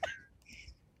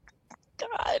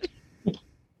 God.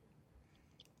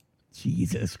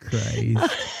 Jesus Christ.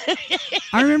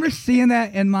 I remember seeing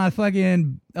that in my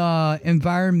fucking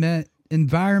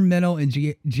environmental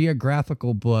and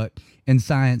geographical book in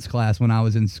science class when I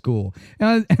was in school.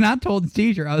 And I told the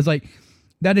teacher, I was like,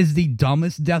 that is the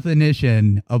dumbest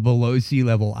definition of below sea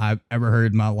level I've ever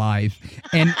heard in my life.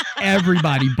 And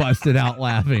everybody busted out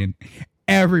laughing.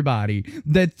 Everybody.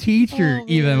 The teacher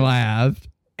even laughed.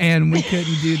 And we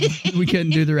couldn't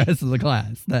do the rest of the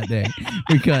class that day.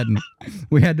 We couldn't.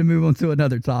 We had to move on to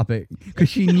another topic because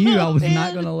she knew I was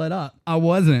not going to let up. I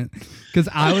wasn't, because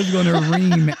I was going to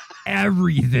ream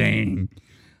everything.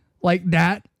 Like,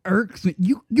 that irks me.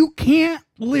 You can't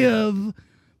live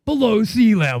below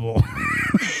sea level.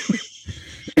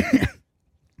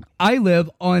 I live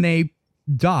on a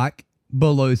dock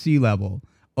below sea level.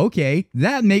 Okay,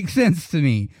 that makes sense to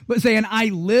me. But saying I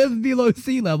live below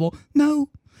sea level, no.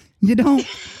 You don't.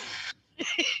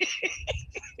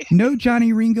 No,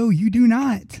 Johnny Ringo, you do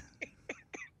not.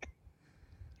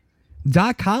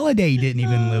 Doc Holliday didn't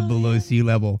even live below sea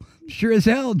level. Sure as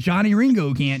hell, Johnny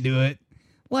Ringo can't do it.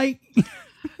 Like,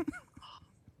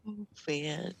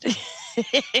 Man.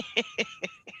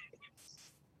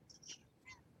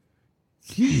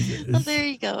 Jesus. Well, there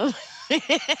you go.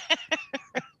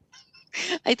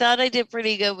 I thought I did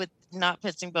pretty good with not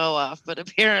pissing Bo off, but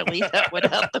apparently that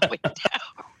went out the window.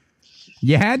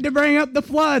 You had to bring up the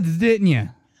floods, didn't you?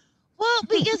 Well,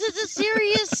 because it's a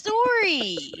serious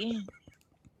story.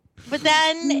 But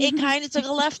then it kind of took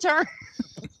a left turn.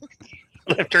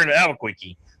 Left turn to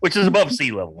Albuquerque, which is above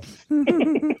sea level.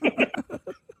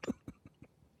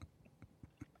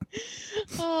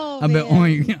 Oh, I bet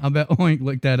Oink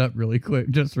looked that up really quick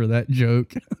just for that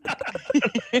joke.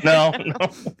 No.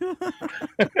 Don't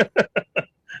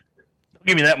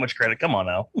give me that much credit. Come on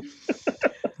now.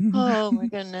 Oh my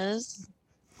goodness.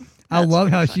 I love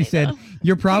how she said,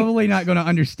 you're probably not going to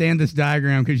understand this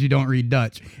diagram because you don't read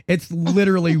Dutch. It's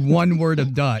literally one word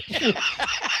of Dutch.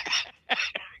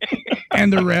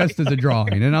 And the rest is a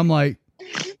drawing. And I'm like,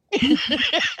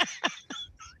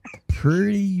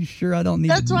 pretty sure I don't need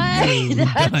That's to why know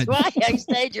that's Dutch. why I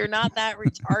said you're not that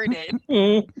retarded.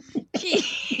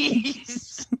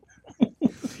 Jeez.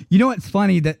 You know what's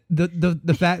funny? That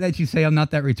the fact that you say I'm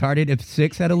not that retarded, if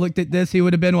Six had looked at this, he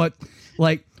would have been what's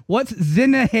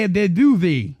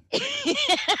Zinnehebeduvi?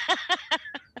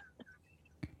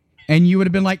 And you would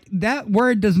have been like, that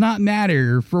word does not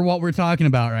matter for what we're talking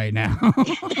about right now.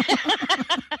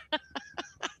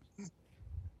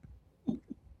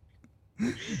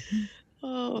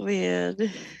 Oh man.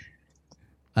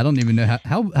 I don't even know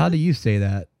how do you say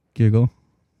that, Google?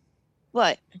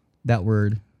 What? That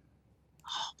word.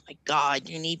 Oh my God,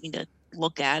 you need me to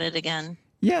look at it again.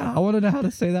 Yeah, I want to know how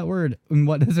to say that word and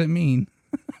what does it mean.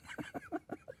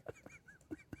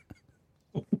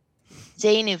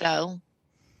 Zenuvo.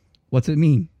 What's it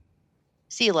mean?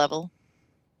 Sea level.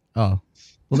 Oh,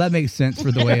 well, that makes sense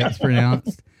for the way it's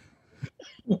pronounced.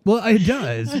 Well, it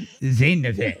does.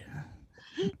 Zenuvo.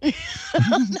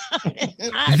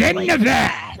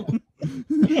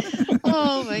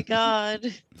 Oh my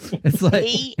God. It's like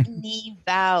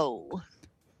Zenuvo.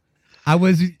 I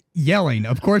was yelling.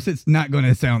 Of course, it's not going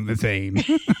to sound the same.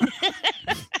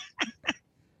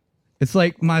 It's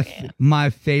like my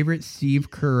favorite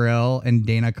Steve Carell and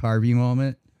Dana Carvey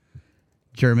moment.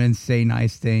 Germans say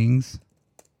nice things.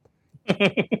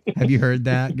 Have you heard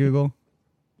that, Google?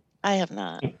 I have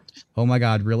not. Oh my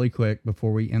God, really quick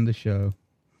before we end the show.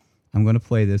 I'm going to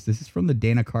play this. This is from the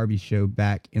Dana Carvey show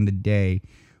back in the day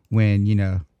when,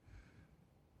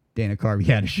 Dana Carvey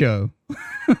had a show.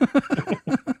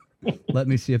 Let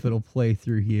me see if it'll play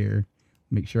through here.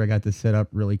 Make sure I got this set up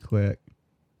really quick.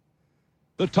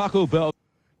 The Taco Bell.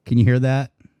 Can you hear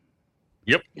that?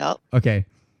 Yep. Okay.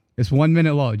 It's 1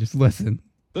 minute long. Just listen.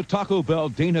 The Taco Bell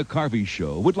Dana Carvey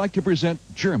Show would like to present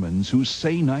Germans who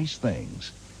say nice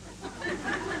things.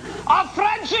 Our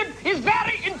friendship is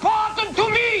very important to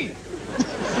me.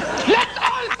 Let's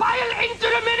all pile into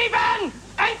the minivan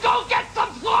and go get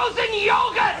some frozen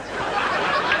yogurt.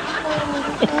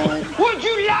 Would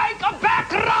you like a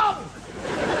back rub?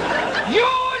 You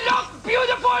look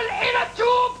beautiful in a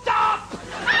tube top.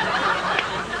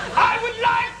 I would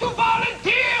like to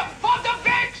volunteer for the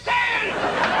bake sale.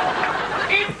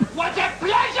 It was a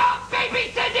pleasure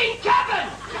babysitting Kevin.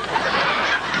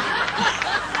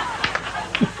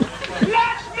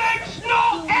 Let's make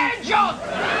snow angels.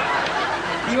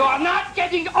 You are not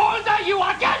getting older, you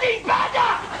are getting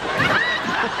better.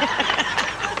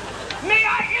 May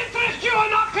I interest you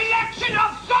in our collection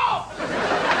of soaps?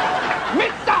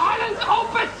 Mr. Holland's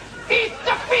Opus is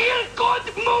the feel-good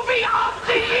movie of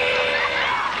the year.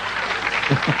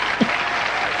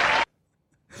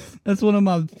 That's one of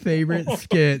my favorite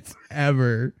skits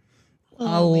ever.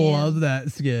 I love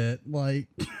that skit. Like,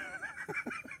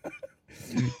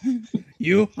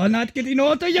 you are not getting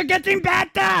older, you're getting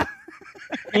better.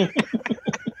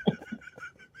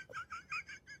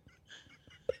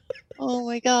 Oh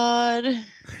my god.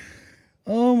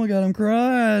 Oh my god, I'm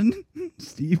crying.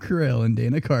 Steve Carell and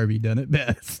Dana Carvey done it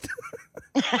best.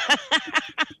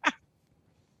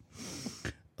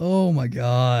 Oh my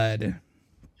god.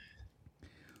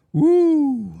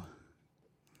 Woo.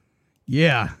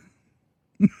 Yeah.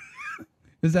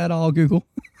 Is that all, Google?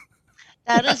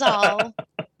 That is all.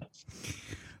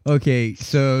 Okay,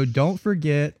 so don't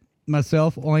forget,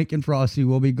 myself, Oink, and Frosty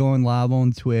will be going live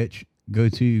on Twitch. Go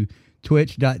to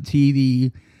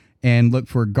twitch.tv and look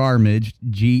for Garmage,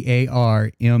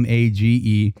 Garmage.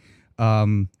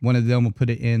 One of them will put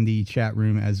it in the chat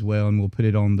room as well, and we'll put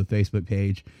it on the Facebook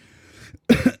page.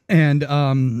 And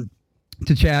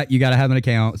to chat, you got to have an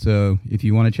account. So if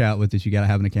you want to chat with us, you got to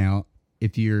have an account.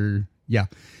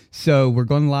 So we're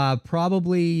going live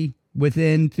probably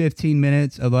within 15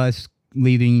 minutes of us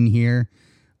leaving here.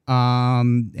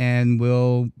 And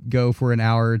we'll go for an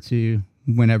hour or two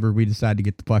whenever we decide to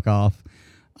get the fuck off.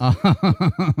 Well,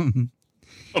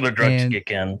 the drugs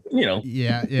kick in,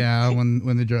 Yeah,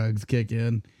 when the drugs kick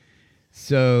in.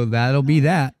 So that'll be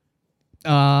that.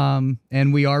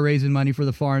 And we are raising money for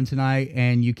the farm tonight,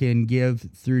 and you can give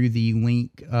through the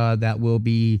link that will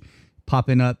be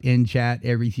popping up in chat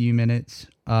every few minutes.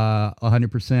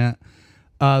 100%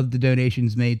 of the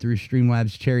donations made through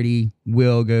Streamlabs charity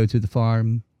will go to the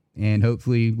farm, and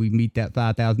hopefully we meet that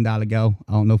 $5,000 goal.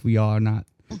 I don't know if we are or not.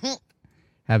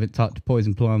 Haven't talked to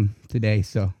Poison Plum today,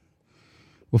 so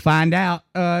we'll find out.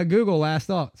 Google, last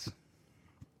thoughts.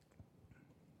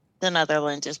 The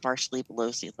Netherlands is partially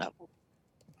below sea level.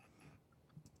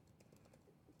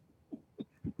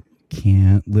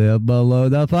 Can't live below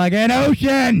the fucking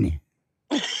ocean.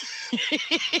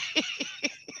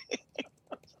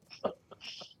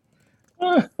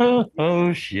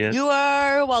 Oh shit. You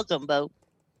are welcome, Bo.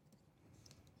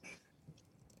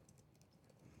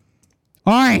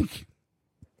 Oink.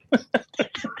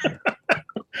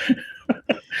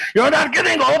 You're not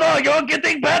getting older, you're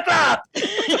getting better.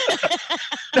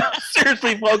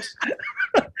 Seriously, folks.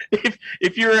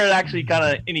 If you're actually kind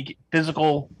of any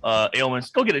physical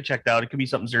ailments, go get it checked out. It could be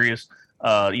something serious.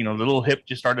 The little hip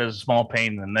just started as a small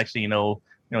pain, and the next thing you know,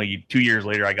 2 years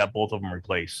later, I got both of them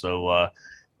replaced. So,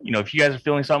 if you guys are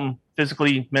feeling something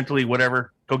physically, mentally,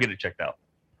 whatever, go get it checked out.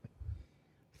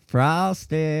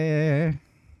 Frosty.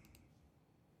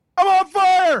 I'm on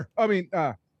fire.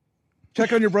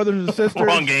 Check on your brothers and sisters.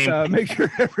 Wrong game. Make sure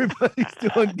everybody's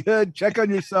doing good. Check on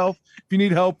yourself. If you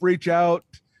need help, reach out.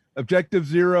 Objective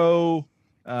Zero,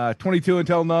 22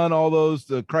 until none, all those,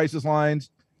 the crisis lines.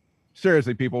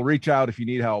 Seriously, people, reach out if you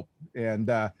need help. And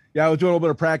I was doing a little bit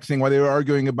of practicing while they were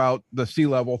arguing about the sea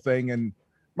level thing, and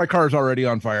my car's already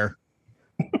on fire.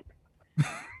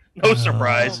 No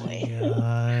surprise. Oh my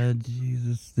God,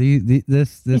 Jesus.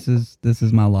 This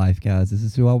is my life, guys. This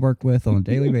is who I work with on a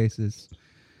daily basis.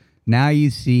 Now you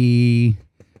see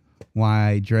why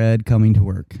I dread coming to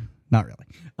work. Not really.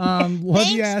 Love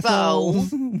you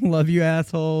assholes. Love you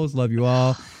assholes. Love you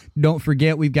all. Don't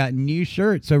forget, we've got new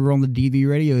shirts over on the DV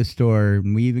Radio store.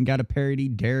 We even got a parody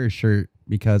Dare shirt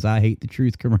because I hate the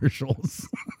truth commercials.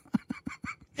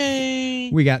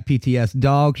 We got PTS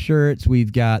dog shirts.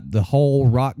 We've got the whole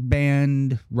rock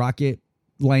band Rocket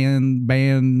land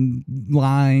band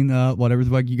line, whatever the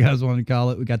fuck you guys want to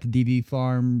call it. We got the DV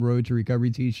Farm Road to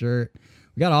Recovery t-shirt.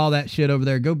 We got all that shit over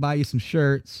there. Go buy you some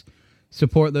shirts.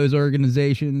 Support those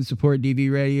organizations. Support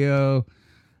DV Radio.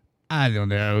 I don't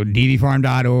know.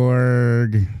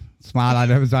 DVfarm.org.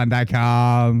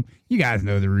 Smile.amazon.com. You guys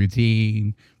know the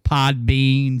routine.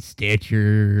 Podbean,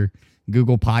 Stitcher,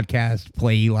 Google Podcast,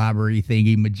 Play Library,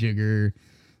 Thingy Majigger,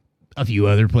 a few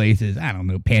other places. I don't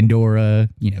know. Pandora,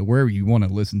 wherever you want to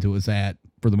listen to us at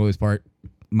for the most part,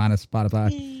 minus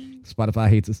Spotify. Spotify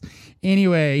hates us.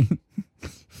 Anyway,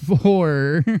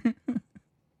 for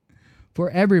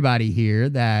everybody here,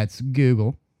 that's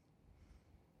Google,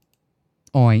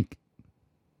 Oink,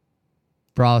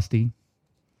 Frosty.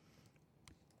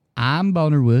 I'm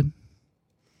Bonerwood.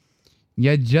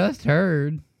 You just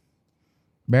heard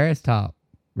Barris Talk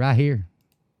right here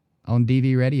on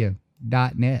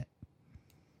dvradio.net.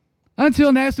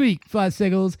 Until next week,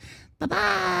 Fuzziggles.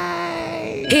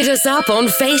 Bye-bye. Hit us up on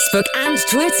Facebook and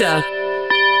Twitter.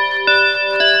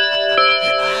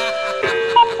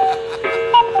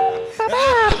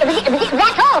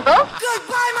 That's all, folks.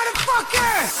 Goodbye,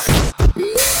 motherfucker!